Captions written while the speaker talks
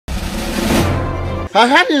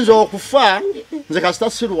Ahali nzo okufa nze kasita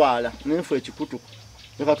sirwala nenfu ekikutuko.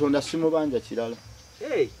 Katonda simubanja kirala.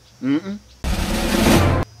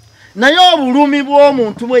 Naye obulumi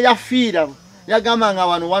bw'omuntu bwe yafiira yagamba nga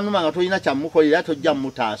wano wanuma nga tolina kyamukolera tojja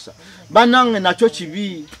mutaasa. Bannange nakyo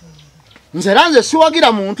kibi. Nze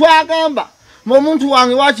siwagira muntu agamba omuntu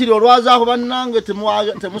wange wakiri olwazaako bannange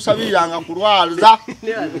temusabiriranga kulwaza.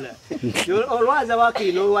 Olwaza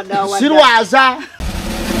wakiri n'olwaddawa. Sirwaza.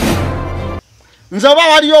 Nze oba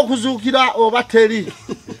waliyo okuzuukira oba teri.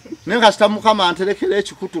 Naye kasita Mukama anterekera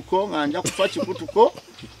ekikutuko nga nja kufa kikutuko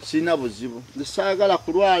sina buzibu. Saagala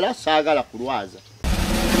kulwala, saagala kulwaza.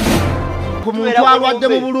 Ku muntu alwadde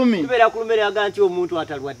mu bulumi. Tubeera kulumera aga nti omuntu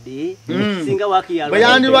atalwadde. Singa wakiri alwadde.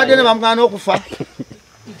 Bwe yandilwadde ne bamugana okufa.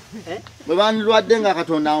 Bwe bandilwadde nga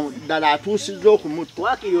Katonda ddala atuusizza okumutta.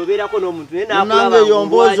 Wakiri obeerako n'omuntu naye n'akulaba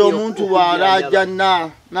yomboozi omuntu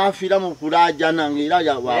bw'alaajana n'afiira mu kulaajana ng'era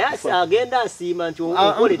yakufa. Agenda asiima nti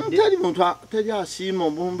okoledde. Teri muntu teri asiima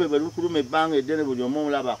obumbe bwe lukuluma ebbanga eddene buli omu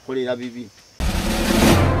omulaba akolera bibi.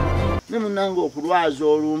 Ne munnange okulwaza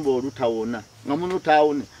olumba olutawona nga muno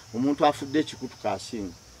taawone omuntu afudde ekikutuko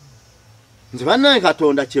asinga. Nze bannange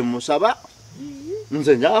Katonda kye musaba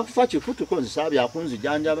nze njala kufa kikutuko nzisaabye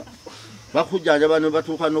akunzijanjaba. Bakujjanjaba ne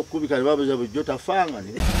batuuka n'okukubika ne babuuza bulijjo tafanga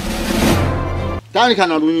ne. Tandika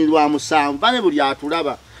na lunyiriri lwa musanvu bane buli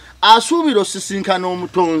atulaba asuubira osisinkana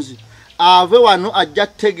omutonzi ave wano ajja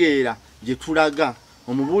kutegeera gye tulaga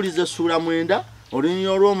omubuulize essuula 9 olunyiriri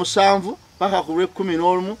olw'omusanvu paka ku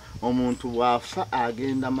lw'e11 omuntu bw'afa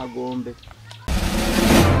agenda magombe.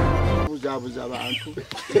 Buzabuza abantu.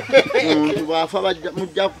 Omuntu bw'afa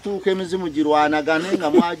mujja kutuuka emizimu girwanagane nga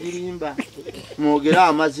mwagirimba. Mwogera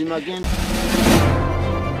amazima genda.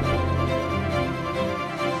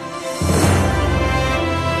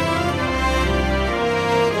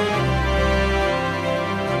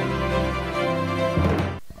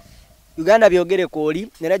 Uganda byogere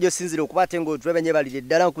koli nera jo sinzire okubate ngo tubenye balire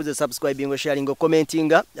ddala okuze subscribing sharing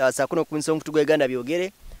commenting sakuno kumiso mtu Uganda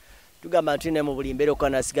byogere tugamba ntine mu bulimbero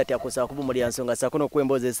kana sigati akosa kubu muri ansonga sakuno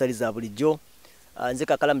kwemboze esali za bulijjo nze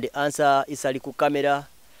KAKALAAMU the answer isali ku kamera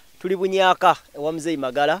tuli bunyaka wa mzee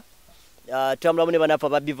Magala twamulamu ne banafa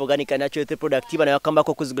babbi organic natural product bana yakamba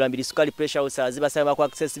ko kuzigula mbiri sukali pressure house zibasaba ku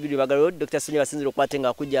accessibility bagalo Dr. Sini basinzire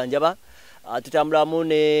okwatenga kujjanjaba tutambulamu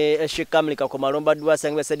ne shekamlika ko malomba dwa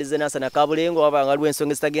sangwe sedize nasa na kabulengo abanga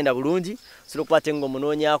lwensonga zitagenda bulungi silo kwatenga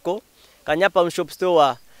omunonyako kanyapa shop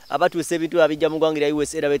store abatuuse ebintu abijja mu ggwanga lya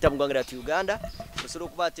USA era beta mu ggwanga lya Uganda osobola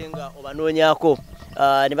okubatenga obanonyako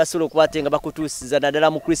ne basobola okubatenga bakutuusiza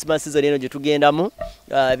naddala mu Christmas season eno gye tugendamu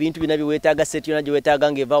ebintu bina biweetaaga set yona gye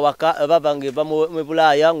weetaaga ng'eva waka baba ng'eva mu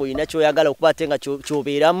Bulaaya ng'olina ky'oyagala okubatenga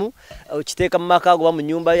ky'obeeramu okiteeka mu maka go oba mu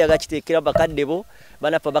nnyumba yo agakiteekera bakadde bo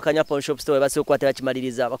banafa bakanya pawn shop store basobola okukwatira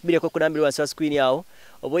kimaliriza bakubireko kunambira wansi wa screen yawo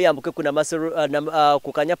obo yambuke kuna masoro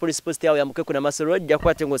kukanya police post yawo yambuke kuna masoro jja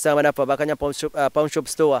kwatengo sanga nafa bakanya pawn shop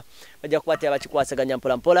store bajja kukwatira bakikwasaganya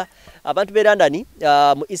mpola mpola abantu be London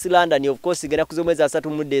mu East London of course gena kuzomweza 3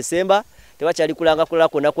 mu December tebakyali kulanga kulala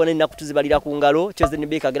kona kona na kutuzibalira ku ngalo Chesden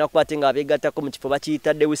Baker gena kwatenga abegatako mu kifo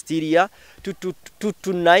bakiyitadde Wisteria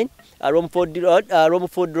 229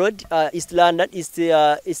 Romford Road East London East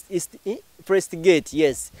First Gate,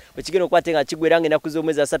 yes. Wachigeno kwatenga chigwerange na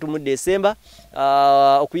kuzomweza 3 mu December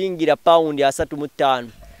okuyingira pound ya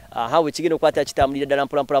 3.5. Wachigeno kwata chitamulira dala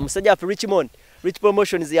mpola musajja for Richmond. Rich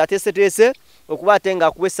promotions ya tese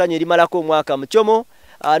okubatenga kuwesanyo limalako omwaka muchomo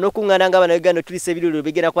nokungana nga bana Uganda tulise ebirulu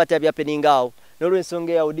bigena kwata byapenningao.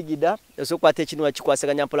 Nolwensonga ya odigida osokwata ekinu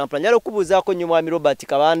wakikwasaganya mpola nyalo kubuzaako nnyo mwami Robert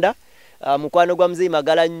Kabanda mukwano gwa mzee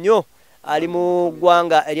Magala nnyo ali mu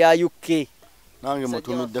ggwanga erya UK. Nange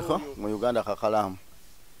mutumiddeko mu Uganda KAKALAAMU.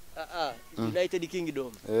 United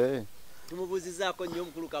Kingdom. Tumubuzizaako nnyo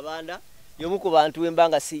mukulu Kabanda yomu ku bantu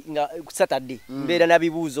wembanga nga Saturday mbeera na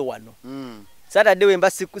bibuuzo wano. Saturday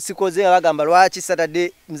wemba sikoze abagamba lwaki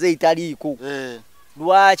Saturday mzee italiiko.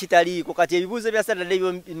 Lwaki taliiko kati ebibuuzo bya Saturday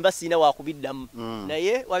mba sina wakubiddamu.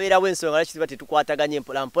 Naye wabeerawo ensonga laki tiba tetukwataganye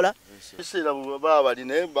mpola mpola. Bisira baba bali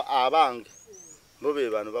naye abange bo be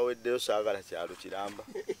bano baweddeyo saagala kyalo kiramba.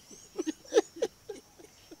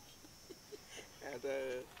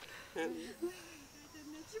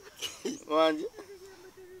 Wanji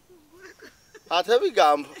ate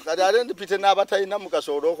bigambo kati ate ndipite n'abatalina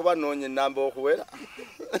mugaso olw'okuba noonya ennamba okuwera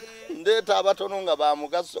ndeeta abatono nga ba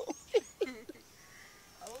mugaso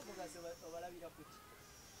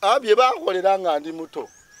bye bankolera nga ndi muto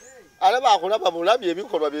ate bakulaba bulabye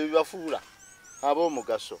ebikolwa bye bibafuula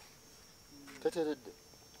ab'omugaso teteredde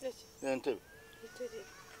entebe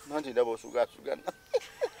nanti ndaba osugasugana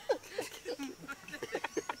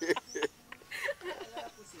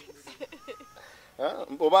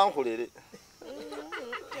Obankolere.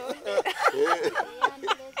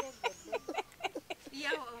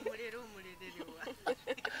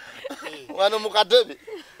 Wano mukatebe.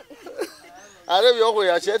 Ale byoko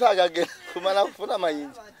ya cheta gage kumala kufuna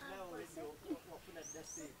mayinji.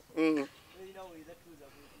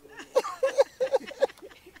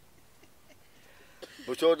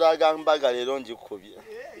 Buchoda gamba lero njikubye.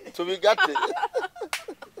 Tubigatte.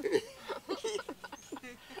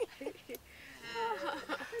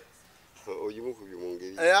 Oyimukubye mu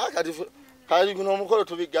ngeri. Kati kuno omukolo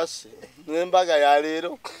tubigasse. Nembaga ya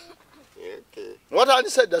lero. Okay. What I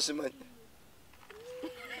said that's man.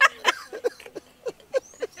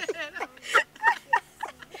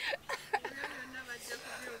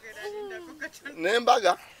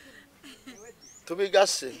 Nembaga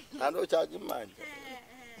tubigasse ando kyagimanja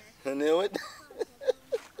newe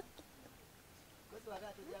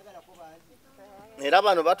era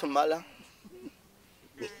bano batumala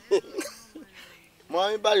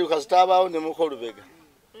mwami bali ukasitabawo ne mukolubega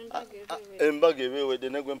embaga ebewedde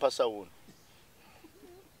negwe mpasa wuno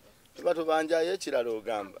batubanja yekiralo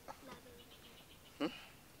ogamba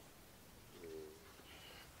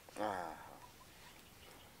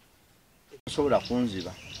sobola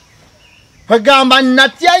kunziba kwegamba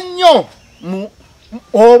natya nnyo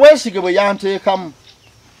obwesige bwe yanteekamu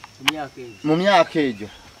mu myaka egyo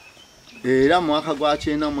era mwaka gwa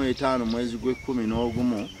 95 mwezi gwe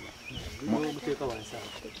 11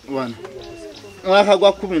 mwaka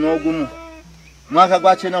gwa 11 mwaka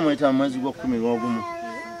gwa 95 mwezi gwa 11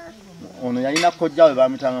 ono yalina kojja we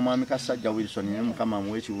bamitanga mwami Kasajja Wilson ne mukama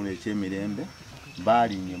mu ekibuno ekyemirembe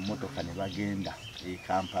balinye emmotoka ne bagenda e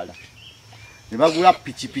Kampala ne bagula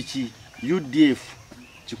pichipichi UDF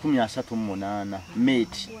 138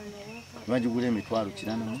 mate bajugula emitwalo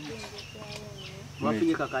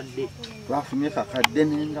 4 wafunye kakadde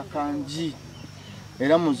nenga kanji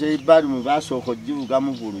era muzeyi bali mu basoko jivuga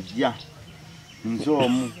mu bulujja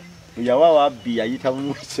nzomu yawa wabbi yayita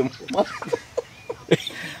mwise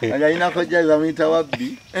ayina kojja zamita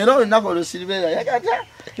wabbi era Nakola Silvera yakata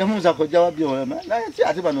yamuza kojja wabbi wema naye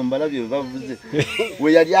ati bano mbalabye bavuze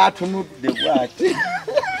we yali atunudde bwati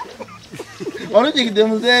olujigide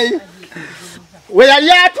muzeyi we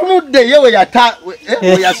yali atunudde yewe yata we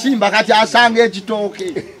yasimba kati asanga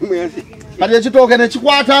ekitooke kati ekitooke ne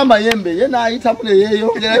kikwata amayembe ye naayita mune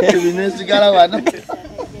yeeyongera ebinesigala wano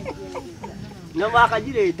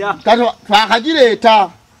n'akagireeta kati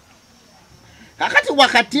twakagireeta kakati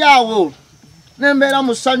wakati awo nembeera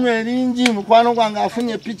mu ssanyu eringi mukwano gwange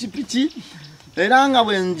afunye pichipichi era nga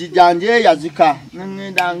bwe njijanje yazika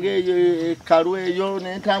ngenda ngeyo ekalwe eyo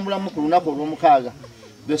nentambula mu ku lunaku olw'omukaaga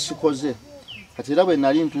besikoze kati era bwe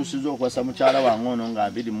nali ntuusiza okwasa mukyala wange ono nga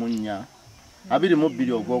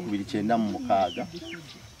 22 ogwokubiri 96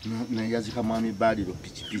 neyazika mwami Baliro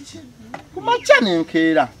pichipichi kumakya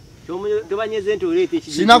nenkeera tobanyeze nti oleeta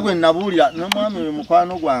ekizibu sina gwe nabuulira n'omwami we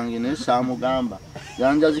mukwano gwange naye saamugamba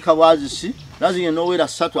yanjazika bwazisi nazigenda owera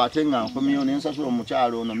 3 ate nga nkomyeyo nensasula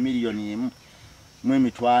omukyalo ono $1,000,000 mu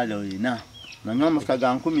emitwalo 4 nanywa amafuta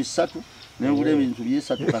ga 13 nebula ebintu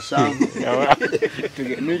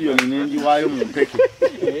 $3 miliyoni nenjiwaayo mu mpeke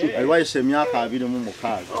aliwayise emyaka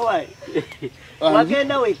 26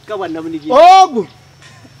 wagenda wekka bwannamunigi ogu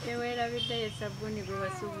ewera bidde sabuni bwe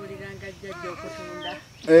wasubuliranga jjajja okutunda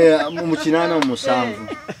mu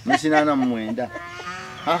 87 mu 89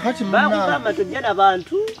 akati bakugamba tojja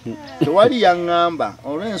n'abantu tewali yaŋŋamba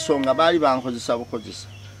olw'ensonga baali bankozesa bukozesa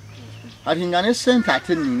ati nga ne ssente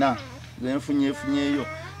ate nina zenfunyeefunyeeyo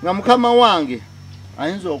nga mukama wange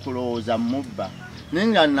ayinza okulowooza mubba naye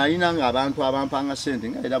nga nalina nga abantu abampanga ssente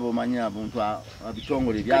nga era bomanyi abantu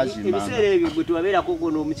abitongole byazimba ebiseera ebyo gwe tubabeerako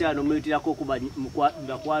gono omukyano omwetirako okuba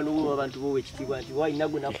bakwano abantu bowe ekitiibwa nti wayina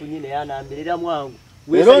gwe nafunye naye anamberera mwangu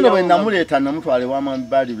era ono bwe namuleeta namutwale wamwami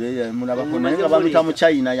Baliro mulabako naye nga bamita mu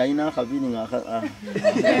China yalina akabiri nga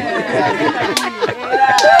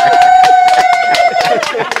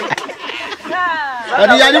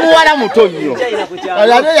kati yali muwala muto nnyo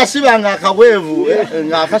ate yasibanga akabwevu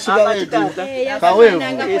nga akasiba wetu kawevu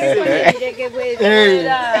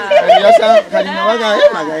kati nga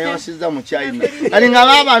bagaemaga yawasizza mu China kati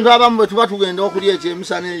nga abantu abamu bwe tuba tugenda okulya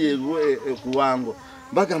ekyemisana eyo kuwango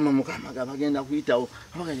bagamba mukama bagenda kuyitawo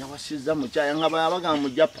abaga yawasizza mu China nga bagamba mu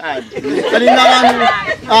Japan kati nga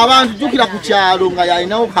abantu jukira ku kyalo nga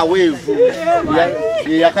yalinawo kawevu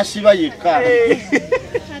yakasiba yekka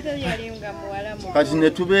kati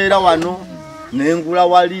netubeera wano nengula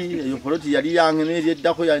wali eyo poloti yali yange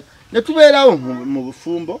neryeddako netubeerawo mu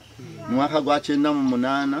bufumbo mwaka gwa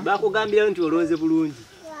 98 bakugambirayo nti olonze bulungi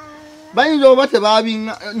bayinza oba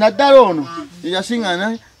tebabinga naddala ono yasinga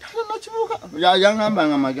naye kibuka yangamba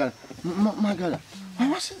nga Magala Magala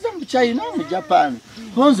awasiza mu China mu Japan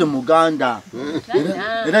konze Muganda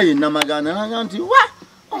era yina Maganda nanga nti wa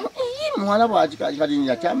mwala bwakikali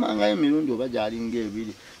yatamanga emirundi oba jalinga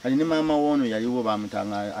ebiri kali ne mama wono yaliwo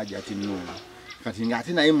bamutanga ajati nnungu kati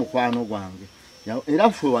ngate naye mukwano gwange era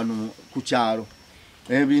fwe wano ku kyalo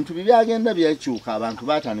ebintu byagenda byakyuka abantu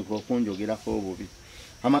batandika okunjogerako obubi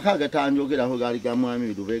amaka gatanjogeraho gali ga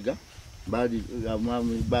mwami Lubega bali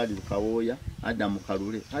mwami bali Kawoya Adamu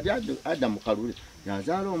Kalule Adamu Kalule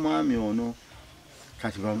yazaala omwami ono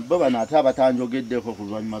kati baba nataba tanjogeddeko ku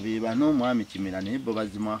lwanyuma biba n'omwami Kimera naye bo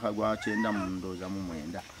bazimwaka gwa 9 mu ndoza mu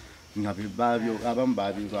 9 nga bibabyo abamu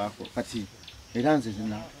babirwako kati era nze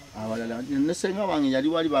awalala nesenga wange yali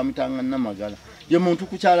wali bamutanga na Magala ye muntu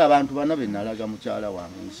kukyala abantu bana benalaga mukyala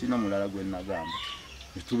wange sina mulala gwe nagamba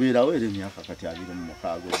tubeera were emyaka kati 26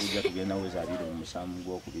 ojja tugenda weza 27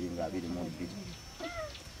 gw'okubiringa 22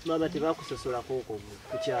 baba tebakusosola koko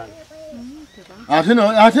kukyala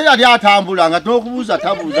ate yali atambula nga tokubuuza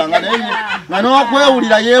tabuuza nga nga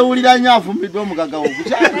n'okwewulira yeewulira nnyo afumbiddwe omugaga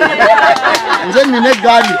okukyala nze nina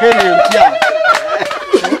eggaali here empya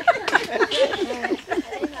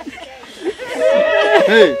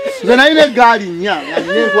nze nalina eggaali nnya nga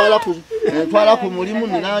nentwala ku mulimu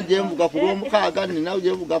nina gyenvuga ku lw'omukaaga nina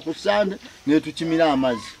gyenvuga ku Sande netukimira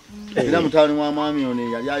amazzi era mutawani wa mwami ono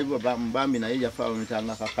yali ayiwa mbambi naye yafa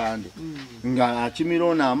bamitanga Kakande nga akimira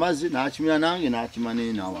ono amazzi n'akimira nange n'akima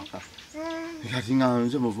n'awaka kati nga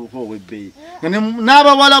nze muvuuka ow'ebbeeyi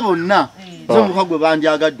n'abawala bonna nze muka gwe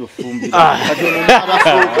bandyagadde ofumbira kati ono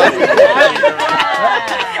n'abafuuka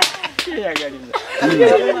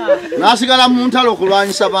nasigala mu ntalo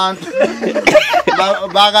okulwanyisa bantu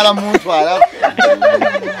baagala muntwala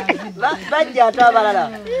bajja ate abalala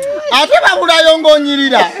ate babulayo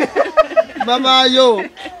ng'onyirira babaayo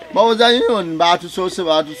bawozayo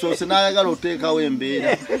batusoose n'ayagala oteekawo embeera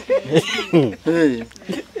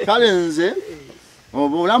kale nze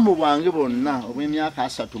obulamu bwange bwonna obw'emyaka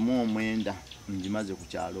 39 ngimaze ku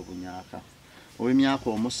kyalo Bunyaka obw'emyaka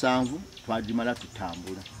 7 twagimala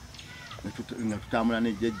tutambula nga tutambula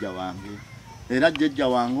ne jjajja wange era jjajja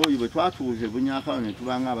wange oyo bwe twatuuze Bunyaka ne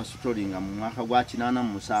tubanga abasitolinga mu mwaka gwa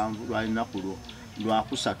 87 lwalina ku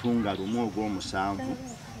lwakusatu nga lumu ogw'omusanvu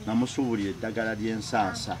namusuubulira eddagala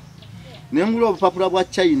ly'ensansa nengula obupapula bwa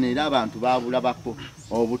China era abantu babulabako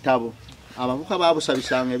obutabo abavuka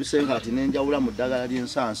babusabisanga ebisenga kati nenjawula mu ddagala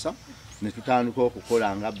ly'ensansa ne tutandika okukola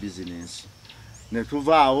nga bizinensi ne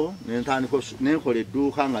tuvaawo nenkola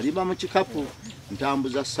edduuka nga liba mu kikapu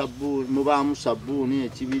ntambuza sabbuuni mubaamu sabbuuni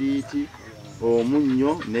ekibiriiti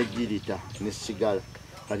omunnyo n'ejjirita ne sigala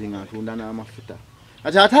kati nga ntunda n'amafuta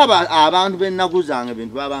kati ate abantu b'ennaku zange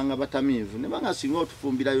bintu babanga batamiivu ne banga singa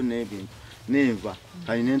otufumbirayo n'ebintu nenva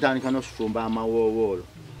kati nentandika n'osufumba amawoowoolo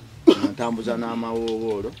ntambuza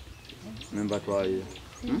n'amawoowoolo nembatwalira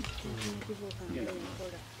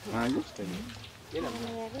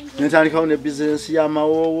netandikawo ne bizinensi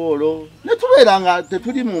y'amawoowoolo netubeera nga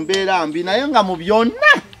tetuli mu mbeera mbi naye nga mu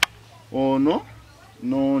byonna ono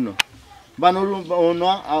noono bano ono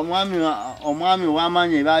omwami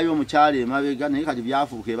w'amaanyi ebaayo omukyala emabega naye kati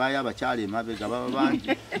byafuuka ebaayo abakyala emabega baba bangi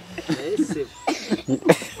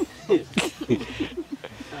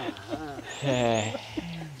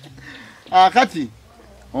kati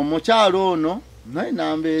omukyala ono naye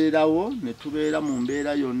nambeererawo ne tubeera mu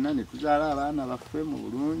mbeera yonna ne tuzaala abaana baffe mu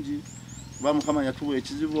bulungi kuba Mukama yatuwa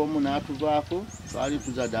ekizibu omu n'atuvaako twali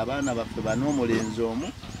tuzadde abaana baffe 4 omulenzi omu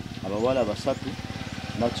abawala 3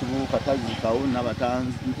 nakibuuka tazikawo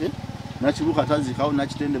nakibuuka tazikawo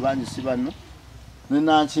nakitende banyisi bano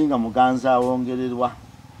nenankinga muganza awongererwa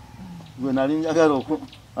gwe nali njagala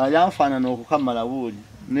yanfaanana okukamala buuli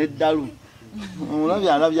neddalu omulabi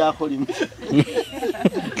alabyako limu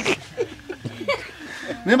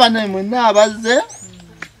ne bane mwenna abazze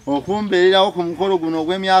okumbeererawo ku mukolo guno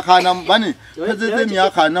ogw'emyaka 4 bane pezeze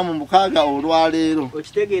emyaka 4 mu mukaaga olwaleero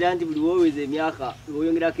okitegeera nti buli woweza emyaka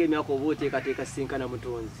oyongerako emyaka oba oteekateeka sisinkana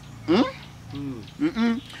mutonzi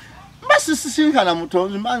basi sisinkana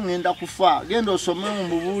mutonzi mba ngenda kufa genda osome mu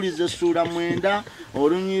Mubuulize essuula 9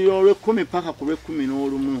 olunyiriri olw'10 paka ku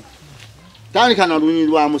lw'11 tandika na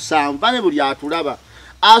lunyiriri lwa 7 bane buli atulaba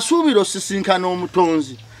asuubira osisinkana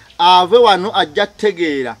omutonzi ave wano ajja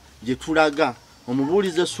tegeera gye tulaga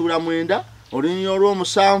Omubuulize essuula 9 olunyiriri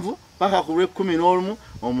olw'7 paka ku lw'11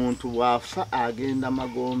 omuntu bwafa agenda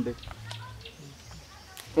magombe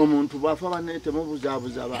omuntu bwafa baneete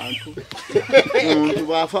mubuzaabuza abantu omuntu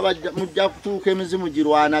bwafa mujja kutuuka emizimu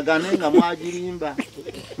girwanagane nga mwagirimba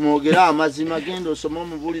mwogera amazima genda osoma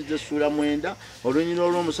Omubuulize essuula 9 olunyiriri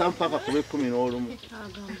olw'7 paka ku lw'11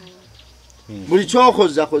 buli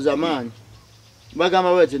kyokoza koza maanyi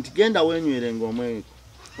bagamba bwete nti genda wenywerenga omweko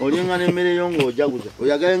olinga n'emmere yo ng'ojaguza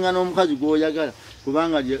oyagalenga n'omukazi gw'oyagala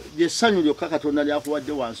kubanga lyessanyu lyokka Katonda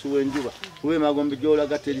lyakuwadde wansi w'enjuba kuba emagombe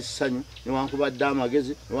gy'olaga teri ssanyu newankubadde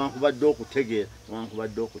amagezi newankubadde okutegeera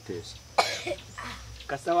newankubadde okuteesa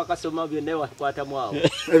kasawa kasoma byonna wakwatamu awo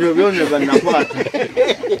ebyo byonna bannakwata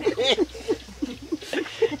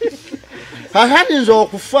kakati nze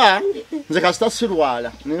okufa nze kasita sirwala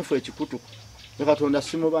nenfa ekikutuko ne Katonda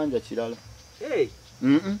simubanja kirala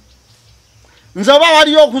nze oba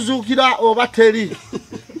waliyo okuzuukira oba teri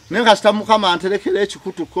naye kasita Mukama anterekera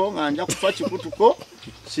ekikutuko nga nja kufa kikutuko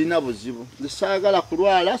sina buzibu nze saagala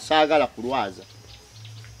kulwala saagala kulwaza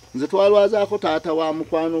nze twalwazaako taata wa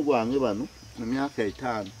mukwano gwange bano emyaka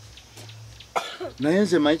 5 naye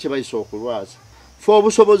nze manyi kye bayisa okulwaza fe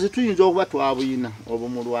obusobozi tuyinza okuba twabuyina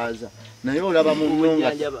obumulwaza naye olaba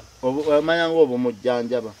munnonga omanya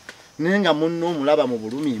ng'obumujjanjaba naye nga munno omulaba mu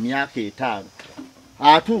bulumi emyaka 5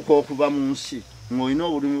 atuuka okuva mu nsi ng'olina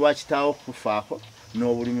obulumi bwa kitaawo kufaako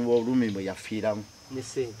n'obulumi bw'obulumi bwe yafiiramu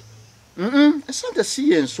esente si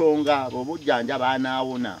y'ensonga bw'obujjanjaba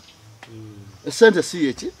anaawona esente si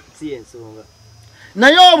yeki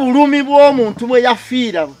naye obulumi bw'omuntu bwe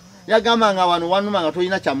yafiira yagamba nga wano wanuma nga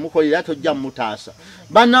tolina kyamukolera tojja mutaasa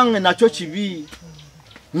bannange nakyo kibi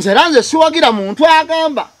nze era nze siwagira muntu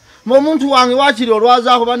agamba omuntu wange wakiri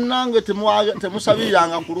olwazaako bannange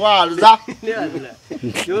temusabiriranga kulwaza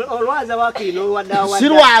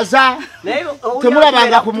sirwaza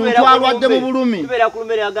temulabanga ku muntu alwadde mu bulumi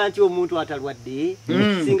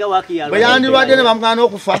bwe yandirwadde ne bamugana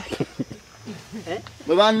okufa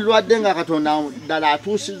bwe bandirwadde nga Katonda ddala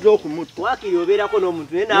atuusizza okumutta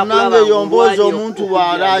nange yomboozi omuntu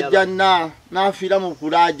bw'alaajana n'afiira mu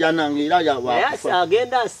kulaajana ng'era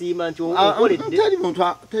teri muntu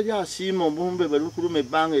teri asiima obumbe bwe lukuluma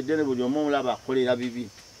ebbanga eddene buli omu omulaba akolera bibi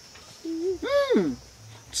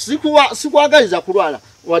sikwagaliza kulwala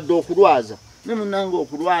wadde okulwaza ne munnange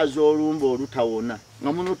okulwaza olumba olutawona nga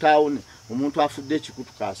muno taawone omuntu afudde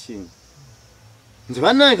ekikutuko asinga nze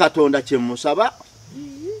bannange Katonda kye musaba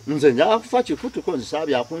nze njala kufa kikutuko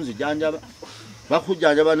nzisaabye akunzijanjaba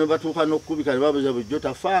bakujjanjaba ne batuuka n'okukubika ne babuza bulijjo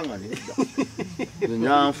tafanga nedda nze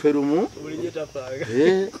nyanfe lumu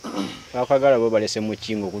bakwagala bo balese mu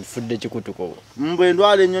kingo kufudde kikutuko mbwe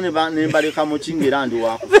ndwala ennyo ne mbaleka mu kingo era ndi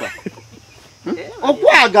wakufa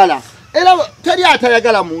okwagala era teri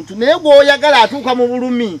atayagala muntu naye gw'oyagala atuuka mu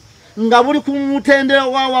bulumi nga buli ku mutendera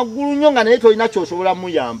wa waggulu nnyo nga naye tolina kyosobola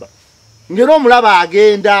muyamba ngera omulaba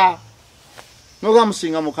agenda noga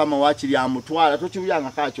musinga Mukama wakiri amutwala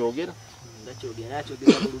tokibulyanga kakyogera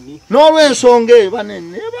n'olw'ensonga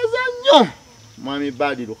banene nebaza nnyo mwami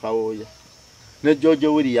Badru Kawooya ne George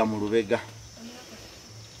William Lubega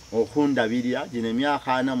okundabirira gino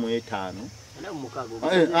emyaka 45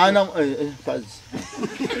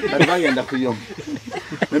 kati bagenda kuyoma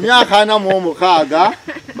emyaka 46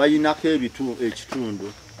 bayinako ekitundu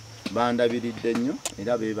bandabiridde nnyo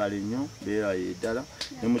era beebale nnyo beeraye ddala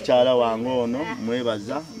ne mukyala wange ono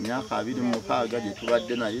mwebaza emyaka 26 gye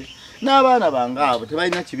tubadde naye n'abaana bange abo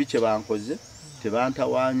tebalina kibi kye bankoze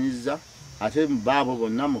tebantawaanyiza ate baabo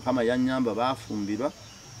bonna Mukama yannyamba baafumbirwa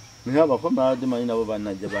naye abakoma badde manyi nabo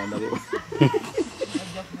bannajja bandabe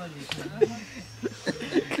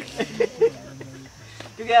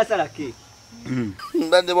tugeyasalaki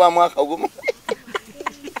mbadde bwa mwaka gumu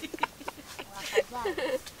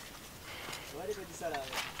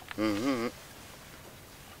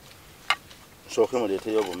soke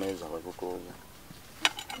muleeteyo obumeeza bwekukoza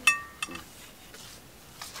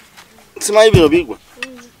simanyi bino bigwa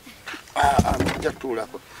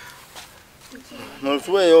jatuulako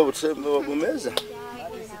noltuweeyo obumeeza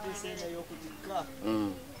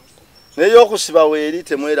naye okusiba weeri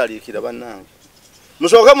temweraliikira bannange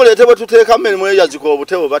musooke muleete bwe tuteeka mmere mweyazika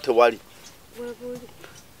obutebe oba tewali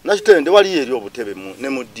nakitende waliyo eri obutebe ne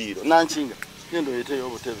mu ddiiro nankinga genda oleeteyo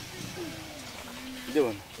obutebe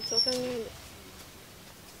jebona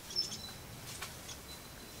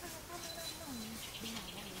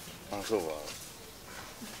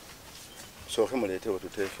sooke muleete bwe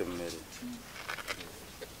tuteeka emmere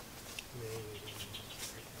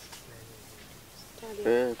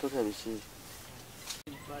totabiki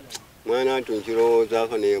mwana nti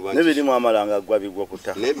nkirowoozaako nebirimu amalanga gwa bigwa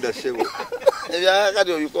kuta nedda ssebo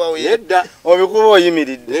ebyakati obikuba nedda obikuba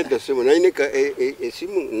oyimiridde nedda ssebo nalineka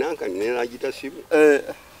esimu nanka nenagita simu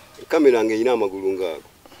kamera nga erina amagulu ngaago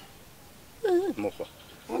muka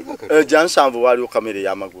jansanvu waliwo kamera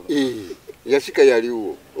ey'amagulu yasika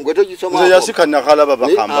yaliwo gwe togisoma nze yasika nakalaba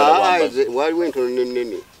bakambala waliwo entono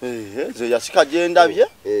nenene nze yasika gyendabye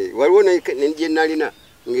waliwo gye nalina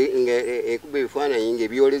ekuba ebifaananyi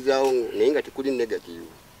ng'ebyolezaawo naye nga tekuli negative.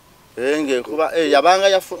 Ng'ekuba yabanga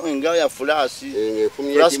ya fulaasi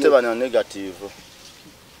tebana negative.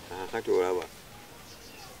 Kati olaba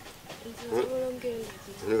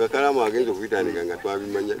Kakalaamu agenza okubitandika nga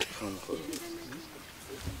twabimanya.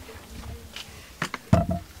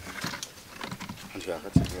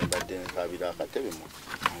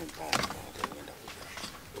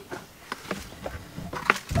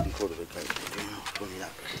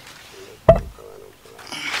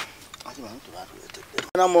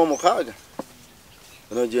 Namu omukaaga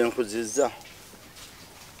ono gye nkuzizza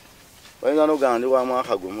balina n'ogandi wa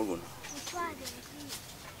mwaka gumu guno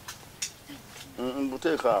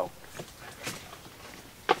buteeka awo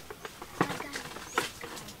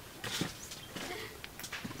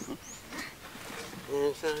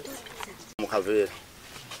mu kaveera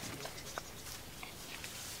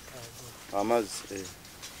amazzi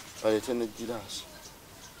baleete ne giraasi.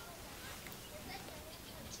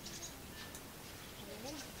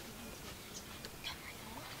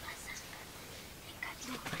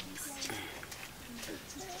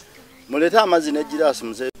 Mulete amazzi ne giraasi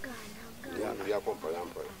muzee.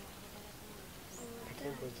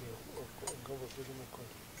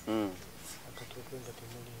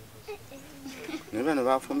 Ne bano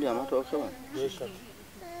bafumbye amatooke wano.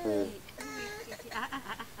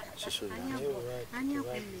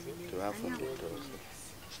 Tebafumbye ettooke.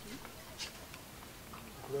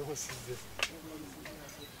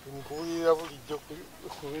 Nkuwulira bulijjo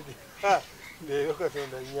kubiri. Leero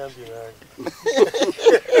Katonda nnyambye nange.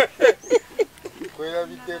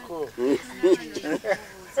 Kwerabiddeko.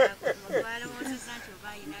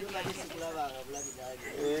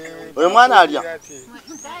 Oyo mwana alya.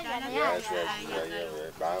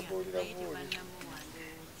 Bambuulira buuli.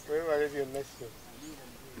 Weebale byonna sso.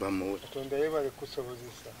 Bamuwe. Katonda yeebale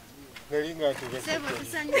kusobozesa. Nali nga nti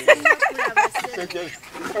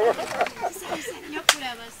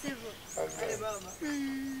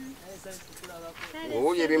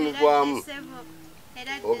Owulira ebimuvaamu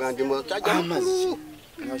oga nti musajja mukulu.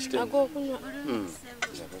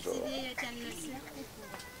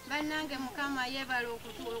 Bannange Mukama yeebala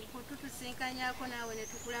okututusinkanyako naawe ne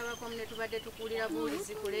tukulabako ne tubadde tukuulira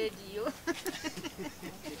buulizi ku leediyo.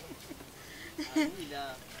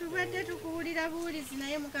 Tubadde tukuwulira buulizi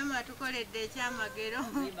naye Mukama atukoledde ekyamagero.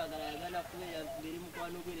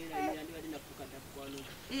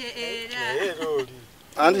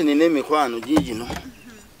 Anti nina emikwano giigino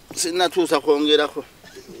sinnatuusa kwongerako.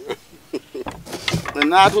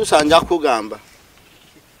 Naatuusa nja kugamba.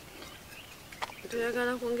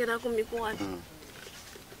 Tuyagala kwongerako mikwano.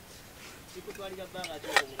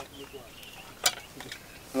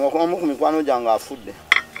 Omu ku mikwano gyange afudde.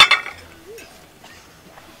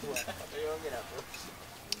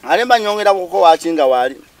 Ale banyongera kuko wakinga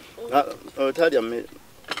wali. Otalya mmere.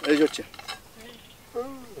 Ekyo kye.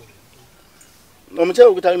 Omukyala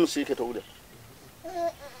ogutali musiike togulya.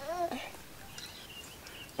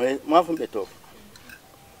 Mwafumbye ettooke.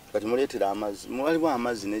 Kati muleetera amazzi. Waliwo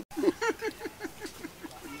amazzi ne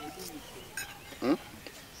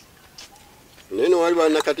Naye wali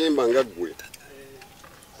bannakatemba nga ggwe.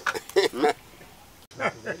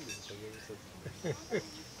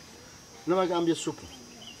 Nabagambye supu.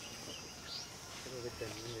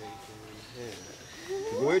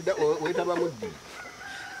 Weetaba muddi.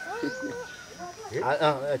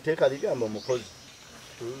 Teeka ligamba omukozi.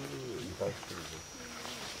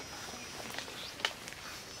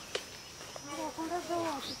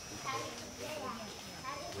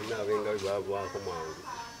 Abenga bavako mwangu.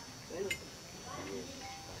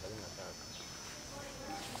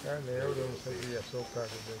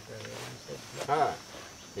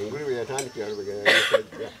 Enguli bwe yatandikira lubega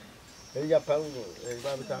yasajja. Erya Paulo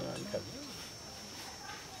babitanganyika.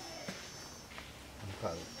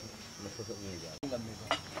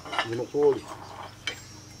 Mukoli.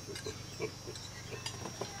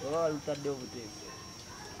 Lutadde obuteeke.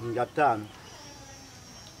 Nga ttaano.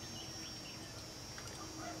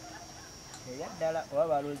 Eya ddala oba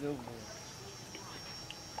balooze obulungi.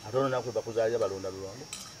 Ate olunaku bakuzaalira balonda lulonda.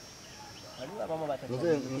 Waliwo abamu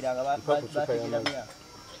batajjukiranga batikira myaka.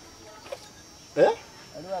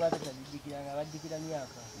 Waliwo abatajjukiranga bajjukira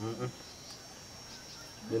myaka.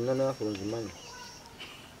 Byonna naku nzimanyi.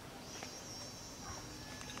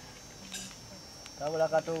 Kabula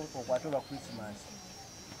kato okwate olwa Christmas.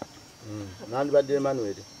 Nandibadde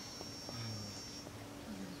Emmanuel.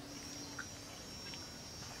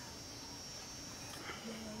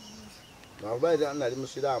 Nakubaira nali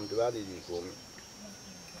musiraamu tebaliriikumi.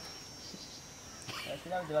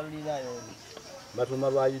 Abasiraamu tebalulirayo. Batuuma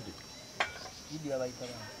lwa Yidi. Yidi abayita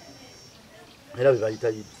bano. Era bibayita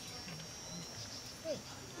yibi.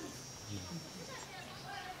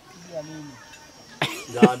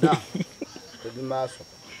 Dada. Tedi maso.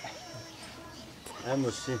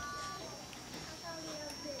 Amusi.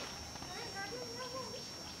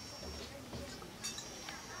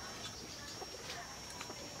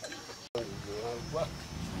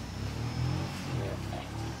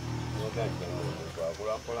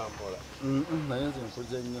 Naye nze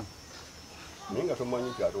nkuze nnyo. Ninga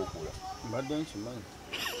tomanyi kyali okula. Mbadde nkimanyi.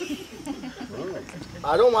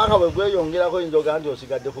 Ate omwaka bwe gweyongerako enjoga nti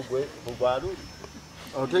osigadde ku gwaluli.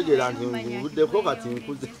 Otegeera nti nvuddeko kati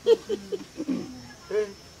nkuze.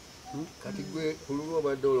 Kati gwe kululu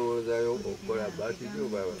obadde olowoozayo okukola baatiri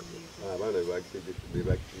oba abaana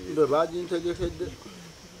bwe bagintegekedde.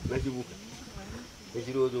 Nakibuka.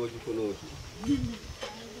 Ekirowoozo wakifuna oti.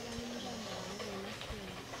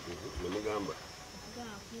 Nemugamba.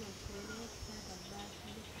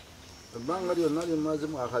 Ebbanga lyonna limaze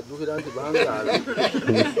mwakajjukira nti banzaala.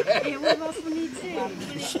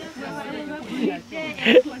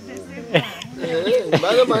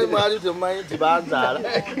 Mbale mwali temumanyi nti banzaala.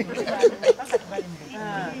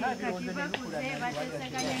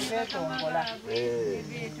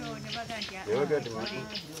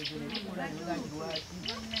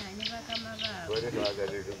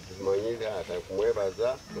 Manyire ata kumwebaza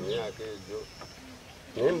mu myaka egyo.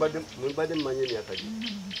 Naye mbadde mmanyi emyaka gye.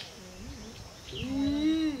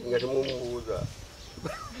 Nga temumubuuza.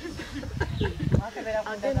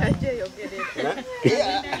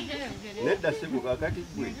 Nedda siku kakati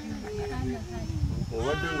gwe.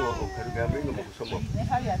 Obadde ng'okatugambe nga mu kusoma.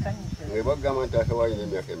 Ng'ebagamba nti ate waalina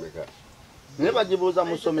emyaka emeka. Naye bagibuuza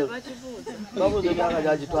mu ssomero. Babuuza emyaka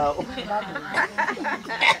gyagitwako.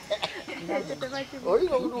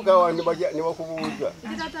 Olina okutuuka awo ne bakubuuza.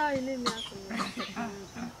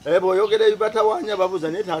 Bw'oyogera ebibatawaanya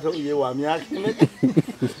babuuza naye taata ye wa myaka emeka.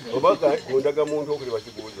 Oba kundagamuntu okuli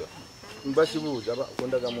bakibuuza. Bakibuuza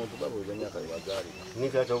kundagamuntu babuuza emyaka gyebazaalibwa. Ni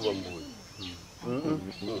taata wo bamubuuza.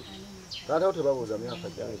 Taata wo tebabuuza myaka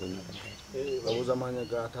gyali. Babuuza maanya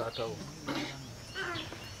ga taata wo.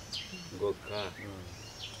 Gokka.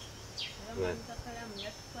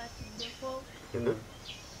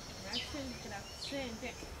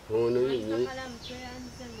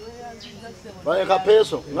 Baye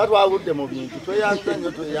kapeeso nga twagudde mu bintu tweyanza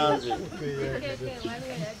nnyo tweyanze.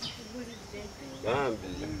 Gambi.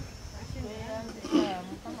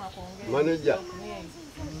 Maneja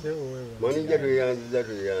tweyanziza.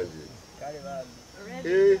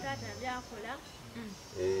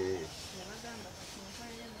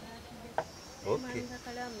 Okay.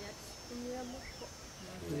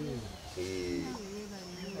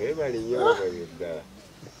 Ebali nnyo ddala.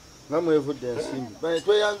 Nga mwevudde ensimbi. Baye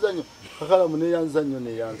tweyanza nnyo. Kakalamu neyanza nnyo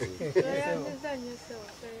neyanze.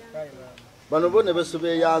 Bano bo ne besu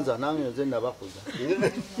beyanza nange nze nabakuza.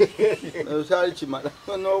 Kyali kimala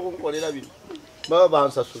n'okunkolera bino. Baba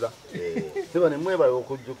bansasula. Teba ne mwebala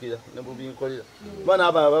okujjukira ne bubinkolera. Bana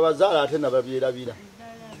aba babazaala ate nababyerabira.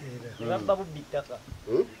 Baba bubbitaka.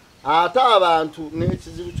 Ate abantu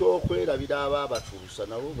n'ekizibu ky'okwerabira abaabatuusa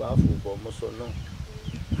nabo baafuuka omusono.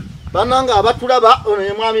 Bananga abatulaba ono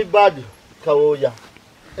ye mwami Badi Kawooya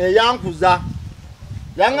eyankuza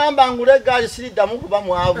yaŋŋamba ngule eggaali siriddamu kuba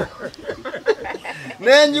mwavu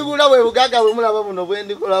n'enjigula bwe bugaga bwe mulaba buno bwe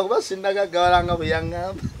ndikola kuba sinnagaggawala nga bwe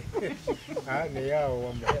yaŋŋamba. Naye awo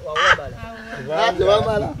wamala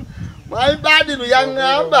mwami Badi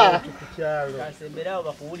luyaŋŋamba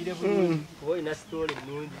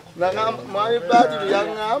mwami Badi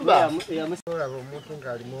luyaŋŋamba olaba omuntu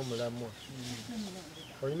ng'alimu omulamwa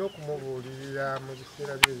olina okumubuulirira mu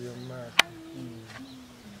biseera bye eby'omu maaso.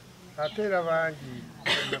 Ate era bangi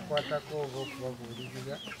nakwatako oba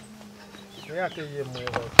okubabuulirira naye ate ye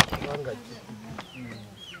mwebaza kubanga jjukira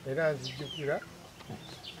era nzijjukira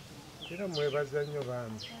era mwebaza nnyo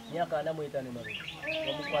bambi.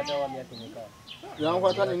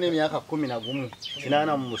 yankwata nina emyaka 11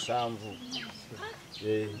 87.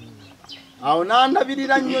 Awo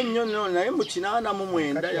nandabirira nnyo nnyo naye mu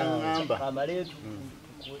 89 yaŋŋamba.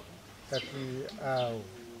 Kati awo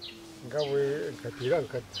nga bwe kati era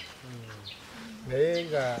nkati naye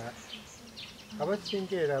nga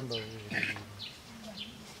abasinga era mbabuulirira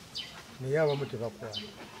naye abamu tebakwata.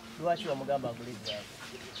 Lwaki bamugamba agule eggaali?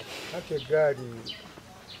 Ate eggaali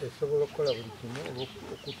esobola okukola buli kimu oba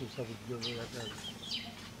okutuusa bulijjo bweyagala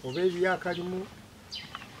oba ebyakalimu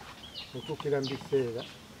okutuukira mu biseera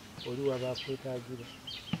oli waba akwetaagira.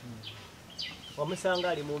 Wamusanga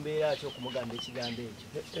ali mu mbeera ki okumugamba ekigambo ekyo?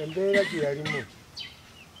 Embeera gye yalimu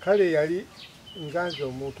kale yali nganze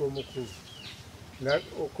omuntu omukulu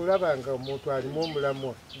okulaba nga omuntu alimu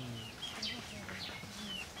omulamwa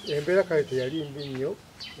embeera kale teyali mbi nnyo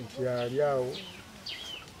nti ali awo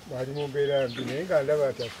ali mu mbeera mbi naye nga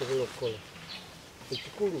ndaba nti asobola okukola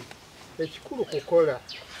ekikulu kukola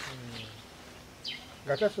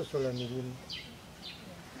nga tasosola mirimu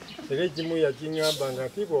era egimu yagiŋŋamba nga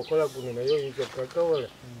nti bw'okola guno naye oyinza okugagawola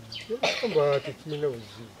yogamba tekirina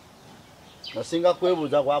buzibu nasinga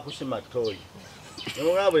kwebuuza kwakusima ttooyi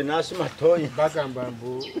nemugamba bwe naasima ttooyi bagamba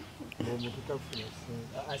mbu omuntu tafuna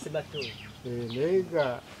sente asima ttooyi naye nga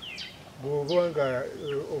bw'oba nga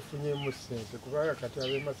ofunyemu sente kubanga kati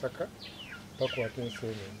ab'e Masaka bakwata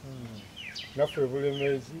enseenene naffe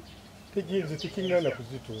Bulemeezi tekiŋŋaana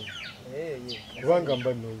kuzitunda kubanga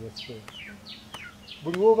mba nnoonya sente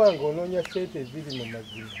buli woba nga onoonya sente eziri mu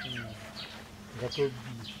mazima nga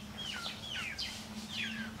tobbi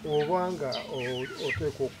obanga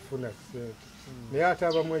oteekwa okufuna sente naye ate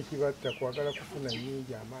abamu ekibatta kwagala kufuna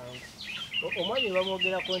nnyingi amangu omwami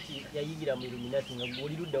bamwogerako nti yayigira mu Illuminati nga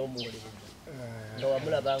oli luddawo muwolereza nga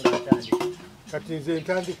wamulabanga atandika kati nze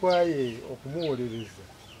entandikwaye okumuwolereza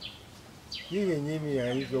ye yennyini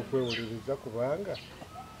ayinza okwewolereza kubanga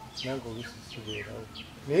nange oluusi sibeerawo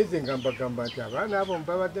naye nze nga mbagamba nti abaana abo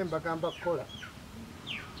mbabadde mbagamba kukola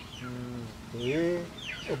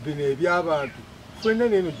bino eby'abantu ffenna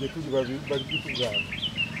neeno gye tuli bagitugamba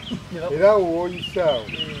era awo wooyisaawo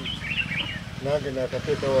nange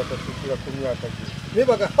naakateekawo akasikira ku myaka gye naye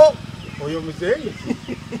baga oyo muzeeyi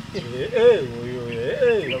oyo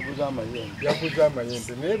yaguza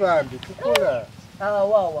amayembe naye bambi tukola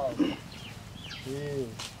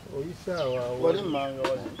oyisaawo awo wali mmanga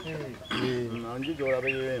wali nanjija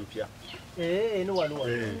olabayo empya eno waliwo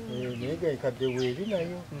naye nga enkadde weeri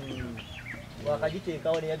nayo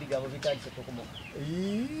wakagiteekawo naye ebigambo bitandise okumoka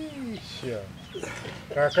isha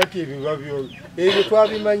kaakati ebyo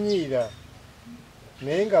twabimanyiira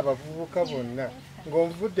naye nga abavubuka bonna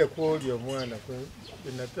ng'omuvudde ku oli omwana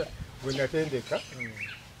gwe natendeka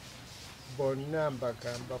bonna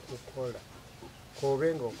mbagamba kukola kobe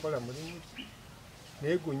nga okola mulimu ki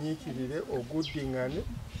naye gunyiikirire oguddiŋŋane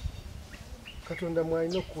Katonda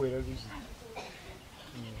mwalina okuwera luzi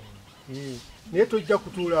naye tojja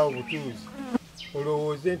kutuula awo butuuzi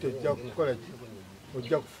olowooze nti ojja kukola ki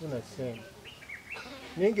ojja kufuna ssente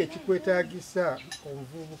naye ng'ekikwetaagisa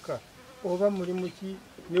omuvubuka oba mulimu ki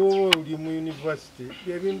newoba oli mu yunivasite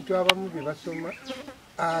ebintu abamu bye basoma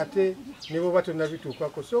ate ne bwoba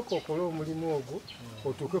tonnabituukako sooka okole omulimu ogwo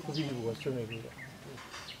otuuke ku biri bwe wasomerera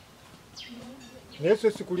naye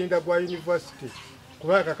so si kulinda gwa yunivasite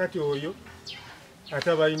kubanga kakati oyo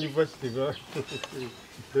ate aba yunivasite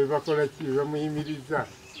bebakola ki bamuyimiriza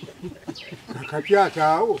kakati ate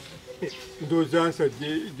awo ndowooza nsa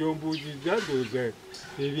gyombuuziza ndowooza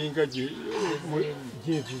ebinga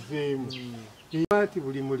ginzizeemu nti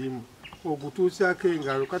buli mulimu ogutuusaako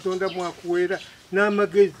engalo Katonda mwakuweera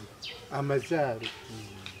n'amagezi amazaalo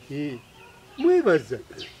mwebaza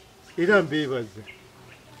era mbeebaza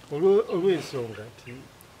olw'ensonga nti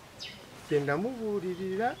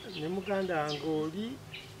kyendamubuulirira ne muganda wange oli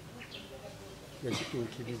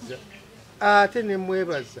yakituukiriza ate ne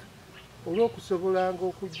mwebaza olw'okusobolanga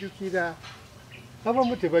okujjukira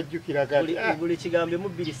abamu tebajjukira buli kigambo emu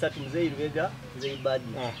 2-3 muzeeyi Lubega muzeeyi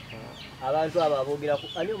Badi abantu abo aboogeraku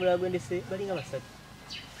ani omulala gwendese balinga basatu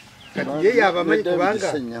kati ye yabamanyi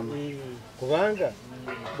kubanga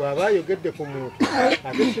bw'aba ayogedde ku muntu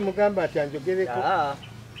ate kimugamba nti anjogereko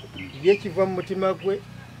ye kiva mu mutima gwe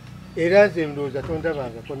era nze ndowooza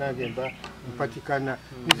tondabangako nange mba mpatikana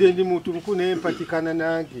nze ndi muntu mukulu naye mpatikana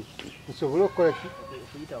nange nsobole okukola ki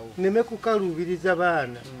neme kukaluubiriza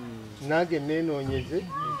baana nange nenoonyeze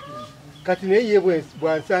kati naye ye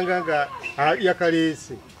bwansanga nga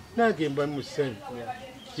yakaleese nange mba mu ssanyu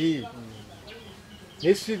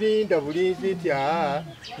nesirinda bulinzi nti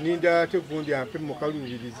ninda ate gundi ampe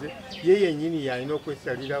mukaluubirize ye yennyini yalina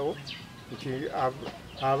okwesalirawo nti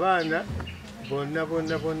abaana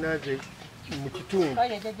bonna ze mu kitundu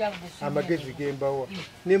amagezi gembawa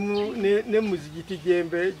ne muzigiti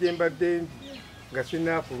gyembadde ndi nga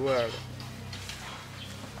sinaakulwala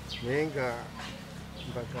naye nga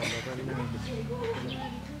mbagamba bannange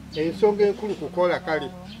ensonga enkulu kukola kale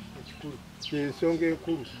ekikulu kyensonga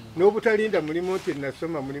enkulu n'obutalinda mulimu nti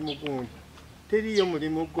nasoma mulimu gundi teriyo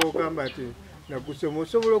mulimu gwogamba nti nagusoma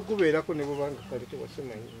osobola okugubeerako ne bubanga kale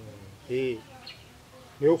tewasomayo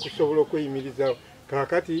naye okusobola okweyimirizawo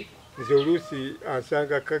kaakati nze oluusi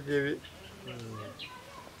ansanga Kagere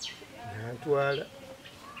nantwala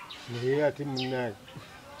naye ate munnange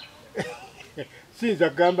siyinza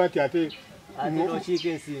kugamba nti ate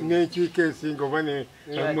nenkiika ensinga oba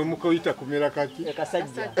mwe mukuyita kumera kati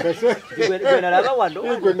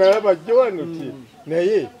gwe nalaba jjo wano ti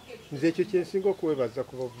naye nze ekyo kyensinga okwebaza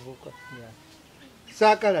ku bavubuka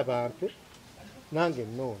saagala bampe nange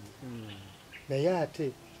nnoonya naye ate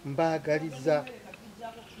mbaagaliza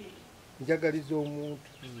njagaliza omuntu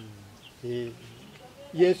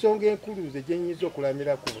yensonga enkulu nze gye nnyinza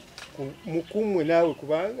okulamirako mukumwe naawe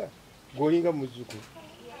kubanga gwolinga muzzukulu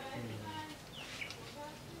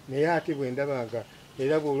naye ate bwe ndabanga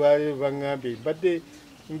era bwolwaleero baŋŋambye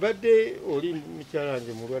mbadde oli mukyala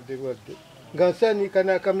wange mulwadde nga nsaanika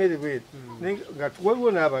n'akamere bwetu nga waliwo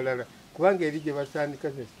n'abalala kubanga eri gye basaanika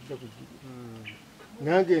nsijja kugira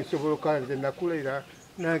nange nsobola okala nze nakulira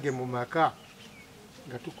nange mu maka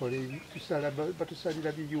nga tukola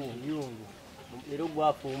batusalira biyungu era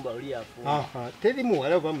ogwafumba oli yafumba teri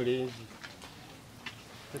muwala oba mulenzi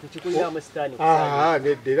tekikunyaamu sitaani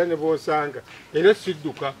nedda era ne bosanga era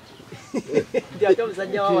sidduka nti ate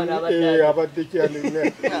omusajja wawana abadde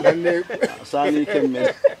saaniika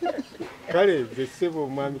emmere kale nze ssebo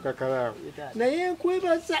omwami Kakalaamu naye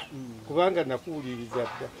nkwebaza kubanga nakuwuliriza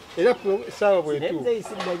dda era saawa bwetu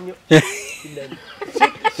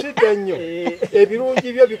sidda nnyo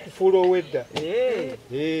ebirungi byo bikufuula owedda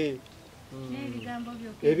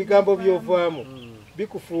ebigambo byovaamu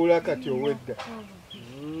bikufuula kati owedda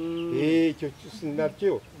ekyo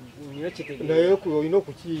nabyo naye olina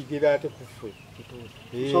okukiyigira ate kuffe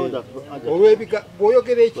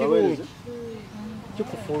bw'oyogera ekirungi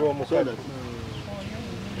kikufuula omukazi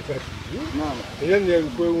era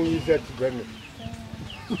nekwewunyiza tigane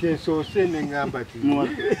kyensoose neŋŋamba ti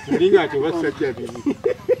mulinga ati obasajja biri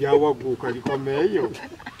yawagguuka likomeeyo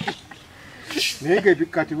naye nga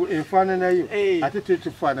kati enfaananayo ate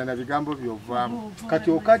tetufaanana bigambo byovaamu kati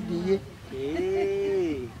okaddiye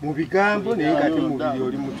mu bigambo naye nga ate mubiri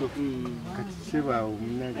oli muto kati sebaawo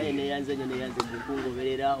munage neyanze nnyo neyanze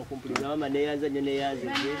nkungoberera okumpuliza mama neyanze nnyo neyanze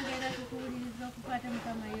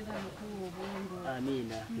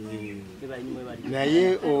amiina naye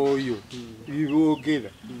oyo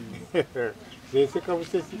biboogera enseka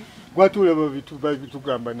busesi gwatuula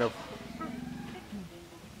babitugamba nafu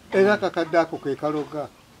era akakadde ako kekaloga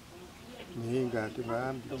naye nga ate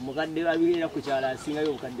bambi omukadde abireera ku kyalo asingayo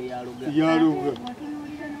obukadde yaloga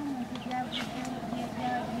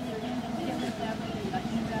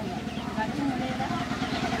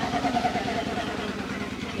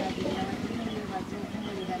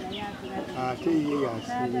ate ye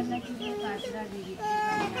yasinze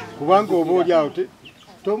kubanga oba oli awo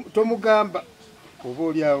tomugamba oba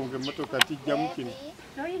oli awo ng'emmotoka tijjamu kino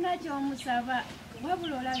tolina kyomusaba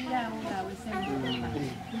wabula olabiraawo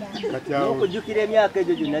ng'awesengokujjukira emyaka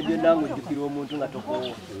egyo gyonna ng'ojjukira omuntu nga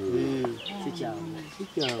tokoowa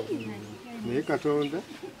sikyawo naye Katonda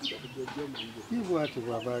ibwati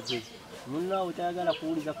bw'aba agezi munnaawe tayagala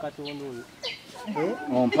kuwuliza Katonda oyo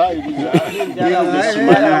ompaayiriza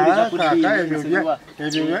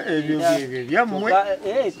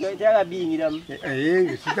tayagala biyingiramu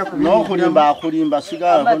n'okulimba akulimba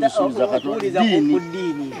sigala kondisuubiza Katonda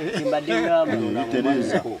ddiini embadde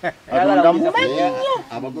tereza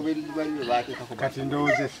abagoberezi baliwe bateekako kati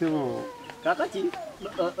ndowooza ssebo kakati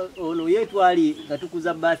ono yeetwali nga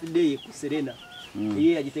tukuza birthday ku Serena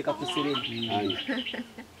ye yagiteeka ku Serena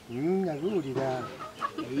nabiwulira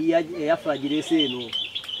eyafa agirese eno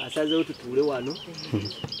asazeewo tutuule wano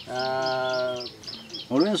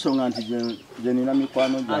olw'ensonga nti gye nina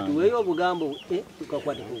mikwano gyange atuweeyo obugambo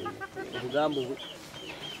tukakwateko obugambo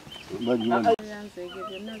yanzege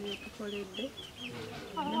byonna byetukoledde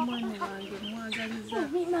ne mwami wange mwagaliza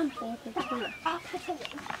okukula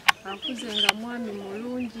akuze nga mwami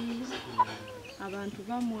mulungi abantu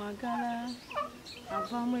bamwagala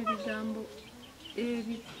avaamu ebigambo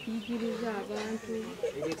ebiyigiriza abantu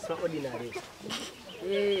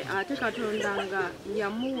ate Katonda nga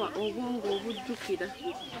yamuwa obwongo obujjukira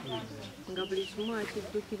nga buli kimu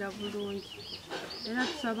akijjukira bulungi era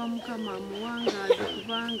tusaba Mukama amuwangaaze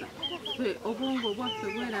kubanga ffe obwongo bwaffe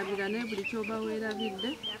bwerabira naye buli kyoba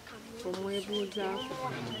weerabidde omwebuuzaako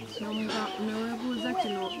neweebuuza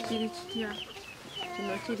kino kiri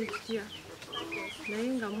kitya naye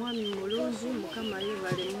nga mwami mulungi Mukama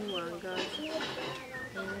yeebale muwangaaze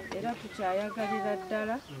era tukyayagalira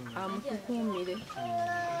ddala amutukuumire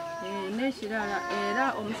n'ekirala era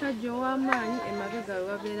omusajja ow'amaanyi emabega we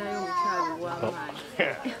wabeerayo omukyalo ow'amaanyi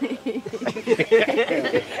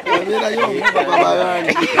wabeerayo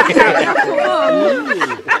omubababangi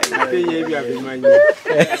ebyo abimanyi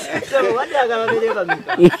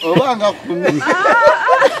obanga kumi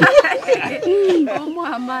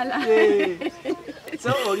omwamala so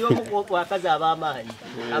oli omu wakazi ab'amaanyi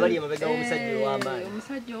abali emabega w'omusajja ow'amaanyi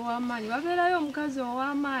omusajja ow'amaanyi wabeerayo omukazi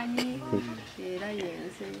ow'amaanyi era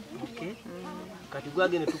yenze kati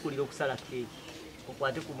gwagende tukulira okusala keeki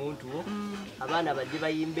okwate ku muntu abaana badde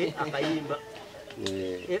bayimbe akayimba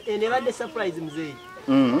ne badde surprise muzeeyi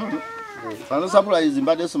Fano surprise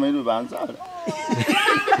mbadde somanyi banzala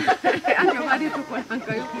bali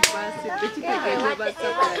tukolangayo ku basi tekitegeeza ba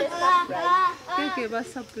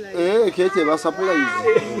surprise keke ba surprise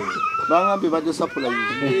bangambe badde surprise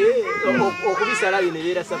okubisala bino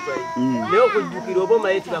beera surprise naye okujjukira oba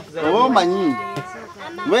omanyi tibakuzala oba omanyi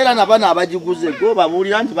beera nabana abagiguze go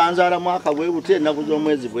babuulira nti banzaala mwaka bwe buti ennaku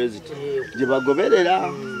z'omwezi bwe ziti gye bagoberera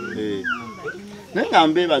naye nga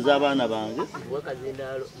mbeebaza abaana bange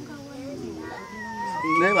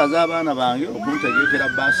nebaza abaana bange okuntegekera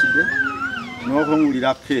baside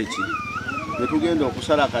n'okungulira keeki betugenda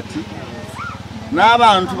okusala kati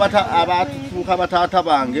n'abantu abatufuuka bataata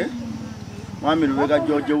bange mwami Lubega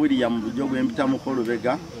George William Bujo gwempita muko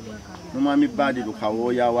Lubega n'omwami Badi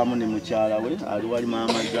Lukawooya awamu ne mukyala we ali wali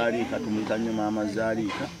maama Zaalika tumuyita nnyo maama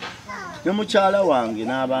Zaalika ne mukyala wange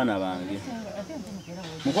n'abaana bange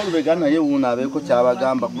muko Lubega naye wuuna abeeko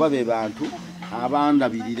kyabagamba kuba be bantu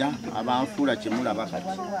abandabirira abanfuula kyemulaba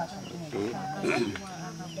kati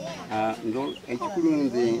ndo ekikulu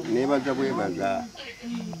nze nebaza bwebaza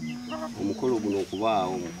omukolo guno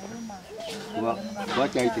okubaawo kuba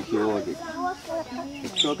kyali tekirowooze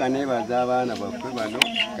ekisooka nebaza abaana baffe bano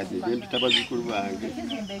kati bempita bazzukulu bange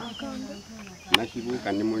nakibuuka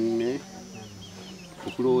ne munne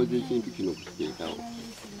okulowooza ekintu kino kukiteekawo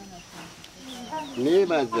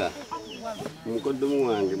nebaza omukoddomu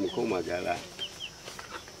wange muko Magala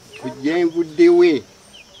kujja envuddewe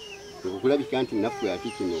okulabika nti naffe ati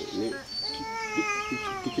kino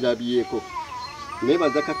tukirabyeko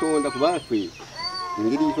nebaza Katonda kuba ffe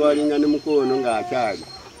ngeri twalinga ne mukono ng'akyali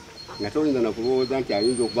nga tolinza nakulowooza nti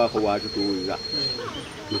ayinza okubaako watutuuza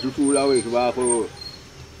netutuulawo netubaako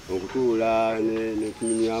okutuula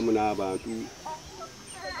netunyumyamu n'abantu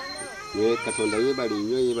naye Katonda yeebale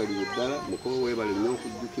nnyo yeebalire ddala muko weebale nnyo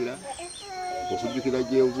okujjukira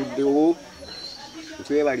gyenvuddewo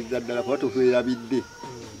twebaliza ddala kuba totwerabidde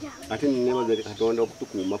ate nebaza Katonda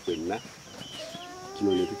okutukuuma fenna kino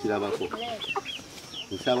netukirabako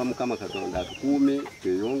nsaba Mukama Katonda atukuume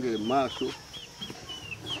tweyongere mu maaso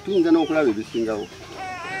tuyinza n'okulaba ebisingawo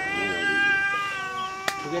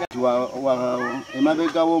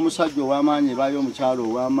emabega w'omusajja ow'amaanyi ebaayo omukyalo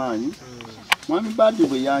ow'amaanyi mwami Badi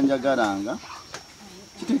bwe yanjagalanga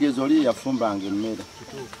kitegeeza oli yafumbanga emmere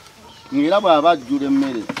ng'era bw'aba ajjula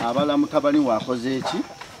emmere abala mutabani waakoze eki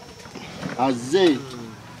azze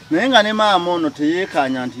naye nga ne maama ono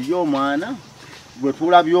teyeekaanya nti ye omwana bwe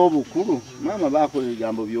tulabye obukulu maama baako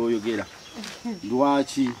ebigambo by'oyogera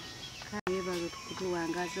lwaki yebalo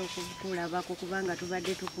tukutuwangaza okutulabako kubanga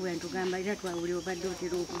tubadde tukuwe ntugamba era twawuli obadde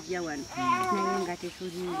otera okujja wano naye nga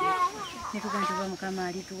tetuliiyo netuga nti oba Mukama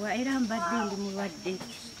alituwa era mbadde ndi mulwadde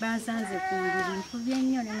bansanze ku ngeri nfubye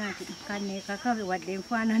nnyo nati kane kakabe wadde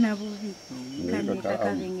nfaanana bubi kane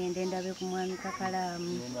kakabe ngende ndabe ku mwami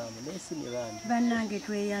Kakalaamu bannange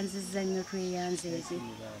tweyanziza nnyo tweyanzeeze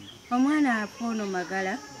omwana apono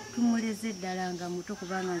Magala tumuleze ddala nga muto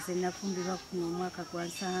kubanga nze nafumbirwa kuno omwaka gwa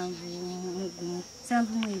 7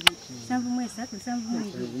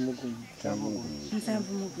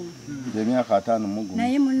 emyaka 5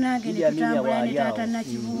 naye munnange netutambula ne taata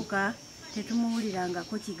Nakibuuka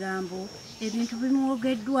tetumuwulirangako kigambo ebintu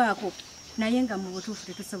bimwogeddwako naye nga mu butuufu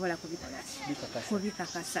tetusobola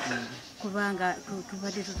kubikakasa kubanga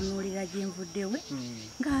tubadde tutunuulira gyenvuddewe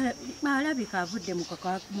nga alabika avudde mu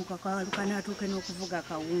kakaluka n'atuuke n'okuvuga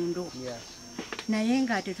kawundo naye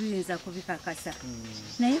nga tetuyinza kubikakasa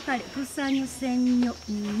naye kale tusanyuse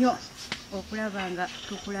nnyo okulaba nga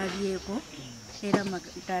tukulabyeko era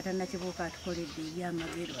taata Nakibuuka atukoledde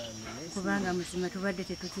ebyamagero kubanga muzima tubadde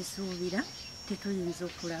tetukisuubira tetuyinza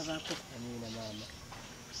okulabako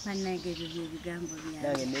bannange ebyo byebigambo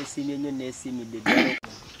byange neesiimye nnyo neesiimidde ddala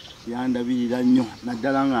yandabirira nnyo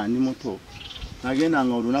naddala nga ndi muto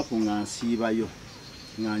nagendanga olunaku nga nsiibayo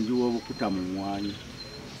nga njiwa obukuta mu mmwanyi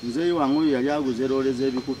nzeeyi wange oyo yali aguze loole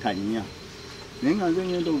z'ebikuta 4 naye nga nze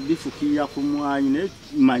ngenda obifukirira ku mmwanyi naye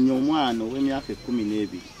manya omwana ow'emyaka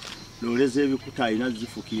 12 loole z'ebikuta alina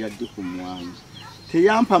zifukirira ddi ku mmwanyi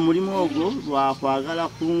teyampa mulimu ogwo lwakwagala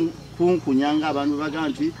kunkunyanga abantu baga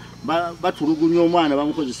nti batulugunya omwana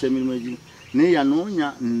bamukozesa emirimu egimu naye yanoonya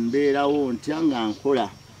mbeerawo ntya nga nkola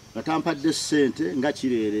nga tampadde ssente nga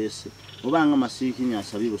kireereese oba nga masiikinya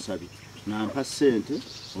asabye busabi nampa ssente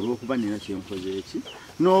olw'okuba nina kyenkoze eki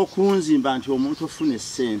n'okunzimba nti omuntu ofuna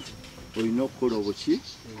essente olina okukola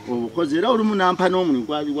obukozi era olumu nampa n'omulimu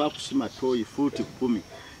gwali gwakusima tooyi fuuti 10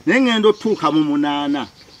 naye ngenda otuuka mu 8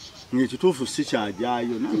 ngekituufu si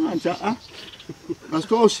kyajaayo nanganca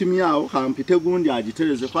kasita osimyawo kampite gundi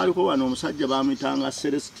agitereze kwaliko wano omusajja bamuyitanga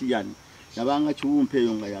Celestian yabanga kiwumpa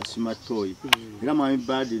eyo nga yasima ttooyi era mwami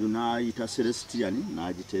Badiru n'ayita Celestian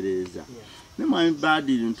n'agitereeza ne mwami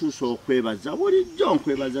Badiru ntuusa okwebaza bulijjo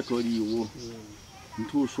nkwebaza toliiwo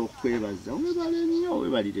ntuusa okwebaza webale nnyo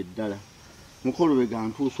webalire ddala mukolobega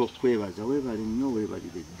ntuusa okwebaza webale nnyo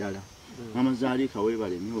webalire ddala amazaalika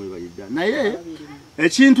webale nnyo webalire ddala naye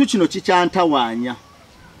ekintu kino kikyantawaanya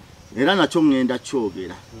era nakyo ngenda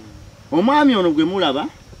kyogera omwami ono gwe mulaba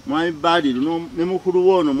mwami Badiru ne mukulu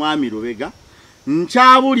woono mwami Lubega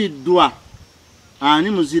nkyabuliddwa ani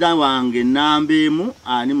muzira wange namba emu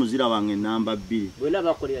ani muzira wange namba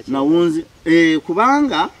 2 nawunzi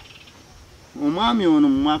kubanga omwami ono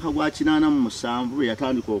mu mwaka gwa 87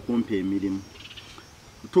 yatandika okumpa emirimu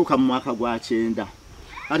tuuka mu mwaka gwa 9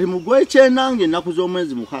 ati mu gw'ekyenda ng'ennaku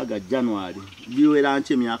z'omwezi 6 January biwera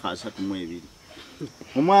nti emyaka 32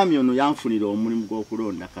 omwami ono yanfunira omulimu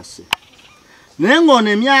gw'okulonda kase naye ng'ono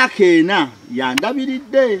emyaka 4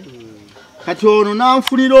 yandabiridde kati ono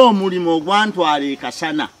nanfunira omulimu ogwantwala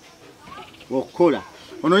ekasana okukola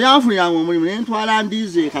ono yanfuniranga omulimu nentwala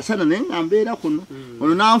ndize ekasana naye nga mbeera kuno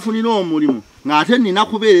ono nanfunira omulimu ng'ate nina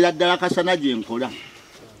kubeerera ddala kasana gye nkola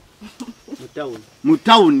mu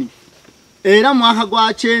tawuni era mwaka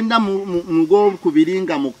gwa 9 mu gw'okubiri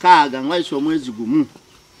nga 6 ngayisa omwezi gumu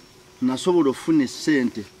nasobola ofuna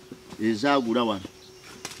essente ezaagula wano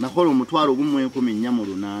nakola omutwalo gumu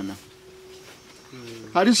 148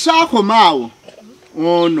 kati saakomaawo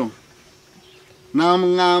ono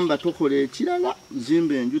namugamba tokola ekirala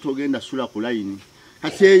zimba enju togenda sula ku layini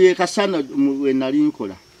kati eyo ekasana we nali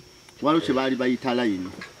nkola waliwo kye baali bayita layini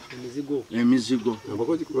emizigo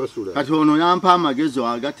kati ono yampa amagezi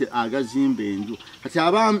agazimba enju kati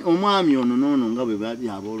omwami ono noono nga bwe bali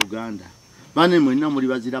abooluganda bane mwenna muli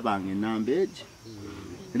bazira bange enamba egi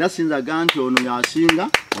era sinzaga nti ono yasinga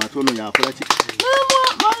ate ono yakola ki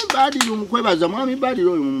mwami Badiru mukwebaza mwami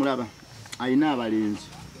Badiru oyo mumulaba ayina abalenzi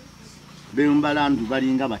bembalandu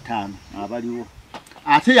balinga 5 abaliwo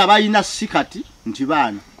ate yabayina sikati nti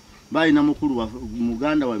baana bayina mukulu wa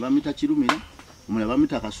muganda wa bamita Kirumira omulaba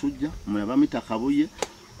bamita Kasujja omulaba bamita Kabuye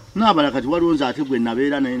n'abala kati walonza ate gwe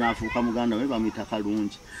nabeera naye naafuuka muganda we bamita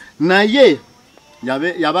Kalungi naye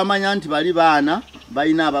yabamanya nti bali baana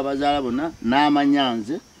bayina ababazaala bonna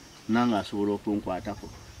n'amanyanze nanga asobola okunkwatako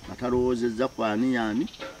atalowoozezza kwani yani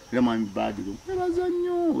era mwami Badiru webaza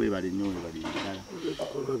nnyo webale nnyo webali ddala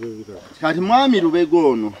kati mwami Lubega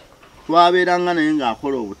ono twabeeranga naye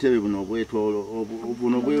ng'akola obutebe buno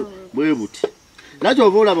buno bwe buti nakyo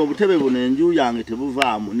oba olaba obutebe buno enju yange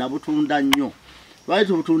tebuvaamu nabutunda nnyo lwali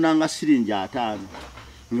tubutundanga siringi 5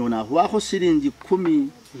 ng'onaakubaako siringi 10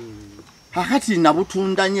 kakati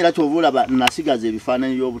nabutunda nnyo era kyoba olaba nasigaza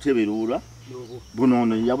ebifaananyi by'obutebe lulwa buno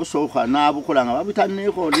ono yabusooka n'abukola nga babita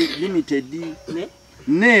Neko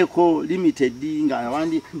Limited nga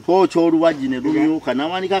awandi ky'oluwagi ne lumyuka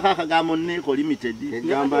n'awandikako akagambo Neko Limited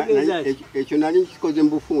ekyo nali kikoze mu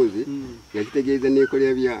bufunzi yakitegeeza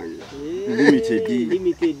neekolera byange Limited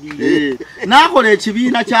n'akola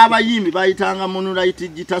ekibiina ky'abayimbi bayitanga Moonlight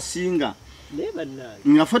Gitasinga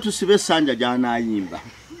nga ffe tusiba essanja gy'anaayimba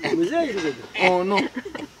ono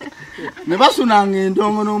ne basunanga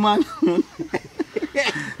endongo n'omwana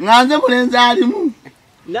nga nze mulenzi alimu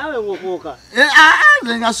nawe ngokooka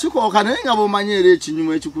nze nga sikooka naye nga bw'omanyi era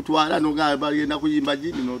ekinyumu ekikutwala bagenda kuyimba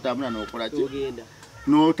gindi n'otambula n'okola ki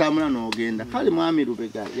n'otambula n'ogenda kale mwami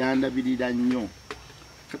Lubega yandabirira nnyo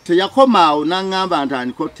teyakomaawo n'aŋŋamba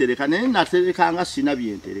ntandika otereka naye naterekanga sina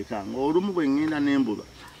byentereka ng'olumu bwe ŋŋenda n'embulwa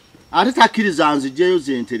ate takkiriza nzijjeyo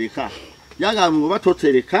zentereka yagamba oba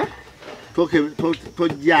totereka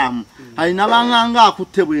tojjaamu alina banganga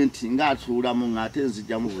akutte bwe nti ng'atuulamu ng'ate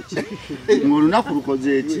nzijjamu buki ng'olunaku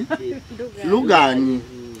lukoze eki lugaanyi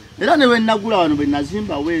era ne bwe nagula wano bwe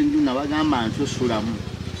nazimbawo enju nabagamba nti osulamu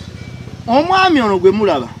omwami ono gwe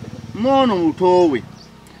mulaba n'ono mutoowe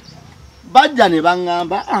bajja ne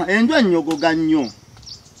baŋŋamba enju ennyogoga nnyo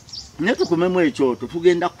naye tukumemu ekyoto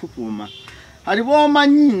tugenda kukukuuma kati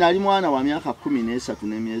bw'omanyi nali mwana wa myaka 13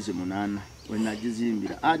 n'emyezi 8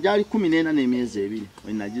 wenagizimbira ajali 14 n'emyezi 2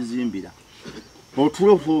 wenagizimbira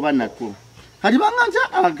otulo fuba natwo kati banganja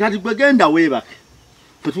kati gwegenda webake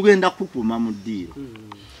tugenda kukuma mu ddiiro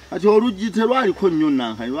kati oluggi terwaliko nnyo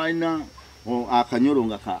nanka lwalina akanyolo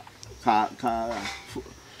nga ka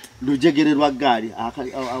lujegere lwa ggaali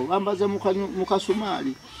awambaza mu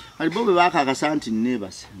kasumaali kati bo bwe baakakasa nti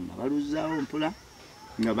neebase nga baluzaawo mpula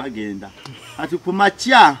nga bagenda ati ku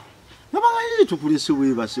makya nabangayi tukulese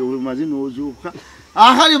webase omaze n'ozuuka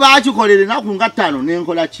Ahali bakikolere naku nga 5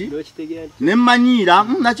 nenkola ki? Nemmanyira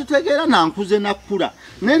nakitegeera nankuze nakula.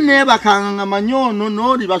 Nebakanga manyono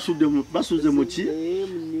noli basuze muki?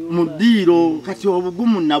 Mudiro kati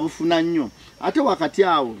obugumu nabufuna nnyo. Ate wakati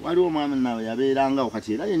awo waliwo omwami nawe yabeeranga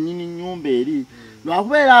wakati era yennyini nnyumba eri.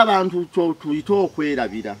 Lwakubeera abantu tuyita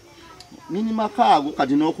okwerabira. Nini makaago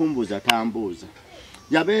kati n'okumbuuza tambuuza.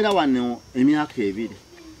 Yabeera wano emyaka 2.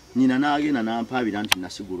 Nyina n'agenda n'ampaabira nti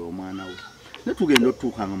nasigula omwana we. Netugenda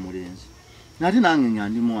otuuka nga mulenzi. Nate nange nga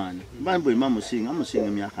ndi mwana. Bwe musinga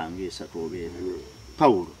emyaka nga 3 obeera.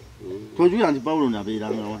 Paulo. Tojuira nti Paulo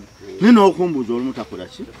nabeeranga wano. Nino okumbuuza olumu takola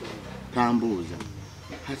ki? Tambuuza.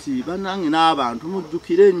 Kati banange n'abantu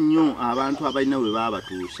mujjukire nnyo abantu abalina we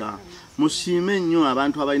babatuusa. Musiime nnyo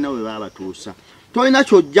abantu abalina we babatuusa. Toyina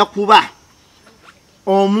kyojja kuba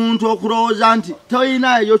omuntu okulowooza nti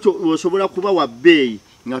toyina eyo osobola kuba wa bbeeyi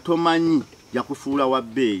nga tomanyi yakufuula wa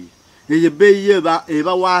bbeeyi. Eyo ebbeeyi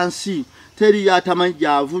eba wansi teri yatamanyi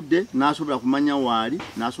gyavudde n'asobola kumanya waali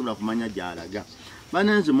n'asobola kumanya gy'alaga.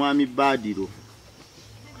 Banenze mwami Badiro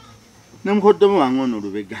nemukoddemu wange ono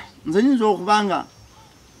Lubega. Nze nyinza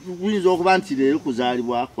okuba nti leero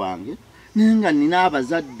kuzaalibwa kwange naye nga nina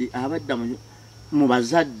abazadde abadda mu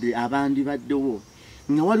bazadde abandi baddewo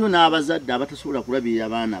nga waliwo n'abazadde abatasobola kulabirira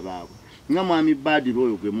abaana baabwe nga mwami Badiro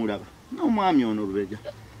oyo gwe mulaba n'omwami ono Lubega.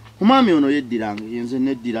 Omwami ono yeddiranga yenze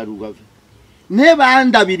neddira Lugave naye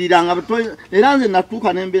bandabiriranga era nze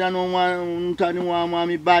natuuka nembeera n'omutani wa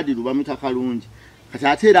mwami Badiro bamita Kalungi. Kati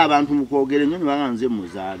ate era abantu mukwogera nnyo ne banga nze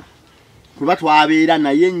muzaala kuba twabeera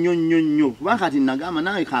naye nnyo kuba kati nagamba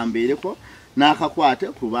nange kambeereko n'akakwate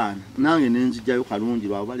ku baana nange nenzijjayo Kalungi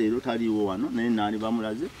lwaba leero taliiwo wano naye naali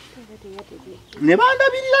bamulaze ne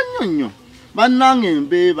bandabirira nnyo bannange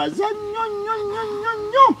mbeebaza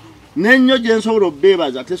nnyo n'ennyo gye nsobola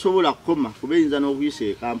obbeebaza tesobola kukoma kuba eyinza n'okuyisa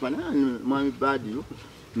ekampani mwami Badiro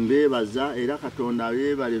mbeebaza era Katonda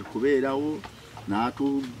abeebale kubeerawo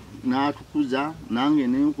n'atukuza nange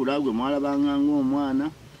nenkula gwe mwalabanga ng'omwana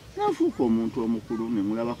nafuuka omuntu omukulu ne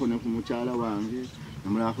mulabako ne ku mukyala wange ne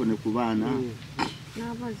mulabako ne ku baana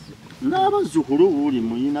n'abazzukulu buli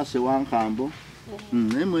muyina Sewankambo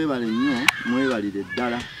naye mwebale nnyo mwebalire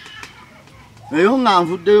ddala. Eyo nga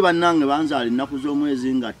nvuddeyo bannange banzaala ennaku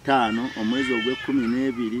z'omwezi nga 5 omwezi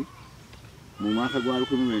ogw'12 mu mwaka gwa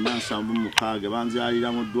 1976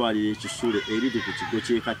 banzaalira mu ddwaliro ekisule eriri ku kigo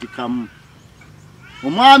ky'ekatikamu.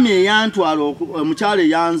 Omwami eyantwala omukyala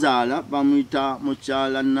eyanzaala bamuyita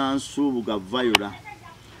mukyala Nansubuga Viola.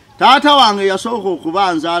 Taata wange yasooka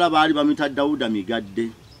okubanzaala baali bamuyita Dawuda Migadde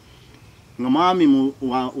nga mwami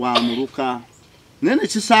wa Muluka. Nene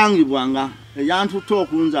kisangibwa nga eyantuta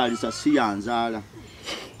okunzaalisa si yanzaala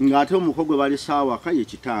ng'ate omuko gwe bali saawaka ye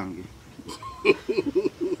kitange.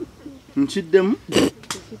 Nkiddemu?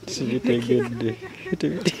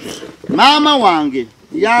 Maama wange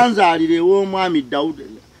yanzaalira ew'omwami Dawuda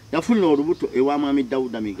yafunira olubuto ewa mwami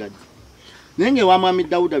Dawuda Migadde. Naye ng'ewa mwami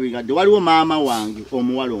Dawuda Migadde waliwo maama wange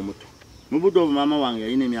omuwala omuto. Mu budde obwo maama wange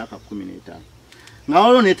yalina emyaka 15 nga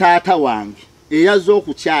waliwo ne taata wange eyazze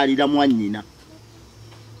okukyalira mwannyina.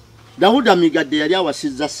 Dawuda Migadde yali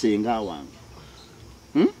awasizza ssenga wange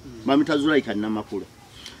bamuyita Zulaika Namakula.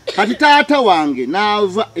 Kati taata wange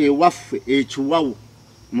n'ava ewaffe ekiwawu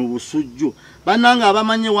mu Busujju. Bannange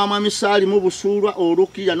abamanye wa mwami Saalimu Busuulwa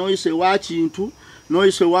Olukiya n'oyise wa Kintu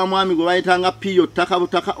n'oyise wa mwami gwe bayitanga Piyo Ttaka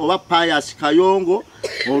Butaka oba Pius Kayongo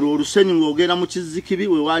olwo Olusenyi ng'ogenda mu Kizikibi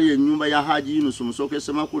we wali ennyumba ya Haji Yunus Musooke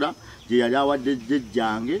Ssemakula gye yali awadde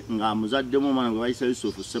jjajjange ng'amuzaddemu omwana gwe bayise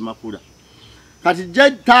Yusufu Ssemakula. Kati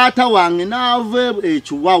taata wange n'ava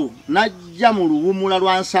ekiwawu n'ajja mu luwumula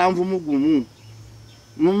lwa 7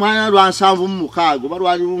 mumanya lwa 7 oba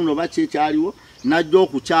lwali luno bakyekyaliwo n'ajja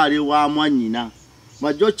okukyala ewa mwannyina.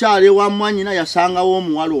 Bw'ajja okukyala ewa mwannyina yasangawo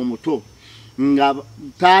omuwala omuto nga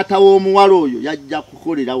taata w'omuwala oyo yajja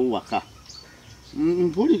kukolerawo waka.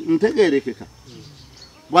 Ntegeerekeka.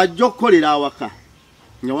 Bw'ajja okukolera awaka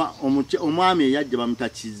omwami eyajja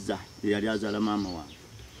bamutakizza eyali azaala maama wange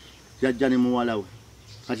yajja ne muwala we.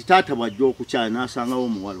 Kati taata bw'ajja okukyala n'asangawo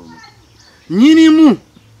omuwala omuto. Nnyinimu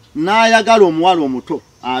n'ayagala omuwala omuto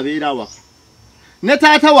abeera awaka. Ne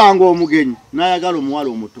taata wange omugenyi n'ayagala omuwala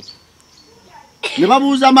omuto. Ne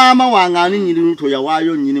babuuza maama wange ani nnyini luto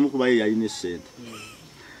yawaayo nnyinimu kuba ye yalina essente.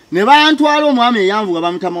 Ne bantwala omwami eyanvuga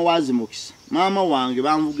bamuyita Mawaazi Mukisa. Maama wange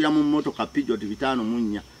banvugira mu mmotoka Peugeot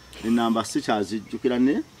 504 enamba sikyazijjukira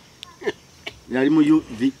ne yali mu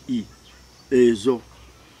UVE ezo.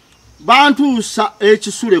 Bantuusa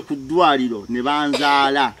ekisule ku ddwaliro ne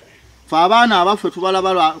banzaala. Fe abaana abaffe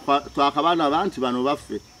tubalaba twakabaana banti bano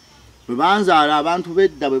baffe. Bwe banzaala abantu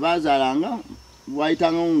bedda bwe bazaalanga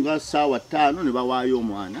waitanga nga sawa 5 ne bawaayo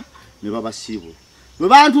omwana ne babasiibula bwe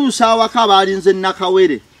bantuusa awaka baalinze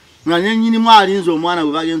Nakawere nga nnyini mwalinze omwana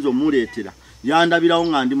bwe bagenze omuleetera yandabirawo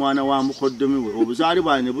nga ndi mwana wa mukoddomi we obuzaali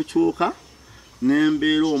bwange ne bukyuka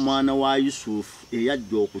nembeera omwana wa Yusufu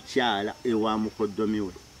eyajja okukyala ewa mukoddomi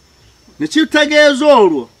we nekitegeeza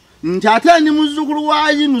olwo nti ate ndi muzzukulu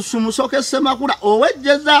wa Yinusu Musoke Ssemakula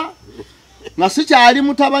owejjeza nga sikyali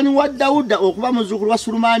mutabani wa Dawuda okuba muzzukulu wa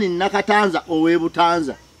Sulumani Nakatanza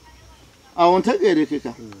ow'ebutanza awo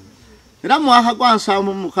ntegeerekeka era mwaka gwa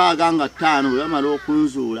 76 nga 5 bwe bamala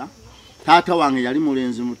okunzuula taata wange yali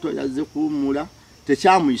mulenzi muto yazze kuwummula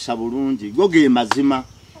tekyamuyisa bulungi go ge mazima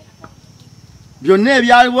byonna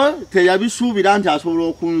ebyaliwo teyabisuubira nti asobola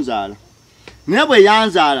okunzaala naye bwe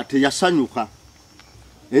yanzaala teyasanyuka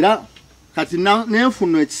era kati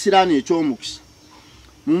nenfuna ekisiraani eky'omukisa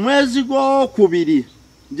mu mwezi gw'okubiri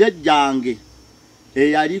jjajjange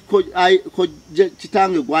eyaliko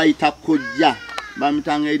kitange gwayita kojja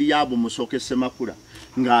bamutanga Eriyabu Musoke Ssemakula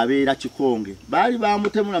ng'abeera Kikonge baali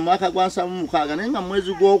bamutemula mu mwaka gwa 76 naye nga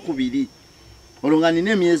mwezi gw'okubiri olwo nga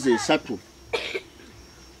nina emyezi 3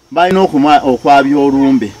 balina okwabya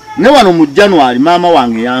olumbe ne wano mu January maama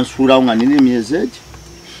wange yansuulawo nga nina emyezi egi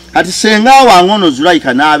kati senga wange ono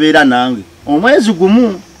Zulayika n'abeera nange omwezi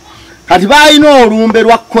gumu kati balina olumbe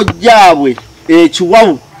lwa kojjaabwe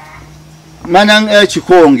ekiwawu mananga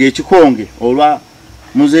ekikonge olwa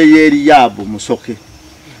muzeeyi Eriyabu Musoke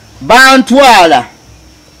bantwala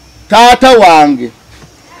taata wange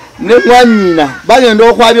ne mwannyina bagenda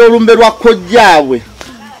okwabya olumbe lwa kojjaabwe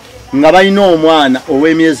nga balina omwana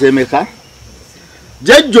ow'emyezi emeka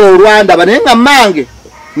jjajja olwandaba naye nga mmange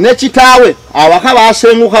ne kitaawe awaka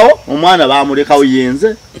baasengukawo omwana baamulekawo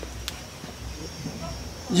yenze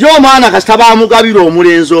yo omwana kasita baamugabira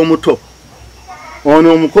omulenzi omuto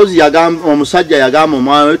ono omusajja yagamba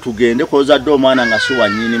omwana we tugende kozadde omwana nga si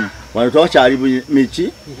wannyinimu wano twakyali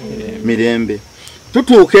miki mirembe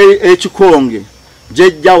tutuuka ekikonge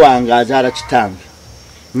jjajja wange azaala kitange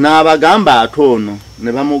n'abagamba ate ono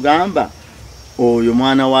ne bamugamba oyo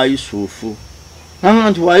mwana wa Yusufu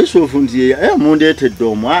nti wa Yusufu nti mundeetedde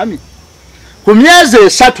omwami ku myezi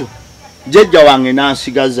 3 jjajja wange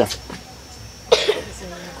n'ansigaza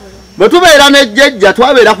bwe tubeera ne jjajja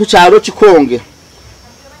twabeera ku kyalo Kikonge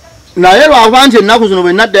naye lwakuba nti ennaku zino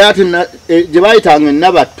bwe naddayo ate gye bayitanga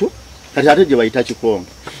ennabattu kati ate gye bayita Kikonge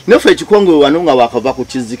nefe Kikonge wano nga wakava ku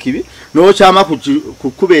Kizikibi n'okyama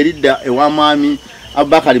ku kkuba eridda ewa mwami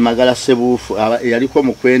Abubakari Magala Ssebuufu yaliko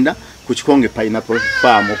mu kwenda ku Kikonge Pineapple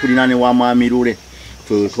Farm okulinaane wa mwami Lule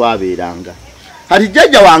twabeeranga kati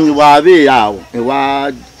jjajja wange bw'abeera awo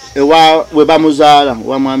ewa we bamuzaala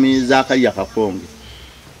wa mwami Zakariya Kakonge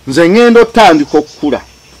nze ngenda otandika okukula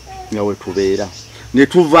nga we tubeera ne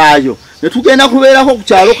tuvaayo ne tugenda kubeerako ku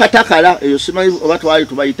kyalo Katakala eyo simanyi oba twali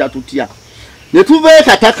tubayita tutya ne tuva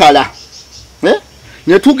Katakala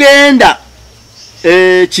ne tugenda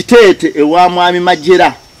Kiteete ewa mwami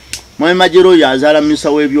Majera oyo azaala minisa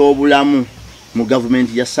w'ebyobulamu mu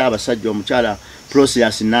gavumenti ya Ssaabasajja omukyala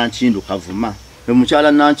Prosias Nankindu Kavuma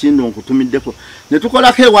omukyala Nankindu nkutumiddeko ne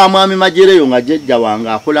tukolako ewa mwami Majera eyo nga jjajja wange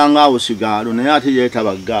akola ngaawo sigaalo naye ate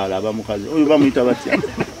yeetaba gaala abamukazi oyo bamuyita batya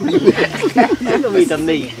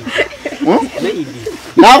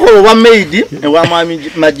nakola obwa Meidi ewa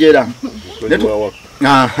mwami Majera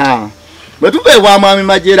bwe tuva ewa mwami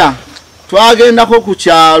Majera twagendako ku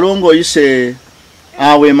kyalo ng'oyise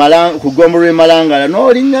awe ku Gombo lw'e Malangala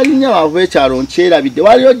n'olinnya wava ekyalo nkyerabidde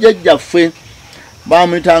waliyo jjajjaffe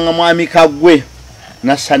bamuyitanga mwami Kagwe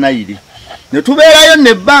na Sanayiri ne tubeerayo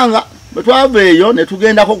nebbanga bwe twava eyo ne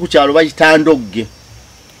tugendako ku kyalo bayita Ndogge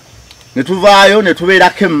ne tuvaayo ne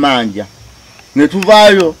tubeerako Emmanja ne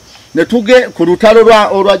tuvaayo ne tuge ku lutalo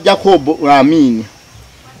olwa Jacob Amini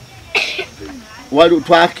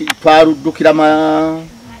twaluddukira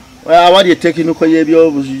awali etekiniko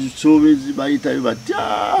y'ebyobusuubizi bayitayo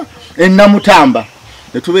batya Ennamutamba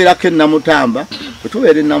ne tubeerako Ennamutamba bwe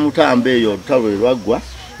tubeera Ennamutamba eyo olutalo lwe lwaggwa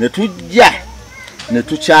ne tujja ne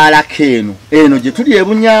tukyalako eno gye tuli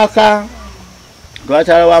ebunyaaka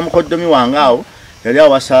twakyala wa mukoddomi wange awo yali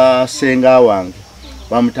awasa senga wange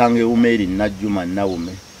bamutanga Ewumeeri Najjuma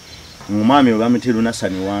Nawume omwami we bamutiru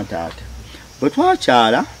Nasani Wantaata bwe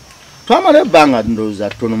twakyala twamala ebbanga ndowooza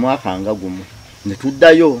ttono mwaka nga gumu ne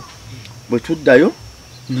tuddayo bwe tuddayo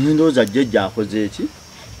ndowooza jjajja akoze eki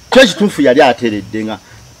kyekituufu yali ateredde nga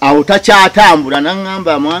awo takyatambula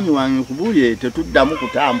naŋŋamba mwami wange kubuulire tetuddamu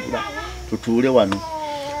kutambula tutuule wano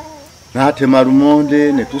n'atema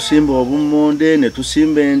lumonde ne tusimba obummonde ne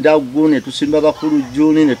tusimba endaggu ne tusimba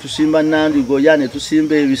bakulujjuuni ne tusimba nandigoya ne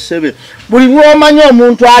tusimba ebisebe buli lw'omanya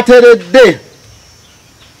omuntu ateredde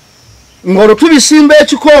ngolo tubisimba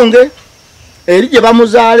ekikonge eri gye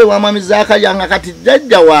bamuzaale wa mwami Zakayanga kati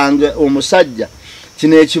jjajja wange omusajja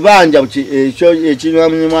kino ekibanja ekyo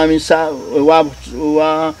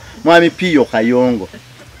mwami Piyo Kayongo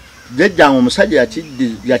jjajja omusajja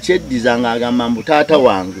yakyeddiza ng'agamba mbu taata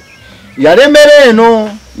wange yalemera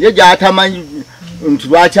eno ye gy'atamanyi nti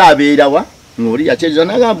lwaki abeerawa ng'oli yakyeddiza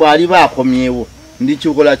n'agamba ali baakomyewo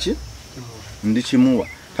ndikikola ki ndikimuwa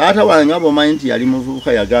taata wange bw'omanyi nti yali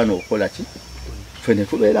muvubuka yagaana okukola ki ffe ne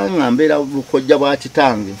tubeera nga mbeera bukojja bwa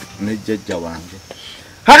kitange ne jjajja wange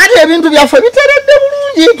kakati ebintu byaffe biteredde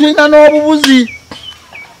bulungi tulina n'obubuzi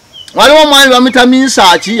waliwo omwami bamuyita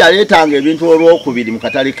Minsaaki yaleetanga ebintu olwokubiri mu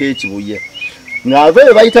katale k'ekibuye ng'ava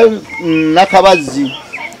we bayita Nakabazzi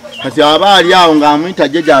kati aba ali awo ng'amuyita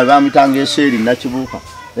jjajja bamuyitanga Eseeri Nakibuuka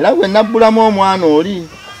era gwe nabbulamu omwana oli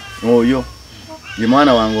oyo ye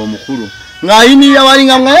mwana wange omukulu ng'ayimirira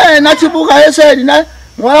walinga nga Nakibuuka Eseeri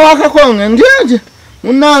muwala wa Kakonge ndyenje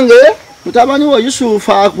munnange mutabani wo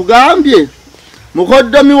Yusufu akugambye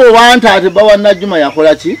mukoddomi wo wantaate bawa Najjuma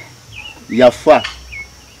yakola ki yafa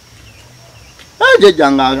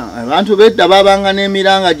jjajjanga abantu bedda babanga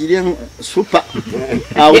n'emiranga giri supa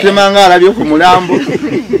awutemanga alabye ku mulambo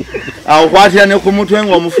awukwatira ne ku mutwe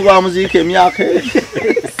ng'omufuba amuziika emyaka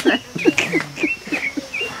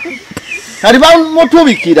kati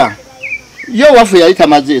bamutubikira ye waffe yali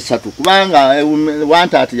tamaze 3 kubanga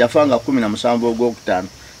wantaate yafanga 17 Ogwokutaano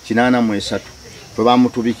 83 fwe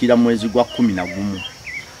bamutubikira mwezi gwa 11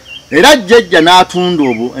 era jjajja n'atunda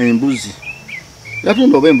embuzi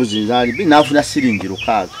yatunda embuzi zaali n'afuna siringi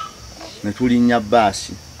 6 ne tulinnya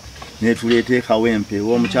bbaasi ne tuleeta ekawempe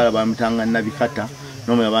w'omukyala bamutanga Nabikata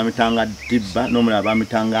n'omulala bamutanga Dibba n'omulala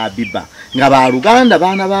bamutanga Abiba nga baaluganda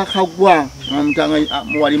baana bakagwa bamutanga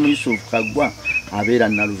muwali mu Yusufu Kagwa abeera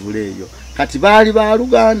Naluvule eyo kati baali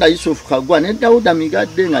baaluganda Yusufu Kagwa ne Dawuda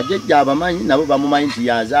Migadde nga jjajja abamanyi nabo bamumanyi nti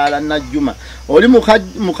yazaala Najjuma oli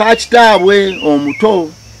muka kitaabwe omuto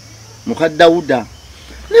muka Dawuda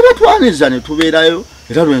ne batwaniza ne tubeerayo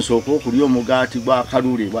era lwensooka okulya omugaati gwa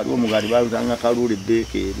Kalule waliwo omugaati baalutanga Kalule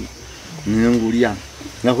Bekeeri n'engulya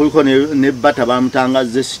nga kuliko ne bata bamutanga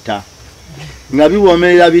Zesita nga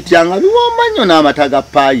biwoomerera bitya nga biwooma nnyo n'amata ga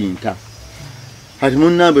paayinta kati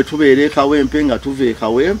munnambe tubeera ekawempe nga tuva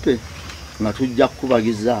ekawempe nga tujja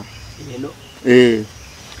kukubagiza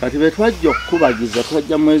kati bwe twajja okukubagiza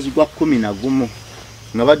twajja mwezi gwa 11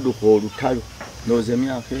 nga badduka olutalo ndowooza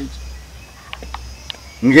emyaka egyo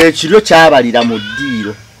ng'ekiro kyabalira mu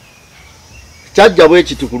ddiiro kyajja bwe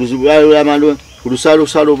kiti ku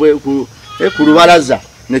lusalosalo ku lubalaza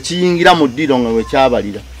ne kiyingira mu ddiiro nga bwe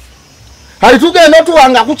kyabalira kati tugenda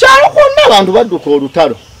tuwanga ku kyalo kwonna abantu badduka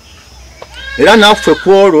olutalo era naffe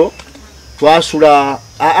kwolwo twasula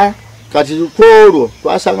kati kwolwo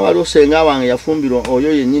twasanga waliwo senga wange yafumbirwa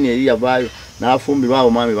oyo yennyini eri yavaayo n'afumbirwa abo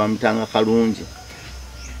mwami bamutanga Kalungi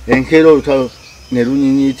enkeera olutalo ne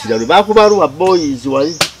lunyinyiitira lwe bakubaluwa boys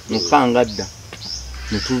wali mukangadda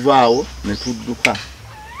ne tuvaawo ne tudduka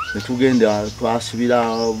ne tugenda twasibira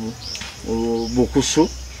Bukusu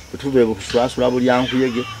tuve Bukusu twasula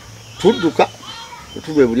Bulyankuyege tudduka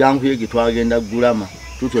tuve Bulyankuyege twagenda Gulama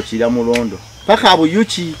tutokira Mulondo paka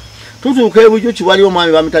Buyuki tutuuka Buyuki waliwo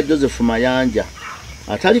omwami bamita Joseph Mayanja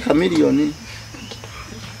atali kamiliyoni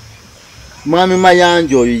mwami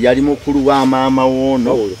Mayanja oyo yali mukulu wa maama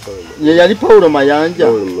wono yali Paulo Mayanja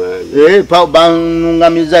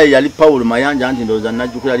banungamiza yali Paulo Mayanja anti ndowooza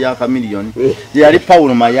najjukira lya kamiliyoni yali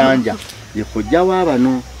Paulo Mayanja yekujja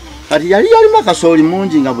wabano kati yali makasooli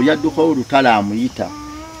mungi nga buli adduka olutala amuyita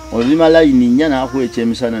olima layini nnya n'akuwa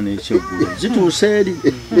ekyemisana n'ekyeggulu zituuse eri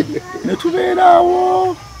ne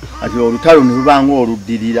tubeeraawo kati olutalo ne lubanga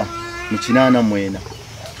oluddirira mu 84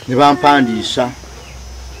 ne bampandiisa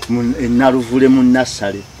Naluvule mu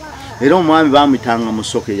Nassale era omwami bamuyitanga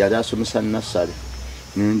Musoke yali asomesa Nassale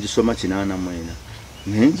nengisoma 84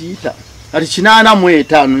 nenjiyita kati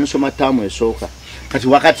 85 nsoma ttaamu esooka kati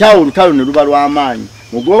wakati awo olutalo ne luba lw'amaanyi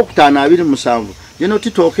mu Gwokutaano 27 yeno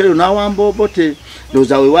titookero n'awamba obote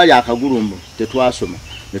ndowooza we wali akagulumbu tetwasoma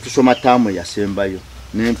ne tusoma ttaamu yasembayo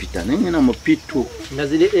nempita nengena mu pitu nga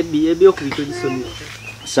zile ebyokubito gisomye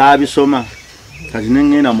saabisoma kati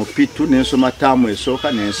nengena mu pitu nensoma ttaamu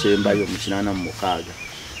esooka nensembayo mu 86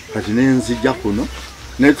 kati nenzijja kuno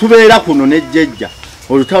ne tubeera kuno ne jjejja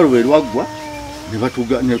olutalo bwe lwaggwa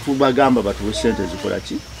ne tubagamba batuwe ssente zikola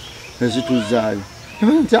ki nezituzaayo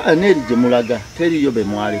neri gye mulaga teriyo be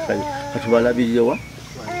mwalekayo katubalabirirewa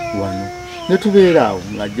wano ne tubeeraawo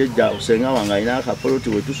nga jjejja osenga wange alina akapoloti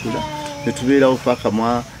we tusula ne tubeerawo paka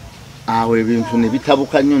awo ebintu ne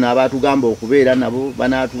bitabuka nnyo n'abatugamba okubeera nabo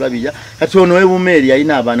banaatulabirira kati ono webumeeri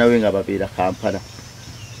alina abaana we nga babeera Kampala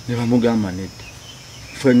ne bamugamba nedda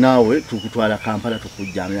ffe naawe tukutwala Kampala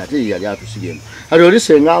tukujjanira ate yali atusigenda ati oli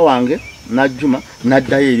senga wange najjuma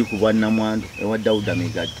naddayo eri ku bwannamwandu ewa Dawuda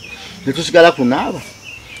Migadde ne tusigala kunaaba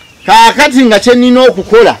kaakati nga kye nnina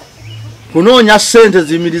okukola kunoonya ssente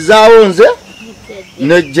zimirizaawo nze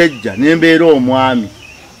nejjejja nembeera omwami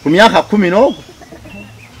ku myaka 10 n'ogu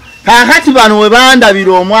kaakati bano we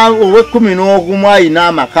bandabira omwami owe 11 ayina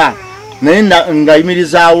amaka naye nga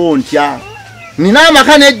yimirizaawo ntya nina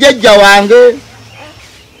amaka nejjejja wange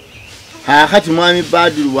kaakati mwami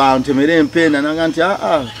Badru wantemera empenda nanga nti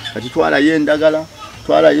kati twalayo endagala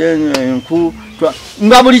twalayo enku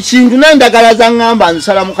nga buli kintu n'endagala zaŋŋamba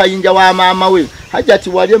nzisala mu kayinja wa maama we hajjati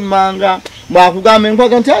wali emmanga bwakugamba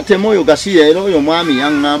enkwaga nti ate moyo Gasiya era oyo mwami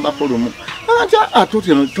yaŋŋambako lumu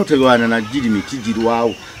nti totewana na giri miti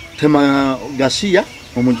girwawo tema Gasiya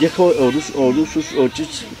omujjeko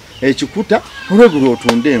ekikuta olwegulu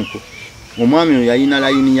otunde enku omwami oyo yalina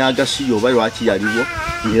layini ya Gasiya oba lwaki yaliwo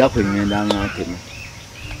ngera kwe ŋŋenda ŋŋantema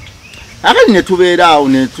akati ne tubeera awo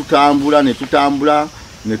ne tutambula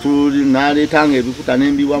naleetanga ebikuta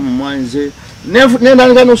nembiwa mu mwanze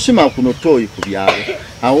nendanga nosima kuno toyi ku byalo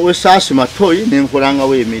awo wesaasima toyi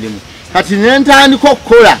nenkolangawo emirimu kati nentandika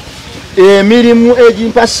okukola emirimu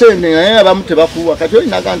egimpa ssente naye abamu tebakuwa kati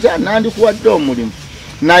olinaga nti nandikuwadde omulimu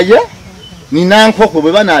naye nina nkoko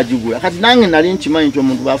bwe banagigula kati nange nali nkimanyi nti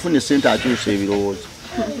omuntu bwafuna essente akyusa ebirowoozo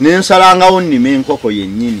nensalangawo nnima enkoko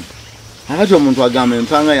yennyini akati omuntu agamba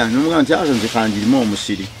empanga yange nomugamba nti nze kanjirimu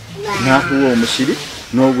omusiri nakuwa omusiri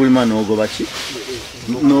n'ogulima n'ogoba ki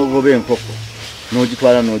n'ogoba enkoko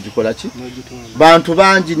n'ogitwala n'ogikola ki bantu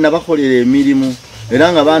bangi nabakolera emirimu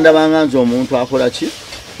era nga bandabanga nze omuntu akola ki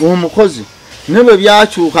omukozi ne bwe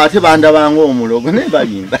byakyuka ate bandabanga omulogo naye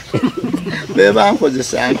balimba be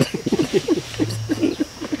bankozesanga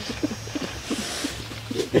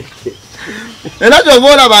era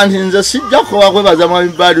gy'oba olaba nti nze sijja kukoba kwebaza Mwami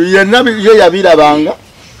Badru yenna ye yabirabanga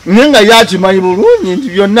naye nga yakimanyi bulungi nti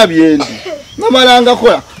byonna byendi namalanga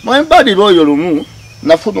kola Mwami Badru oyo lumu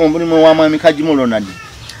nafuna omulimu wa Mwami Kagimu Ronald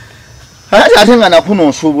ate nga nafuna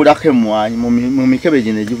onsuubulako emmwanyi mu mikebe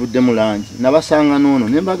gino egivuddemu langi nabasanga noono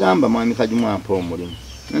ne mbagamba Mwami Kagimu ampa omulimu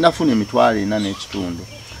ne nafuna emitwalo 4.5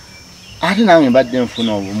 ate nange mbadde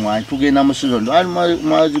nfuna obumwanyi tugenda mu sizondo ali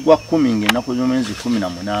mwezi gwa 10 ng'ennaku z'omwezi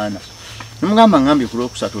 18 nemugamba ngambye ku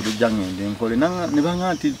Lwokusatu olujja ngende nkole ne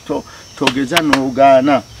banga nti togeza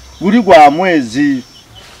n'ogaana guli gwa mwezi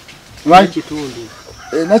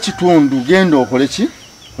nakitundu genda okole ki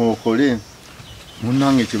okole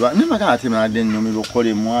munange kiba nemagamba ate nadde nnyumirwa okukola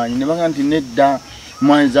emmwanyi ne banga nti nedda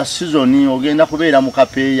mmwanyi za sizoni ogenda kubeera mu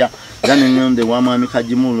kapeeya era nenyonde wa Mwami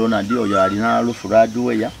Kagimu Ronald oyo alina alufu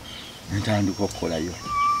radweya ntandika okukolayo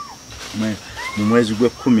mu mwezi gwe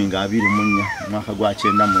 10 nga 24 mwaka gwa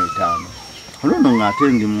 95 olwono ng'ate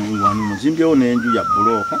ndi wano muzimbyewo n'enju ya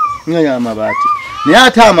bulooka nga y'amabaati naye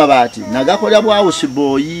ate amabaati nagakolera bwawusi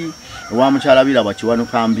booyi wa mukyalabira bwa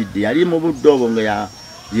Kiwanuka Mbidde yali mu budde obwo nga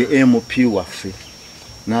ye MP waffe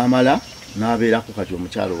n'amala n'abeerako kati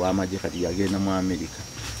omukyalo w'amagye kati yagenda mu Amerika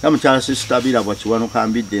ya mukyala Sitabira bwa Kiwanuka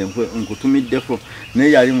Mbidde nkutumiddeko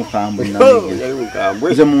naye yali mukambwe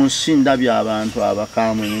nze mu nsi ndabye abantu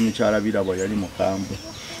abakambwe n'omukyalabira bwa yali mukambwe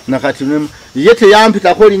nakati ye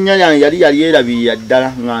teyampitako linnya lyange yali yerabirira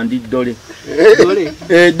ddala nga ndi Dole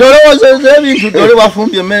Dole wazeze ebintu Dole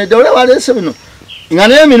wafumbye emmere Dole waleese bino nga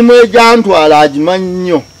naye emirimu egyantwala agimanyi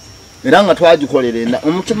nnyo era nga twagikolera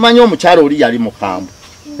omumanyi omukyalo oli yali mukambwe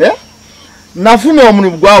nafuna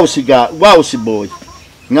omulimu gwawusi booyi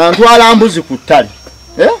nga ntwala mbuzi ku ttale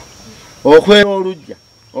okwera olujja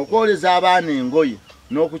okwoleza abaana engoye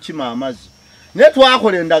n'okukima amazzi naye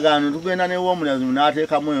twakola endagaano tugenda n'ew'omulazimu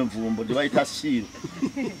n'ateekamu envumbo tebayita siiru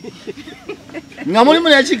nga mulimu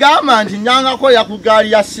nekigamba nti nyangakola ku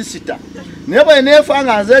gaali ya sisita naye bwe neefa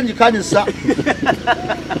nga nze ngikanisa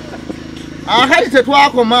akati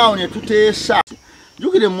tetwakomaawo ne tuteesa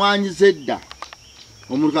jjukira emmwanyi z'edda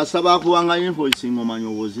omuntu kasaba akuwanga invoicing omanyi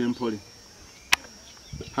owoze empole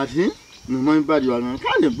kati Mwami Badru wano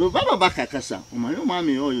kale baba bakakasa omanyi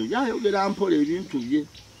omwami oyo yayogera mpola ebintu bye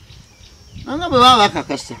nanga bwe baba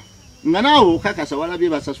bakakasa nga naawe okakasa walabye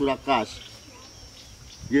basasula kaasi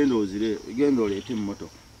genda oleete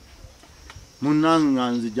emmotoka munnange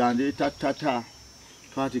nga nzija ndeeta tata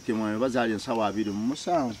twatike mwayo bazaali ensawo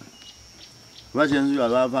 27 bazenzuya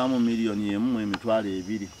bavaamu miliyoni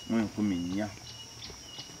 1,214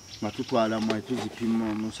 nga tutwala mwayi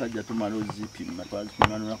tuzipima omusajja tumala ozipima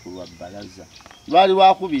twazipima n'olunaku lwa bbalaza lwali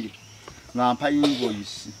lwakubiri nga mpa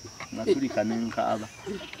invoisi nga tulika n'enkaaba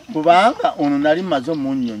kubanga ono nali mmaze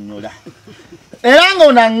omunnyonnyola era nga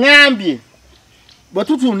ono aŋŋambye bwe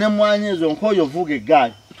tutunda emmwanyi ezo nk'oyo vuga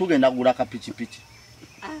eggaali tugenda kugula ka pichipichi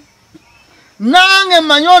nange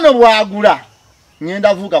manyono bwagula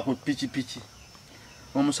ngenda vuga ku pichipichi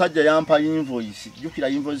omusajja yampa invoice jukira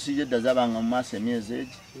invoice ye dazabanga mu maso emyezi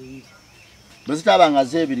egi bwezitabanga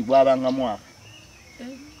zebiri gwabanga mwaka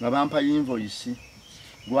nga bampa invoice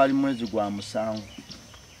gwali mwezi gwa musanvu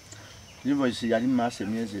invoice yali mu maso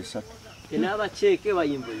emyezi 3 enaba cheke ba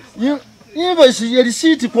invoice invoice ye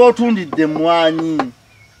receipt kwotundidde mwanyi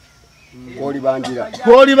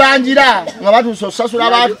Koli banjira nga batuso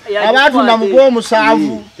sasula abantu na mugo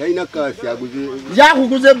musanvu talina kasi aguze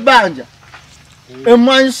yakuguze banja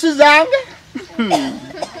emwanyi sizange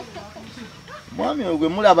mwami ogwe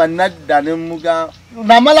mulaba nadda ne muga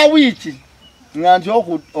namala wiki nganti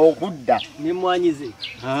okudda ni mwanyize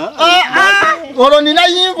olo nina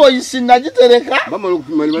invoice nagitereka bamala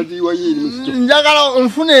okupimali baziwa yiri musito njagala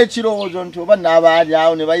nfune ekirowoozo nti oba n'abaali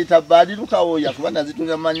awo ne bayita baali lukawoya kuba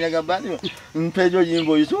nazituna manya ga baali mpejo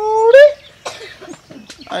invoice uli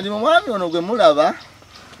andi mwami ono gwe mulaba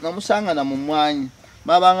namusanga na mumwanyi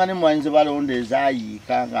babanga ne mwanyi ze balondeeza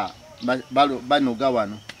ayiika nga banoga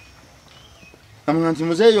wano amanti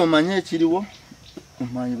muzeeyo omanye ekiriwo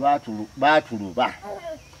omanye baatuluba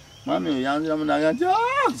mwami oyo yanzira munaga nti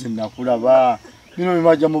nze nakulaba bino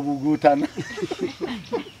bimaja mu bugutana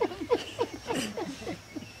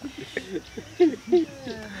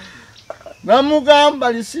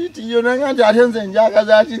namugamba lisiiti yo naga nti ate nze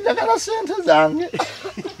njagaza ki njagala sente zange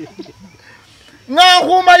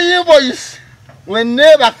ngankuma invoice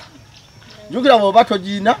wenneebaka jukira bw'oba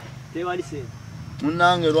togiina tewali sente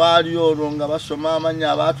munange lwali olwo nga basoma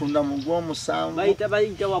amanya abatunda mu gw'omusanvu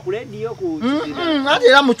bayita wa ku radio ku ate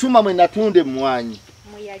era mu kyuma mwe natunde mwanyi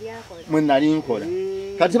mwe nali nkola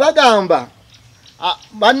kati bagamba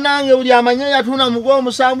bannange buli amanya yatunda mu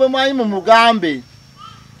gw'omusanvu mwanyi mu mugambe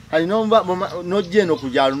kali nojje eno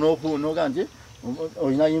kujaalo noga nti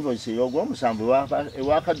olina invoice ey'ogw'omusanvu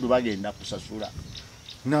ewakaddu bagenda kusasula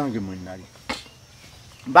nange mwe nali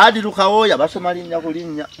baadirukawoya basoma linnya ku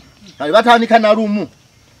linnya kali batandika na lumu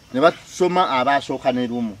ne basoma abasooka ne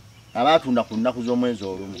lumu abatunda ku nnaku z'omwezi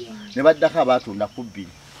olumu ne baddako abatunda ku 2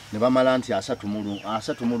 ne bamala nti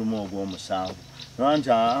 31 ogw'omusanvu nti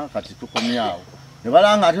kati tukomyawo ne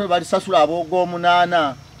balanga ate balisasula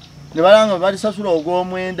ab'ogw'omunaana ne balanga balisasula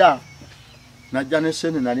ogw'omwenda najja ne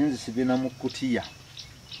sente nali nzisibye na mu kkutiya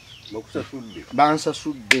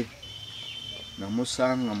bansasudde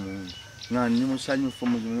namusanga mu nga ni musanyufu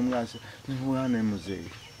muzimu mwase niwana muzeyi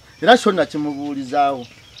era shonna kimubuulizaawo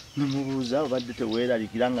nimubuuzaawo badde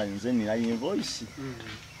teweeralikira nga nze nina invoice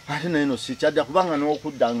ate naino sikyadda kubanga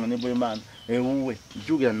n'okuddanga ne bwemaana ewuwe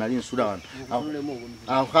jjugira nali nsula wano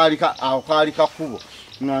awo kaali kakubo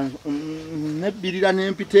nga nebbirira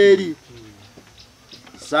n'empita eri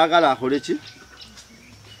saagala akole ki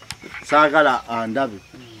saagala andabe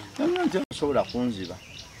nti asobola kunziba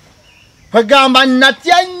kwegamba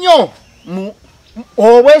natya nnyo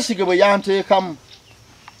obwesige bwe yanteekamu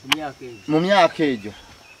mu myaka egyo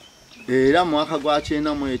era mwaka gwa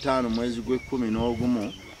 95 mwezi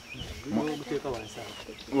gwe11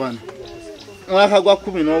 mwaka gwa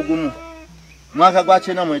 11 mwaka gwa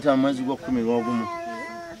 95 mwezi gwe11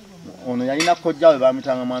 ono yalina kojjawe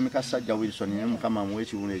bamitanga mwami Kasajja Wilson ne mukama muwe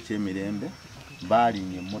ekibuno ekyemirembe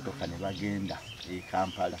baalinya emmotoka ne bagenda e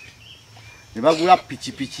Kampala ne bagula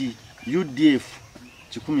pichipichi UDF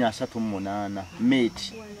 138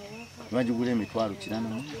 mate bagigula emitwalo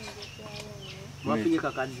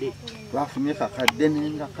 400 bafunye kakadde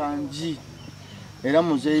nenga kanji era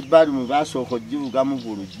muzeyi bali mu basooka ogivuga mu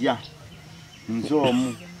bulujja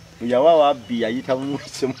nzomu yawa wabbi yayita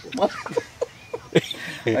mwese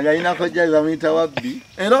ayina kojja bamuyita wabbi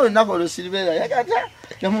era olunako olw'Silivera yakata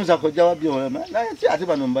yamuza kojja wabbi olema naye ate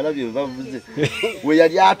bano mbalabye bavuze we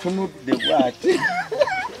yali atunudde bwati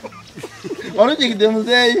olujigidde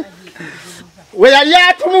muzeeyi we yali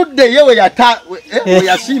atunudde ye we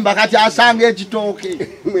yasimba kati asanga ekitooke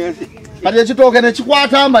kati ekitooke ne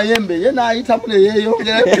kikwata amayembe ye n'ayitamu ne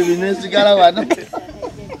yeeyongera ebinesigala wano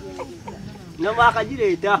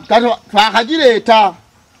twakagireeta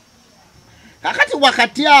kakati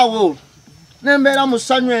wakati awo nembeera mu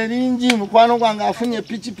ssanyu eringi mukwano gwange afunye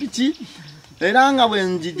pichipichi era nga bwe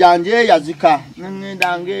njijanja eyazika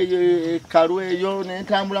nengenda eyo ekalu eyo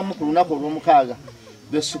nentambulamu ku lunaku olw'omukaaga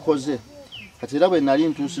besikoze kati era bwe nali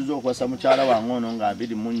ntuusiza okwasa mukyala wange ono nga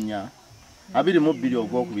 22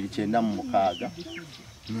 ogwokubiri 96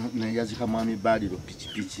 neyazika mwami Baaliro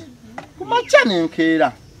pichipichi kumakya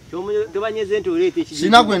nenkeera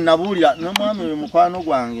sina gwe nabuulira nomwami oyo mukwano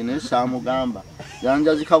gwange naye saamugamba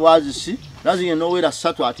yanjazika bwazisi nazigenda owera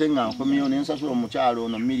 3 ate nga nkomyeyo nensasula omukyalo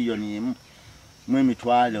ono $1,000,000 mu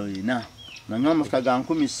emitwalo 4 nanywa amafuta ga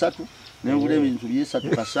 13 nebula ebintu byesatu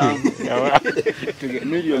kasanvu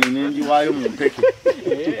milioni nenjiwaayo mu mpeke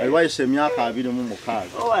aliwayise emyaka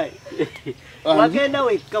 26 wagenda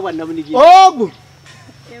wekka bwana munigi ogu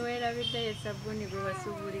ewera bidde sabuni gwe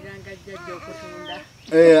wasubulira nga jjajja okutunda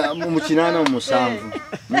mu 87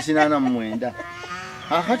 mu 89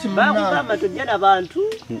 akati bakugamba tojja n'abantu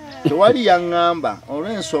tewali yaŋŋamba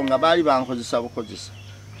olw'ensonga baali bankozesa bukozesa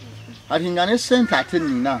ati nga ne ssente ate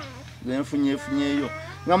nina zenfunyeefunyeeyo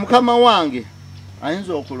nga mukama wange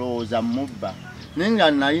ayinza okulowooza mubba naye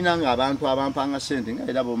nga nalina ng'abantu abampanga ssente nga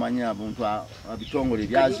era bomanyi abantu abitongole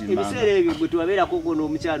byazimbanga ebiseera ebyo bwe tubabeerako gono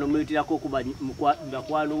omukyano omuyutirako okuba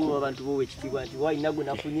bakwano bo abantu bowe ekitiibwa nti wayina gwe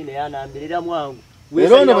nafunye naye anamberera mwangu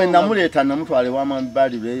era ono bwe namuleeta namutwale wamwami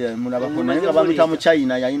balire mulabako naye nga bamuta mu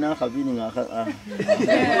China yalina akabiri nga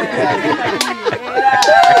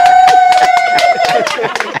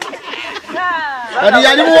kati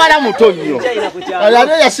yali muwala muto nnyo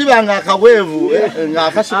ate yasibanga akabwevu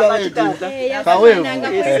ng'akasigaeti kaweevu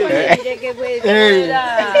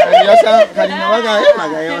kati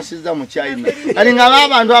nga yawasizza mu China kati nga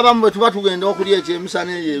abantu abamu bwe tuba tugenda okulya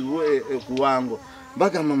ekyemisana eyo ekuwango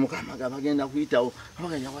bagamba mukama bagenda kuyitawo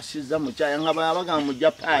abaganya wasizza mu China nga bagamba mu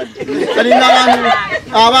Japan kati nga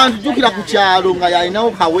abantu jukira ku kyalo nga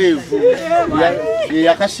yalinawo kaweevu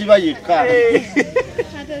yakasiba yekka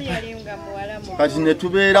kati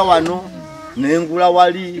netubeera wano nengula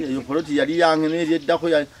wali eyo poloti yali yange neryeddako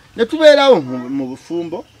netubeerawo mu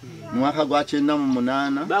bufumbo mwaka gwa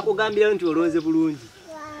 98 bakugambira nti olonze bulungi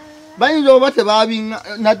bayinza oba tebabinga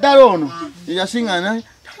naddala ono yasingana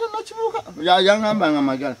nakibuuka yangambanga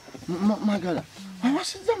magala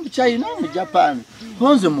awasizza mu China mu Japan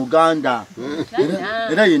konze muganda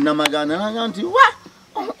era yenna maganda nanga nti wa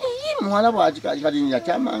muwala bwakikati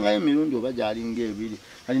yakyamangayo emirundi oba gyalinga ebiri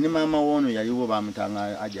kati ne maama woono yaliwo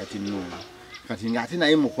bamutanga ajati Nuuru kati ng'ate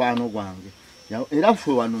naye mukwano gwange era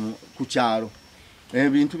ffe wano ku kyalo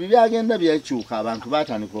ebintu byagenda byakyuka abantu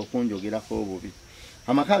batandika okunjogerako obubi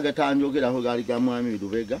amaka agatanjogerako gaali ga mwami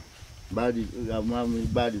Lubega mwami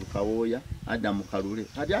baali Lukawooya Adamu Kalule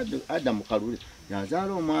kati Adamu Kalule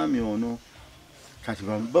yazaala omwami ono kati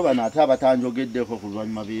bo bano ate abatanjogeddeko ku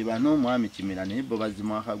luvannyuma be bano omwami Kimera naye bo bazzi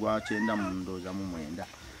mwaka gwa 1999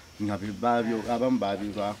 nga babyo abamu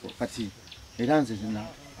babivaako kati era nze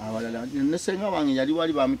awalala nesenga wange yali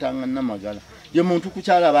wali bamutanga Namagala ye muntu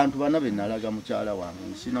kukyala abantu bana be nalaga mukyala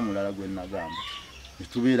wange sina mulala gwe nagamba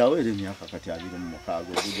tubeerawo era emyaka kati 26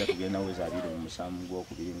 ogujja tugenda weza 27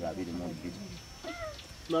 gw'okubiri nga 22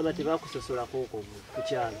 baba tebakusosolako okwo ku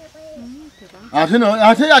kyalo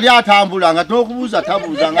ate yali atambula nga n'okubuuza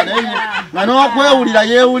tabuuza nga n'okwewulira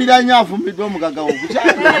yeewulira nnyo afumbiddwa omugaga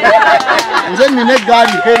okukyalo nze nina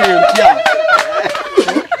eggaali here empya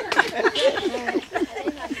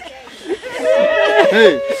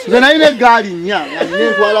nze nalina eggaali nnya nga nina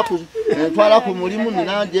entwala ku mulimu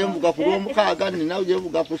nina gyenvuga ku Lwomukaaga nina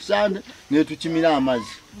gyenvuga ku Sande netukimira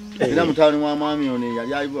amazzi era mutawani wa mwami ono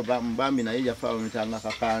yali mubambi naye yafa bamitanga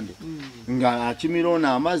Kakande nga akimira ono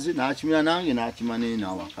amazzi n'akimira nange n'akima neena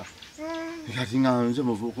awaka kati nga nze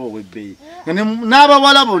muvuuka ow'ebbeeyi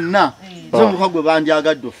n'abawala bonna nze muvuka gwe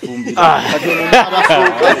bandyagadde ofumbira kati ono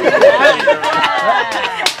n'abasooka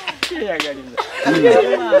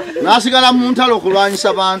nasigala mu ntalo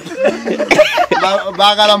okulwanyisa bantu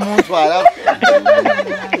baagala muntwala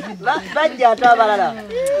bajja ate abalala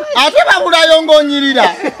ate babulayo ng'onyirira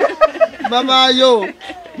babaayo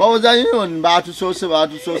bawoza nnyo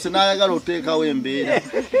batusoose n'ayagala oteekawo embeera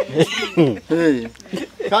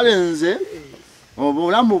kale nze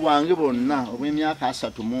obulamu bwange bwonna obw'emyaka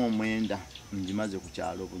 39 ngimaze ku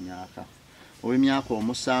kyalo Bunyaka obw'emyaka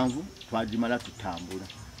 7 twagimala tutambula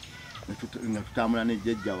nga tutambula ne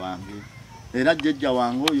jjajja wange era jjajja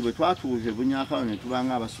wange oyo bwe twatuuze Bunyaka ne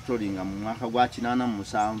tubanga abasitolinga mu mwaka gwa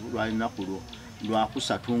 87 lwalinaku lwa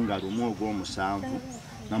 3 nga 1 ogw'omusanvu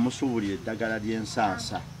namusuubulira eddagala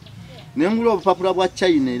ly'ensansa nengula obupapula bwa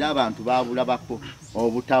China era abantu babulabako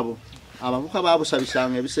obutabo abavuka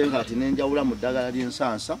babusabisanga ebisenga ati nenjawula mu ddagala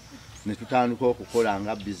ly'ensansa ne tutandika okukola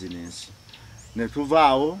nga bizinensi ne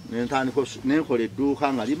tuvaawo nenkola edduuka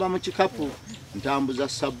nga liba mu kikapu ntambuza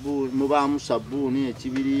sabbuuni mubaamu sabbuuni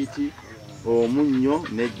ekibiriiti omunnyo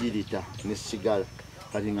n'ejjirita n'essigala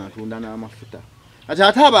kati nga ntunda n'amafuta kati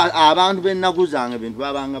ate abantu bennaguzanga ebintu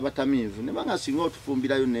babanga batamiivu ne banga singa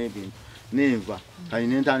otufumbirayo n'ebintu nenva kati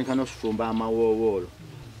nentandika n'osufumba amawoowoolo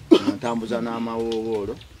ntambuza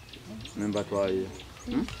n'amawoowoolo nembatwalira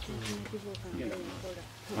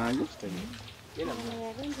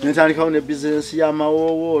nentandikawo ne bizinensi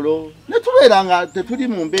y'amawoowoolo netubeera nga tetuli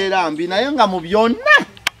mu mbeera mbi naye nga mu byonna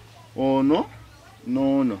ono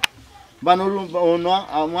n'ono bano ono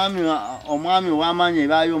omwami wamanye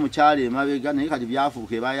bayo omukyala emabega naye kati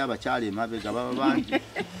byafuuka ebayo abakyala emabega baba bangi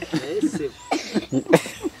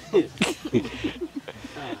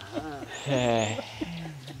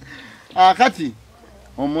akati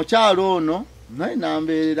omukyala ono naye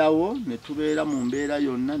nambeererawo ne tubeera mu mbeera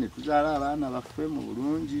yonna ne tuzaala abaana baffe mu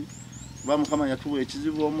bulungi kuba Mukama yatuwa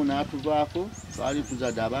ekizibu omu n'atuvaako twali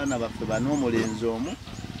tuzadde abaana baffe bano omulenzi omu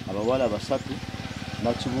abawala basatu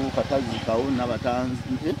nakibuuka tazikawo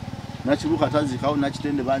n'abatanzi nakibuuka tazikawo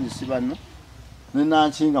nakitende bangi si bano ne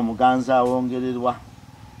nankinga muganza awongererwa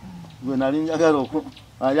gwe nali njagala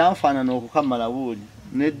yanfaanana okukamala buuli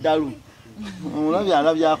n'eddalu omulabi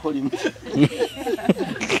alabyako limu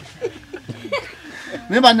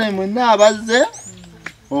ne bane mwenna abazze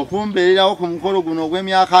okumbeererawo ku mukolo guno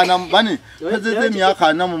ogw'emyaka 4 bane bazeze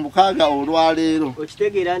emyaka 4 mu mukaaga olwaleero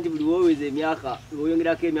okitegeera nti buli woweza emyaka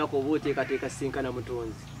oyongerako emyaka oba oteekateeka sisinkana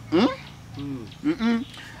mutonzi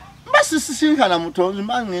mbasi sisinkana mutonzi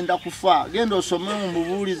mba ngenda kufa genda osome mu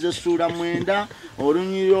Bubuulizi essuula 9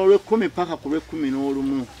 olunyiriri olw'10 paka ku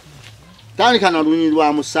lw'11 tandika na lunyiriri lwa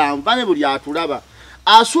 7 bane buli atulaba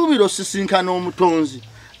asuubira osisinkana omutonzi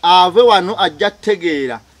ave wano ajja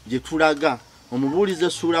tegeera gye tulaga Omubuulizi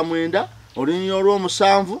essuula 9 olunyiriri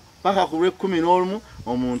olw'7 paka ku lw'11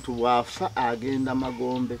 omuntu bwafa agenda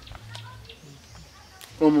magombe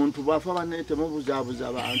omuntu bwafa baneete mubuzaabuza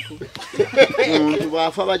abantu omuntu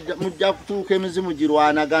bwafa mujja kutuuka emizimu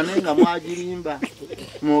girwanagane nga mwagirimba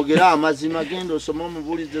mwogera amazima genda osoma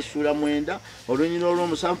Omubuulizi essuula 9 olunyiriri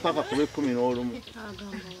olw'7 paka ku lw'11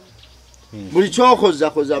 buli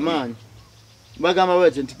kyokoza maanyi bagamba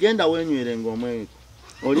bwete nti genda wenywerenga omweko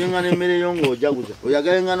olinga n'emmere yo ng'ojaguza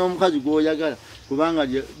oyagalenga n'omukazi gw'oyagala kubanga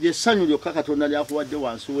lyessanyu lyokka Katonda lyakuwadde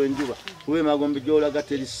wansi w'enjuba kuba emagombe gy'olaga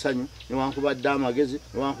teri ssanyu newankubadde amagezi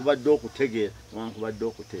newankubadde okutegeera newankubadde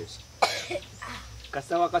okuteesa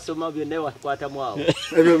kasawa kasoma byonna wakwatamu awo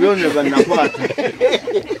ebyo byonna bannakwata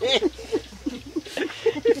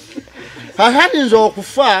kakati nze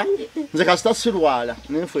okufa nze kasita sirwala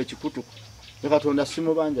nenfa ekikutuko ne Katonda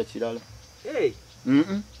simubanja kirala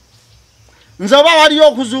nze oba waliyo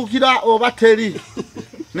okuzuukira oba teri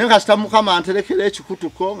naye kasita Mukama anterekera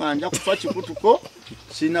ekikutuko nga nja kufa kikutuko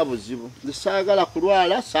sina buzibu nze saagala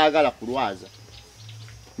kulwala saagala kulwaza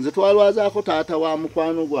nze twalwazaako taata wa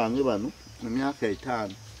mukwano gwange bano emyaka 5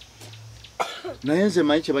 naye nze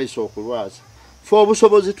manyi kye bayisa okulwaza fe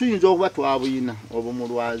obusobozi tuyinza okuba twabuyina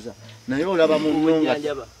obumulwaza naye olaba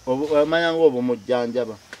munnomanya nga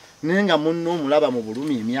obumujjanjaba naye nga munno omulaba mu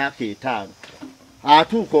bulumi emyaka 5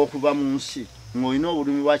 atuuka okuva mu nsi ng'olina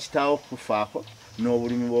obulumi bwa kitaawo okufaako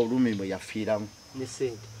n'obulumi bw'obulumi bwe yafiiramu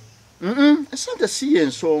esente si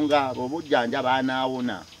y'ensonga abo obujjanjaba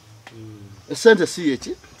anaawona esente si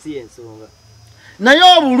yeki naye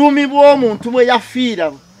obulumi bw'omuntu bwe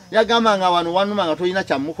yafiira yagamba nga wano wanuma nga tolina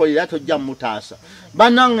kyamukolera tojja mutaasa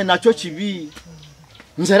bannange nakyo kibi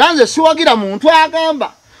nze era nze siwagira muntu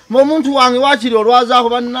agamba omuntu wange wakiri olwazaako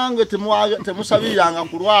bannange temusabiriranga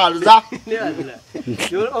kulwaza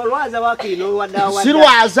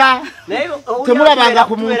sirwaza temulabanga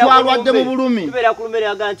ku muntu alwadde mu bulumi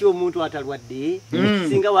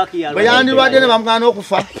bwe yandirwadde ne bamugana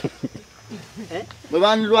okufa bwe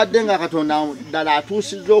bandirwadde nga Katonda ddala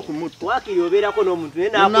atuusizza okumutta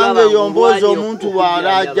nange yombooza omuntu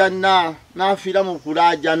bw'alaajana n'afiira mu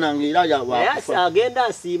kulaajana ng'era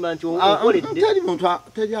teri muntu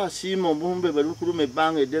teri asiima obumbe bwe lukuluma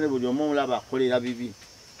ebbanga eddene buli omu omulaba akolera bibi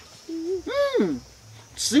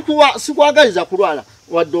sikwagaliza kulwala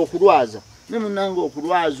wadde okulwaza ne munnange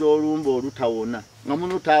okulwaza olumba olutawona nga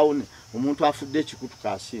munutaawone omuntu afudde ekikutuko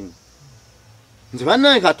asinga nze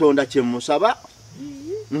bannange Katonda kye musaba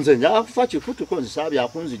nze njala kufa kikutuko nzisaabye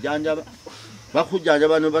akunzijanjaba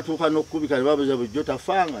bakujjanjaba ne batuuka n'okukubika ne babuuza bulijjo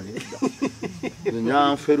tafanga nedda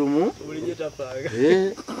nyanferumu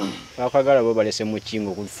akwagala bo balese mu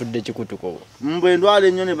kingo kufudde kikutuko mbwe ndwala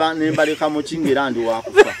ennyo ne mbaleka mu kingo era ndi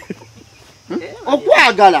wakufa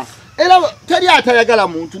okwagala era teri atayagala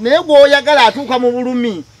muntu naye gw'oyagala atuuka mu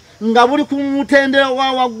bulumi nga buli ku mutendera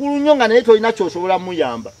wa waggulu nnyo nga naye tolina kyosobola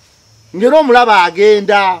muyamba ngera omulaba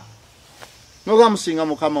agenda nogamusinga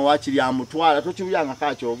Mukama wakiri amutwala tokibulyanga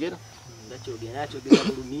kakyogera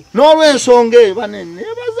n'olw'ensonga eyo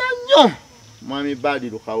banenebaza nnyo mwami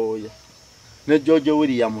Badru Kawooya ne George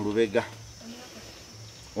William Lubega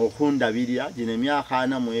okundabirira gino emyaka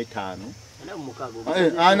 45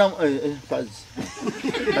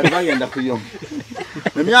 bagenda kuyoma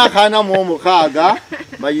emyaka 46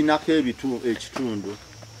 bayinako ekitundu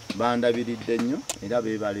bandabiridde nnyo era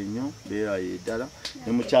beebale nnyo beeraye ddala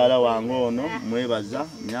ne mukyala wange ono mwebaza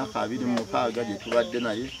emyaka 26 gye tubadde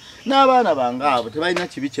naye n'abaana bange abo tebalina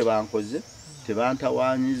kibi kye bankoze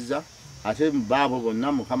tebantawaanyiza ate baabo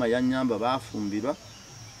bonna Mukama yannyamba baafumbirwa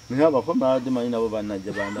naye abako baadimanyi nabo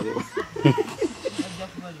bannajja bandabe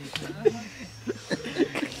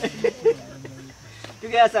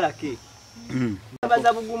tugeyasalake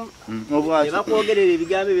abaza bugumu bakwogerera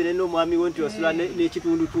ebigambo ebyo n'omwami wo nti osula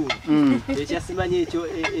n'ekitundutundu ekyasimanya ekyo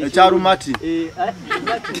ekyalumati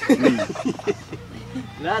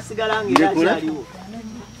n'asigala ng'era akyaliwo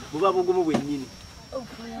buba bugumu bwennyini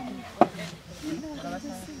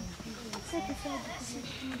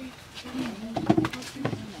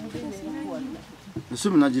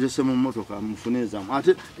esimu nagirese mu mmotoka mufuneezamu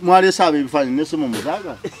ate mwalese abo ebifaananyi n'esimu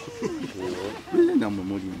mutaaga namwe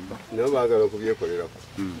mulimba nabo baagala okubyekolerako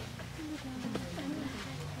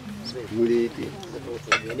muleete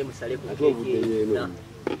ate obudde yeeno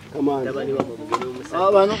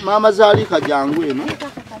bano maama zaalika jangu eno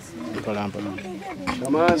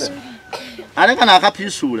kamanda aleka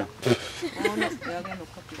naakapiisuula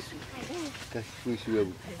kakifuisiwe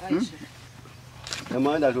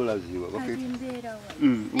kamanda tolaziwa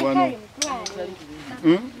wano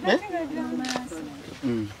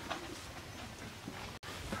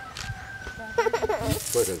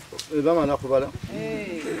bamala kubala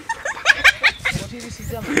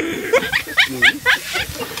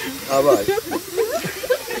abayi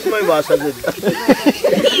simanyi basaze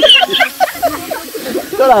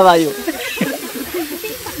tolabayo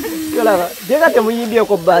tolaba jega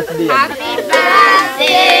temuyimbyeko birthday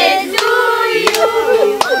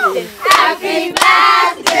Happy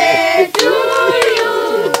birthday to you.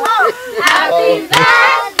 Happy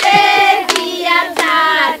birthday, dear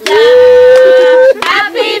Tata.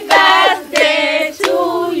 Happy birthday to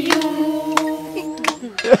you.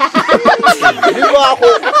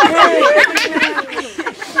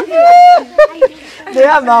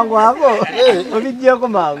 Nea mangu hapo. Obijjeko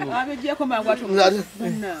mangu. Abijjeko mangu atu.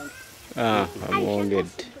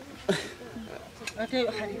 Amwongedde.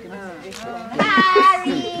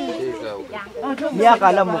 Myaka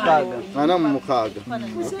ana mukaaga. Ana mu mukaaga.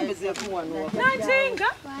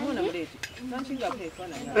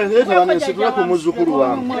 Leta bano nsikula ku muzzukulu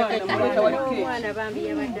wange.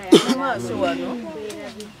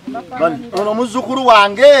 Ono muzzukulu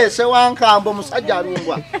wange Sewankambo musajja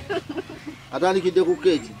alungwa. Atandikidde ku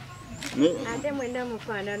keeki. Ate mwenda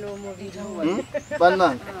mufaanana omubiri.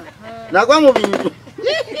 Bannange. Nagwa mu bintu.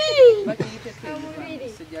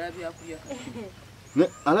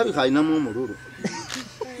 Alabika alinamu omululu.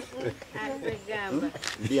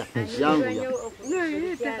 Lya, yangu ya.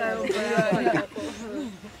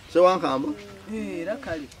 Sewankambo? Era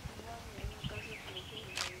kali.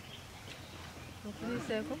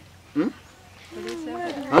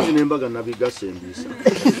 Anzi nembaga nabigasa embiisa.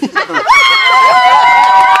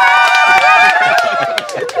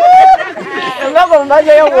 Embaga mbaje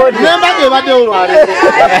yo wodi. Nembaga ebadde olwale.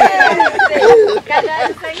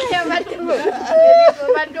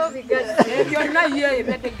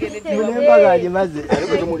 Nembaga agimaze.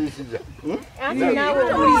 Ariko tumulisiza.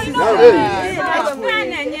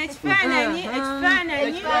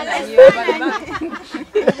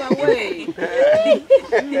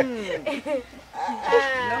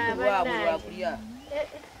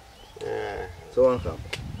 Sewankambo.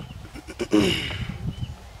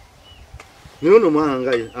 Nyono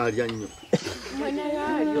mwanga alya nnyo.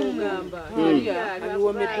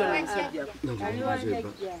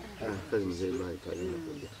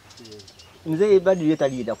 Mzee bado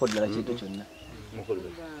yetaliida kodla kintu kyonna.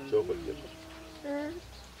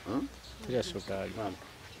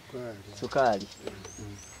 Sukali.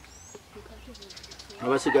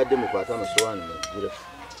 Abasigadde mukwata amasowaani mugire.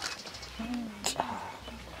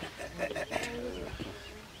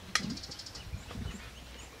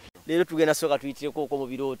 Leero tugenda soka tuyitireko okwo mu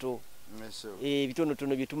birooto.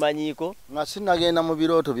 Bitonotono bye tumanyiiko. Nga sinnagenda mu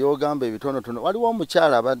birooto by'ogamba ebitonotono. Waliwo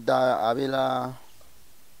omukyala abadde abeera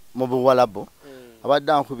mu Buwalabu.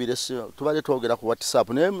 Abadde ankubira tubadde twogera ku WhatsApp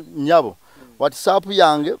naye nnyabo WhatsApp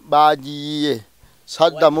yange baagiyiye.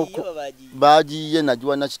 Saddamu baagiyiye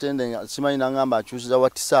nagiwa nakitende simanyi nangamba akyusiza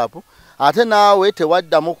WhatsApp. Ate naawe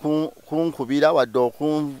tewaddamu kunkubira wadde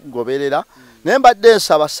okungoberera. Naye mbadde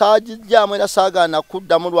nsaba saagijjaamu era saagaana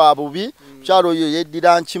kuddamu lwa bubi. Mukyalo oyo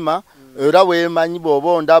yeddira nkima era weemanyi bw'oba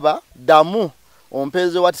ondaba ddamu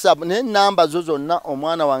ompeeze WhatsApp. Naye namba zo zonna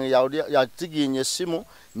omwana wange yatiginya essimu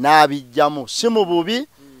n'abijjamu. Si mu bubi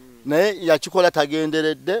naye yakikola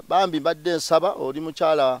tagenderedde. Bambi mbadde nsaba oli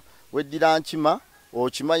mukyala weddira nkima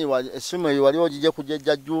okimanyi essimu eyo wali ogijje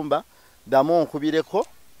kujejja Jjumba ddamu onkubireko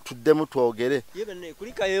tuddemu twogere.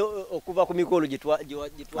 Kulikayo okuva ku mikolo gye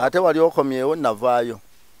ate wali okomyewo navaayo.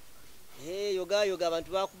 yoga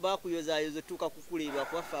abantu bakuyozayoza tuka kukuleba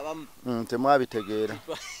kwafa abamu temwabitegeera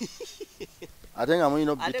ate nga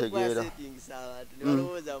mulina obitegeera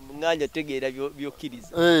balowooza munganja tegeera byokkiriza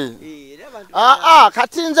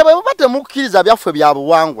kati nze bwe buba temukkiriza byaffe bya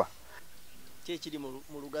buwangwa kyekiri mu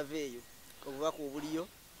lugave eyo obubaka obuliyo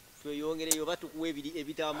tweyongereyo oba tukuwa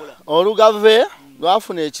ebitambula olugave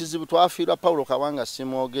lwafuna ekizibu twafiirwa Pawulo Kawanga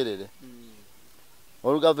simwogerere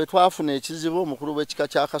olugave twafuna ekizibu omukulu w'ekika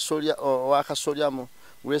wakasolya mu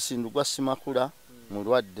Lwesindugwa Simakula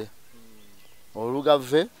mulwadde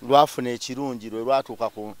olugave lwafuna ekirungi lwe lwatuuka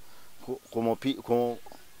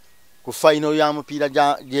ku fayino ya mupiira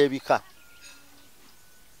gy'ebika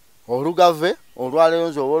olugave olwaleero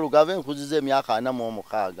nze olugave nkuziza emyaka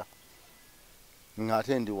 46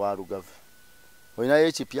 ng'ate ndi wa lugave olinayo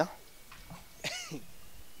ekipya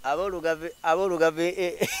ab'olugave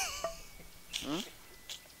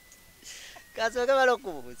kasooke bala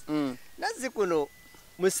okubuuza nazzi kuno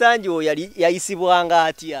musanji oyo yayisibwanga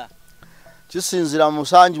atya kisinzira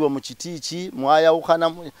musanji bwe mu kitiiki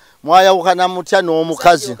mwayawukana mutya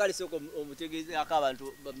n'omukazi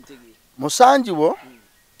musanji bwo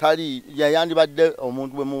tali yayandibadde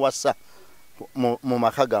omuntu bwe muwasa mu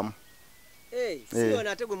maka gamu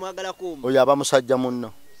oyo aba musajja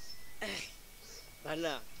munno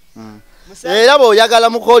era bw'oyagala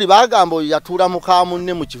mukooli bagamba oyo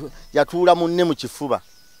yatuula munne mu kifuba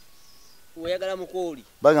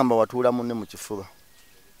bagamba watuula munne mu kifuba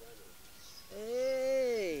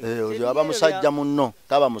oyo aba musajja munno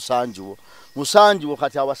taba musanjiwo musanjiwo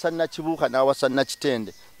kati awasanna kibuuka n'awasanna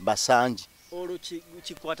kitende basanji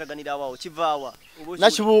kikwataganira awo kivaawa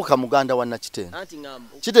nakibuuka muganda wa nakitende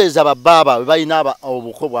kitegeeza babbaaba bwe balina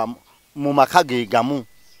obuko mu maka ge gamu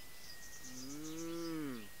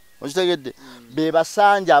okitegedde be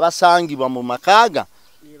basanja abasangibwa mu makaaga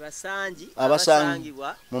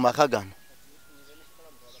abasangibwa mu maka gano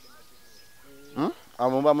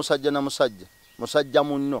amuba musajja na musajja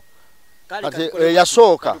munno kati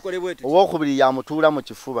yasooka owokubiri yamutuula mu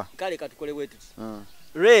kifuba kale katukole bwetu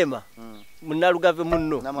Rema munalugave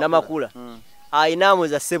munno namakula ayina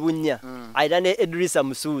amuza Sebunya ayina ne Edrisa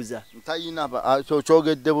Musuuza ntayina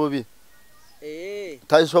kyogedde bubi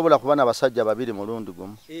tayisobola kubana basajja babiri mulundi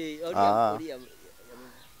gumu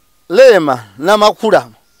Lema namakula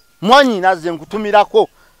mwanyi naze nkutumirako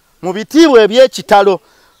mu bitiibwa eby'ekitalo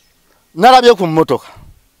nalabye ku mmotoka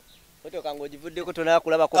ngogivuddeko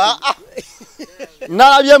tonakulabako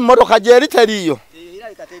nalabye emmotoka gyeri teriyo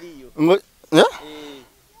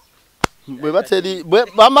bwe bateri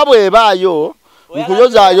bama bwebaayo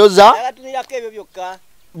nkuyozayoza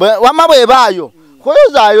wama bwebaayo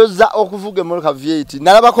kuyozayoza okuvuga emmotoka V8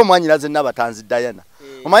 nalabako mwanyiraze nabatanzi Diana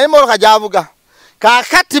omanyi emmotoka gyavuga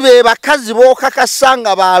kakati be bakazi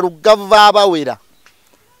bookakasanga ba Lugave abawera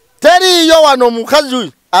teriyo wano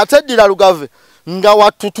omukazi ateddira Lugave nga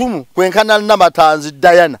watutumu kwenkana nabatanzi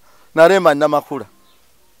Diana narema namakula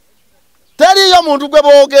teriyo muntu gwe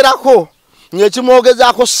boogerako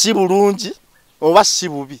ng'ekimwogezaako si bulungi oba si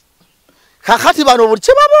bubi kakati bano buli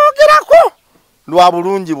kye baboogerako lwa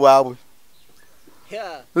bulungi bwabwe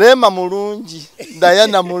Lema mulungi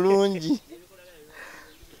Diana mulungi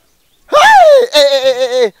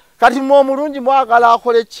kati omulungi mwagala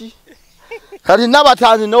akole ki kati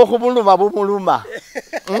nabatanzi n'okubuluma bumuluma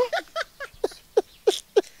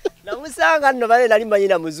namusanga nno bale nali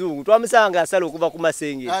manyina muzungu twamusanga asala okuva ku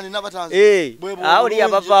masenge awo li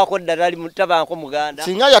abavaako ddala ali mutabanko muganda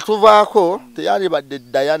singa yatuvaako teyali badde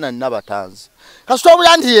Diana nabatanzi kasita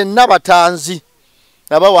obulya nti ye nabatanzi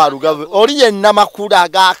aba wa Lugave oli ye namakula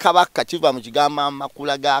ag'akabaka kiva mu kigambo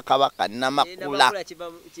amakula g'akabaka namakula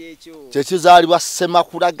kyekizaalibwa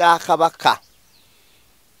Ssemakula g'akabaka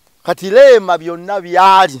kati Lema byonna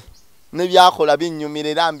byali ne byakola binnyumira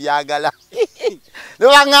era mbyagala ne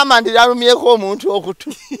baŋŋamba nti yalumyeko omuntu okutu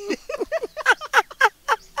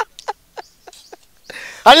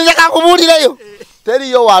alinza kakubuulireyo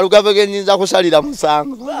teriyo wa Lugave genyinza kusalira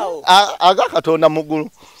musango aga Katonda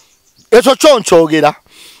muggulu ekyo kyonkyogera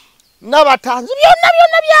nabatanzi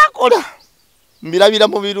byonna byakola mbirabira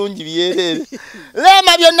mu birungi byereere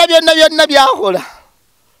Lema byonna byakola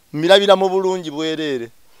mbirabira mu bulungi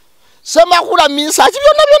bwereere Ssemakula Minsaki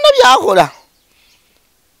byonna byakola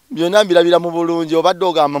byonna mbirabira mu bulungi obadde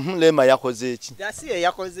ogamba Lema yakoze eki yasiye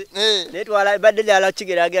yakoze netwala badde yala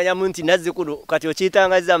kigeraganya munti nazzi kuno kati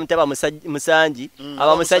okitangaza mutaba musanji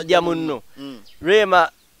aba musajja munno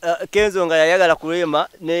Lema Kenzo nga yayagala ku Lema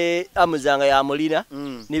ne amuzanga ya mulina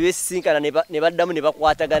ne besisinkana ne baddamu ne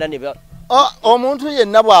bakwatagana ne omuntu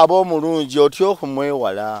yenna bw'aba omulungi otyo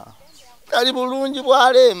okumwewala kali bulungi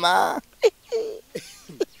bwa Lema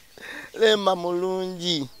Lema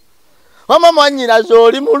mulungi Mama mwannyinaze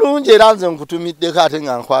oli mulungi era nze nkutumiddeko ate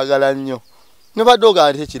nga nkwagala nnyo. Ne badoga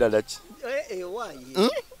ate ekirala ki?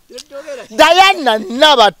 Diana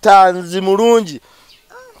Nabatanzi mulungi.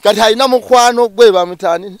 Kati alina mukwano gwe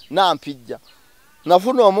bamutani nampijja.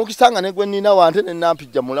 Nafuna omukisa nga ne gwe nnina wante ne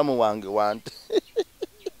nampijja mulamu wange wante.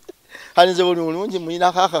 Halinze buli mulungi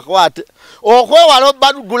mwina kakakwate. Okwewala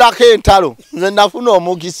obbadugulako entalo. Nze nafuna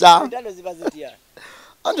omukisa. Entalo ziba zitya.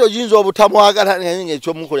 Anjo jinzo obutamwagala ngenge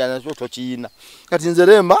ekyomukolya nakyo tokiyina. Kati nze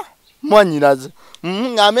Lemba mwannyinaze.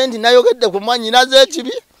 Ngambe nti nayogedde ku mwannyinaze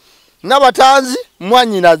ekibi. Nabatanzi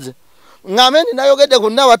mwannyinaze. Ngambe nti nayogedde ku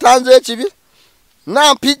Nabatanzi ekibi.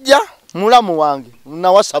 Nampijja mulamu wange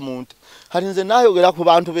nawasa muntu. Kati nze nayogera ku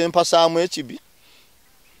bantu b'empasaamu ekibi.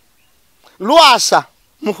 Lwasa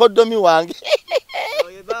mukoddomi wange.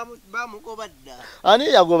 Oyo bamugobadda.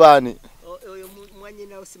 Ani yagobani? Oyo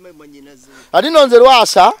mwanyina osima mwanyinaze. Ati nonze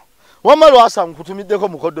Lwasa, wama Lwasa nkutumiddeko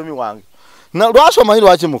mukoddomi wange. Na Lwasa omanyi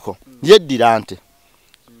lwaki muko? Yeddira nte.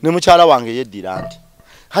 Ne mukyala wange yeddira nte.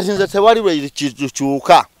 Kati nze tewali lwe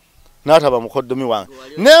kikyuka. N'ataba mukoddomi wange.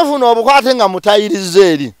 Nenfuna obukwate nga mutayiriza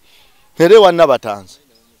eri. Ere wa Nabatanzi.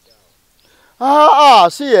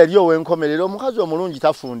 Si eri owenkomerero omukazi omulungi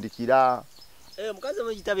tafundikira. Mukazi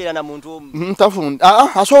omujitabeera na muntu omu.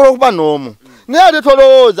 Asobola okuba n'omu. Naye ate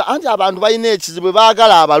tolowooza anti abantu balina ekizibu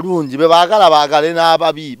baagala abalungi, baagala baagale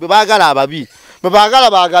n'ababi, baagala ababi, baagala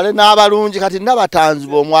baagale n'abalungi. Kati Nabatanzi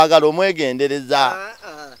bw'omwagala omwegendereza.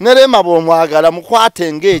 Ne Lemba bw'omwagala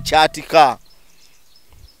mukwate ng'ekyatika.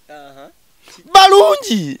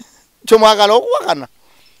 Balungi kyomwagala okuwakana.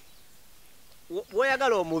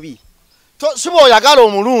 Bw'oyagala omubi. Sibo oyagala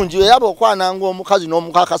omulungi eyaba okwananga omukazi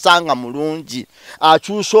n'omukakasanga mulungi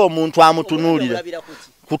akyusa omuntu amutunuulira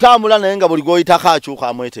kutambula naye nga buli goyitako akyuka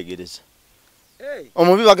amwetegereza.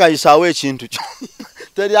 Omubi bagayisaawo ekintu kyo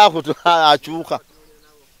teri akyuka.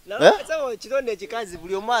 Kitonde ekikazi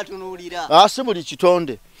buli omu atunuulira. Si buli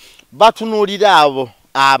kitonde batunuulira abo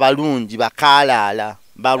abalungi bakaalaala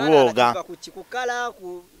balwoga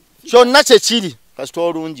kyonna kyekiri kasita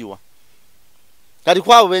olungiwa. Kati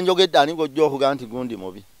kwabo benjogedde ani gojja okuga nti gundi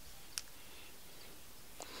mubi.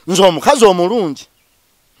 Nze omukazi omulungi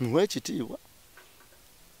muwe ekitiibwa.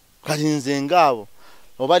 Kati nze ngaabo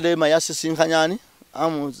obadde Lemba yasisinkanya ani?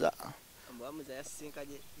 Amuza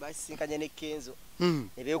basisinkanye ne Kenzo.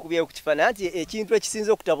 Ebyekubyeyo ku kifaananyi nti ekintu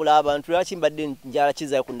ekisinza okutabula abantu lwaki mbadde njala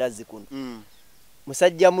kizayo ku ndazzi kuno.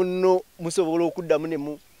 Musajja munno musobola okuddamu ne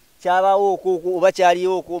mu kyabaawo okwo oba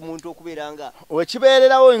kyaliwo okwo omuntu okubeeranga.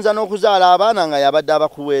 Wekibeererawo oyinza n'okuzaala abaana nga yabadde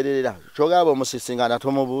abakuweererera. Kyogaba omusisinkana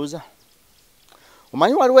tomubuuza.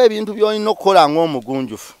 Omanyi waliwo ebintu by'olina okukola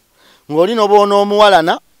ng'omugunjufu. Ng'olina oba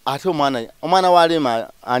onoomuwalana ate omwana wa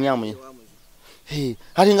Lemba ani amuye.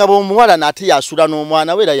 Kati nga bw'omuwalana ate yasula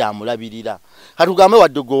n'omwana we era yamulabirira. Kati tugambe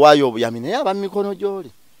wadde gwe owaayo obuyami naye aba mu mikono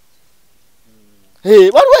gy'oli.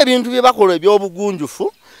 Waliwo ebintu bye bakola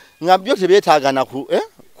eby'obugunjufu nga byo tebyetaagana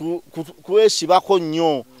kwesibako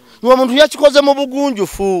nnyo. Omuntu yakikoze mu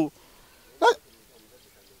bugunjufu.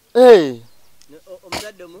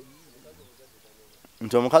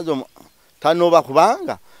 Nti omukazi tanooba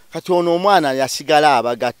kubanga kati ono omwana yasigala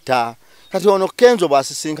abagatta. Kati ono Kenzo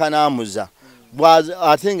bw'asisinkana Amuza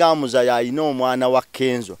ate nga Amuza yalina omwana wa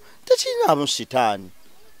Kenzo tekirina sitaani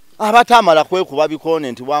abatamala kwekuba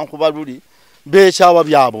bikoone nti wankuba luli beekyawa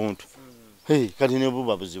bya buntu. Kati ne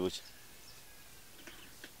buba buzibu ki?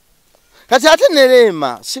 Kati ate ne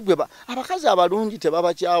Lemba sigwe abakazi abalungi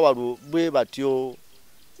tebabakyawa bwe batyo.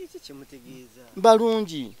 Kiki kimutegeeza?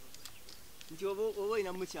 Balungi. Nti oba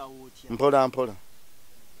oyina mukyawo otya? Mpola mpola.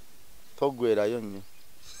 Togwerayo nnyo.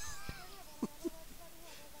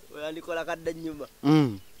 Oyandikola kaddannyuma.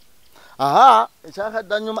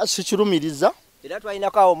 Ekyakaddannyuma sikirumiriza. Era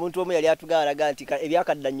twalinako awo omuntu omu yali atugalaga nti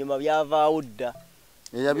ebyakaddannyuma byavaawo dda.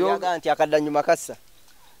 Yaga nti akaddannyuma kassa.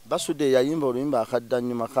 Basude yayimba oluyimba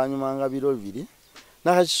akaddannyuma kanyumanga biro bibiri.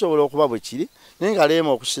 Nakakisobola okuba bwe kiri. Naye nga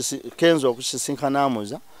Lemba Kenzo okusisinkana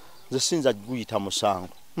Amuza nze sinza guyita musango.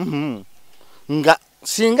 Nga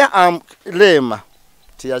singa Lemba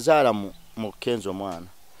teyazaala mu Kenzo mwana.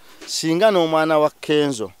 Singa n'omwana wa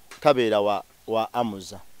Kenzo tabeera wa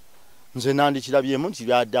Amuza. Nze nandikirabyemu nti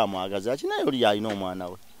byadde amwagaza kinaye oli yalina omwana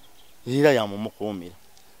we. Era yamumukuumira.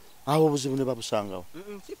 Awo obuzibu ne babusangawo.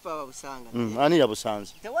 Kifa babusanga. Ani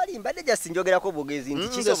yabusanze? Tewali mbadde just njogerako bugezi nti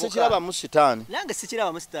kisoboka. Sikiraba mu sitaani. Nange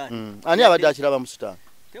sikiraba mu sitaani. Ani abadde akiraba mu sitaani?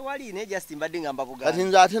 Tewali ne just mbadde ngamba bugezi. Kati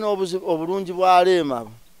nze ate n'obulungi bwa Lemba.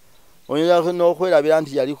 Oyinza n'okwerabira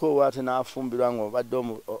nti yaliko waate n'afumbirwa ng'obadde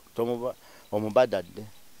omubadadde.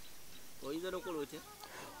 Oyinza n'okola otya?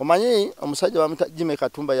 Omanyi omusajja bamuta Jimmy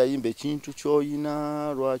Katumba yayimba ekintu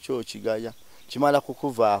ky'oyina lwaki okigaya kimala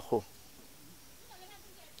kukuvaako.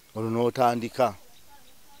 olwo n'otandika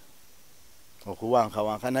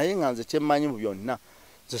okuwankawanka naye nga nze kyemmanyi mu byonna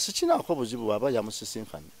nze sikinaako buzibu bw'aba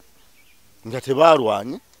yamusisinkanye nga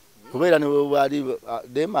tebalwanye kubeera ne bwali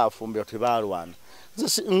dema afumbira tebalwana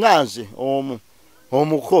nga nze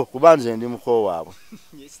omuko kuba nze ndi muko waabwe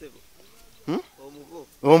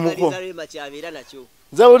omuko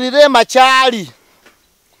nze buli Leema kyali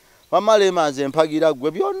wamma Leema nze mpagira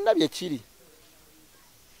ggwe byonna bye kiri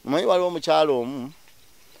omanyi waliwo omukyalo omu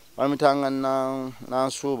bamitanga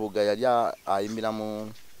Nansuubuga yali ayimbira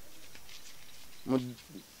mu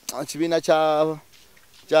kibiina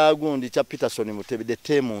kya gundi kya Peterson Mutebi the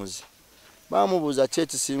Temuzi bamubuuza ki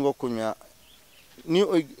ekisinga okunywa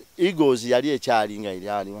Eagles yali ekyalinga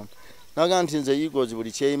eryaliwo naga nti nze Eagles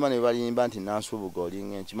buli kyeyima ne balimba nti Nansuubuga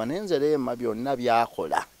olinga enkima naye nze Leema byonna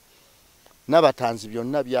byakola n'abatanzi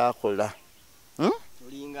byonna byakola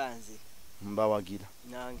olinga nze mbawagira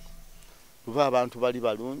nange kuba abantu bali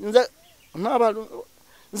balungi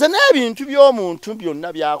nze n'ebintu by'omuntu byonna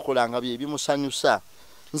byakola nga bye bimusanyusa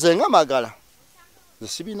nze nga Magala nze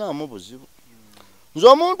sibinaamu buzibu nze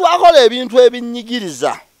omuntu akola ebintu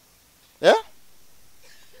ebinyigiriza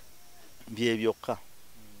bye byokka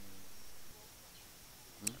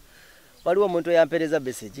waliwo omuntu eyampereza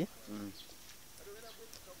message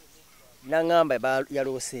nangamba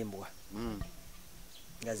yaloosembwa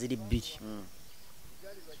nga ziri bbiri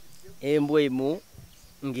embwa emu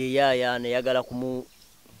ng'eyayaana eyagala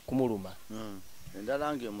kumuluma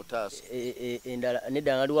endala ng'emutaasa endala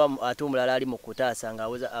nedda nga aliwo ate omulala ali mu kutaasa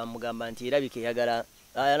ng'aweza amugamba nti erabika eyagala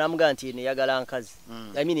namugamba nti neyagala nkazi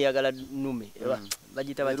eyagala nnume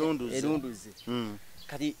bagiyita erunduze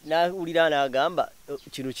kati nawulira n'agamba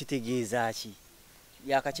kino kitegeeza ki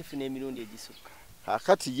yakakifuna emirundi egisukka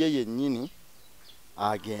akati ye yennyini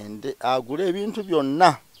agende agule ebintu byonna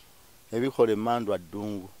ebikola emmandwa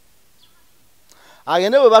ddungu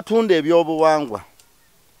agende bwe batunda ebyobuwangwa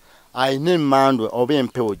ayina emmandwa oba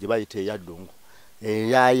empewo gye bayita eyaddungu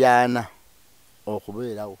eyayaana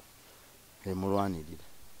okubeerawo emulwanirira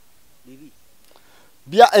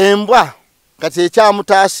bya embwa kati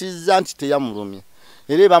ekyamutaasizza nti teyamulumye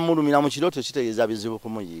era ebamulumira mu kiro tekitegeeza bizibu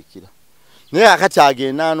kumuyiikira naye akati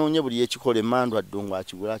agenda anoonye buli ekikola emmandwa ddungu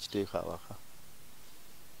akigula akiteeka awaka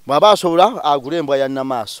bw'aba asobola agula embwa ya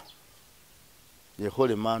nnamaaso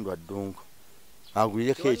yekola emmandwa ddungu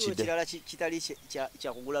agulireko ekide kitali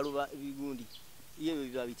kyakugula bigundi iyo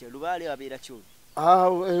biba bitya lubaale abeera kyoli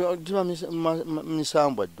tiba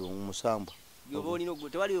misambwa ddungu musambwa yoba olina ogwo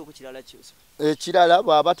tewaliwo ku kirala kyoso ekirala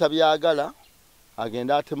bw'aba tabyagala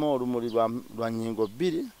agenda atema olumuli lwa nnyingo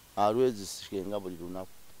bbiri alwezisikenga buli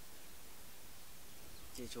lunaku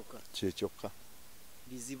kyekyoka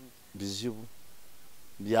bizibu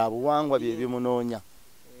bya buwangwa bye bimunoonya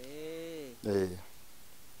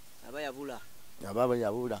aba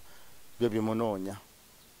yabula byo bimunoonya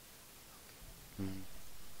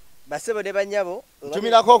basebo ne banyabo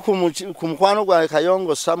tumirako ku mukwano gwa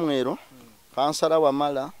Kayongo Samwero kansala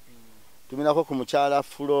Wamala tumirako ku mukyala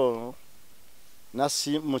Fulo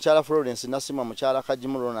mukyala Florence Nasima mukyala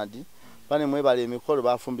Kajimu Ronald bane mwebale emikolo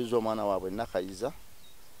bafumbiza omwana waabwe Nakayiza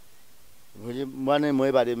bane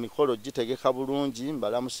mwebale emikolo gitegeka bulungi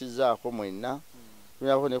mbalamusizaako mwenna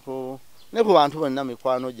tumirako ne ku bantu bonna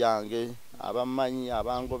mikwano gyange abamanyi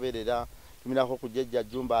abangoberera tumirako ku Jjajja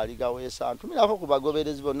Jumba aligaweesa tumirako ku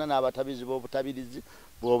bagoberezi bonna n'abatabizi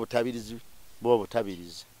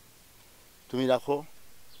b'obutabirizi tumirako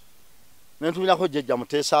nentumirako Jjajja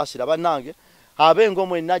Muteesaasira bannange abengo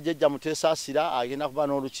mwenna Jjajja Muteesaasira agenda kuba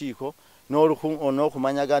n'olukiiko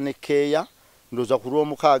n'okumanyaga ne Keeya ndoza ku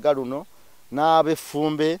Lwomukaaga luno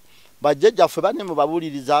n'abefumbe bajjajjaffe bane mu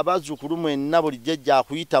babuliriza abazzukulu mwenna buli jjajja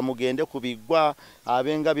akuyita mugende ku biggwa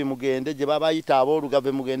abengabi mugende gye babayita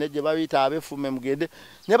aboolugave mugende gye babayita abefume mugende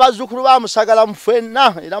ne bazzukulu ba Musagala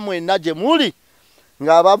mufenna era mwenna gye muli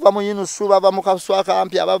ng'abava mu Yinusu bava mu Kaswa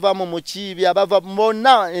Kampi abava mu Mukiibi abava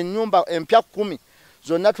bonna ennyumba empya 10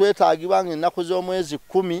 zonna twetaagibwa ng'ennaku z'omwezi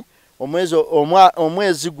 10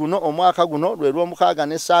 omwezi guno omwaka guno lwe Lwomukaaga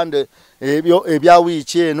ne Sande ebya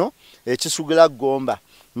wiiki eno ekisugula Gomba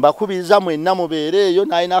mbakubiriza mwenna mubeereeyo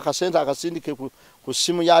nalina akasente akasindike ku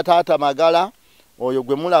ssimu ya taata Magala oyo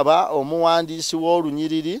gwe mulaba omuwandiisi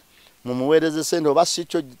w'olunyiriri mumuweereze sente oba si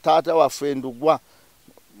kyo taata waffe Ndugwa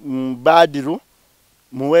Badiru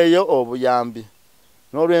muweeyo obuyambi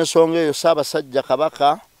n'olw'ensonga eyo Ssaabasajja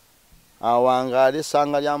Kabaka awangaale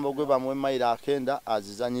essanga lya Mbogwe bamuwe mayiro 9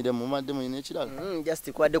 azizanyire mu madde mulina ekirala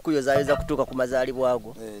just kwadde kuyozaayeza kutuuka ku mazaalibwa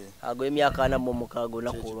ago ago emyaka 46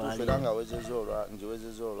 olunaku olwaleero nga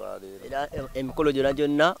ngiwezeza olwaleero era emikolo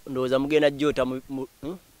gyonna ndowooza mugenda gyota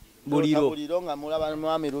buliro nga mulaba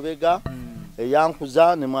Mwami Lubega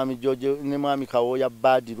eyankuza ne mwami George ne mwami Kawoya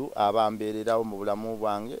Badiru abambeererawo mu bulamu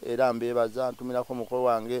bwange era mbeebaza ntumirako mukolo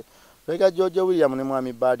wange Lega George William ne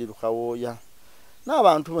mwami Badiru Kawoya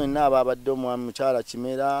n'abantu mwenna ababadde omwami mukyala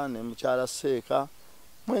Kimera ne mukyala Seeka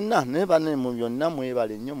mwenna ne bane mu byonna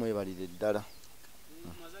mwebale nnyo mwebalire ddala.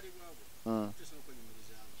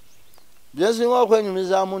 Byesinga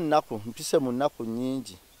okwenyumizaamu nnaku mpise mu nnaku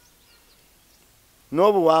nnyingi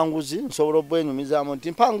n'obuwanguzi nsobola obwenyumizaamu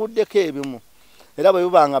nti mpanguddeko ebimu era bwe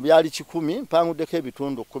bibanga byali 10 mpanguddeko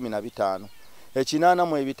ebitundu 15 ekinaana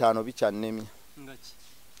mu ebitaano bikyannemye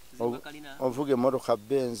ovuga emmotoka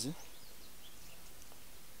Benz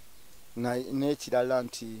n'ekirala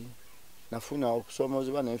nti nafuna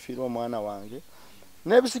okusoomozebwa n'enfiirwa omwana wange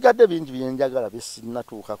n'ebisigadde bingi byenjagala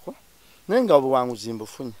byesinatuukako naye nga obuwanguzi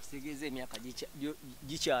mbufunye. Sigeze emyaka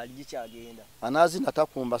gikyagenda. Anaazi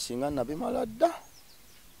natakumba singa nabimala dda.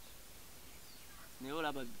 Naye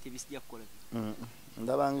olaba tebisijja kukola.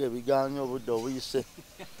 Ndaba ng'ebigaanyo obudde obuyise.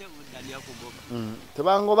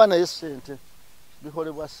 Tebangoba naye ssente.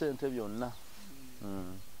 Bikolebwa ssente byonna.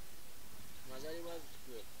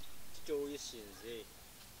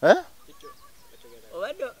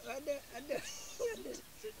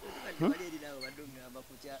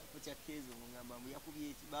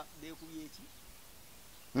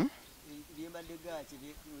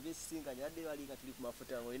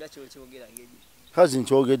 Kazi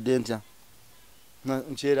nkyogedde ntya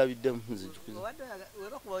nkyerabidde muzijjukiza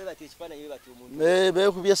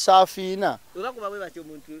beekubye saafiina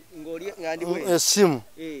essimu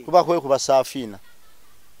kuba kwekuba saafiina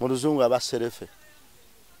mu luzungu aba serefe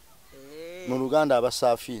mu Luganda aba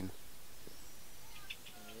saafiina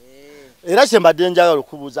era kyembadde njagala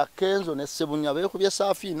okubuuza Kenzo ne Sebunya beekubye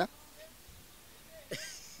saafiina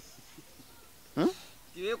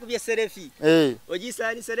Tiwekubye serefi.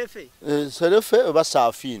 Ogisaani serefe. Serefe oba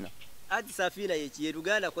saafiina. Ati saafiina ye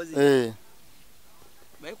Luganda kozi.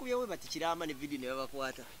 Bayekubyewo bati kirama ne video ne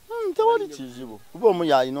babakwata. Tewali kizibu. Kuba omu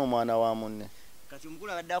yalina omwana wa munne. Kati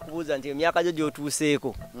omukulu abadde akubuuza nti emyaka gyo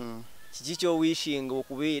gy'otuuseeko. Kiki ky'owishinga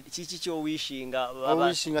okubeera kiki ky'owishinga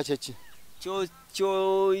owishinga kyeki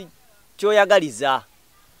ky'oyagaliza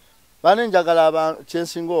bane njagala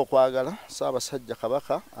kyensinga okwagala Ssaabasajja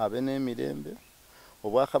Kabaka abe n'emirembe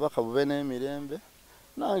Obwakabaka bube n'emirembe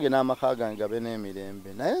nange n'amaka gange gabe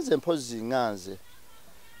n'emirembe naye nze mpozi nganze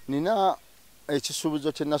nina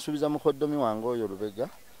ekisuubizo kye nasuubiza mukoddomi wange oyo Lubega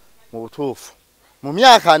mu butuufu mu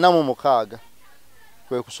myaka 46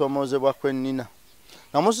 kwe kusomoozebwa kwennina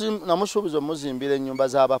namusuubiza omuzimbira ennyumba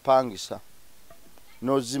z'abapangisa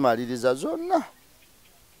n'ozimaliriza zonna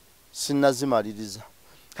sinnazimaliriza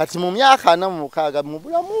kati mu myaka 46 mu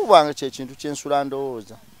bulamu bwange kyekintu kyensula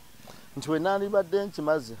ndowooza nti we nandibadde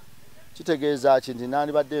nkimaze kitegeeza ki nti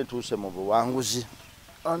nandibadde ntuuse mu buwanguzi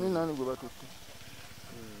nani gwe batutte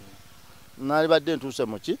nandibadde ntuuse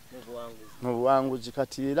mu ki mu buwanguzi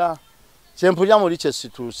kati era kyempulya muli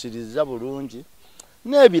kyesituusiriza bulungi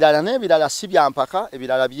n'ebirala si byampaka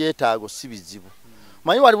ebirala byetaago si bizibu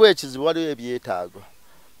manyi waliwo ekizibu waliwo ebyetaago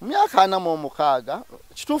mu myaka 46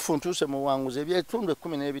 kituufu ntuuse mu buwanguzi ebyetundu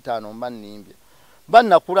 15 mba nnimbye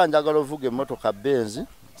bannakula njagala ovuga emmotoka Benz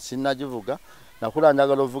sinnagivuga nakula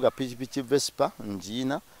njagala ovuga pikipiki Vespa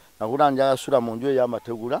njiina nakula njagala sula mu nju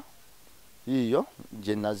ey'amategula yiyo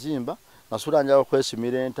gye nazimba nasula njagala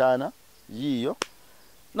okwesimira entaana yiyo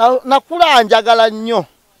nakula njagala nnyo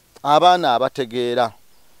abaana abategeera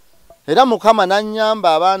era Mukama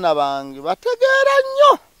nannyamba abaana bange bategeera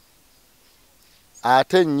nnyo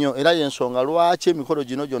ate nnyo era yensonga lwaki emikolo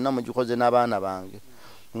gino gyonna mugikoze n'abaana bange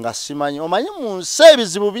nga simanyi omanyi mu nsi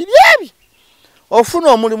ebizibu biri ebi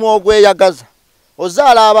ofuna omulimu ogweyagaza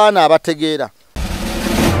ozaala abaana abategeera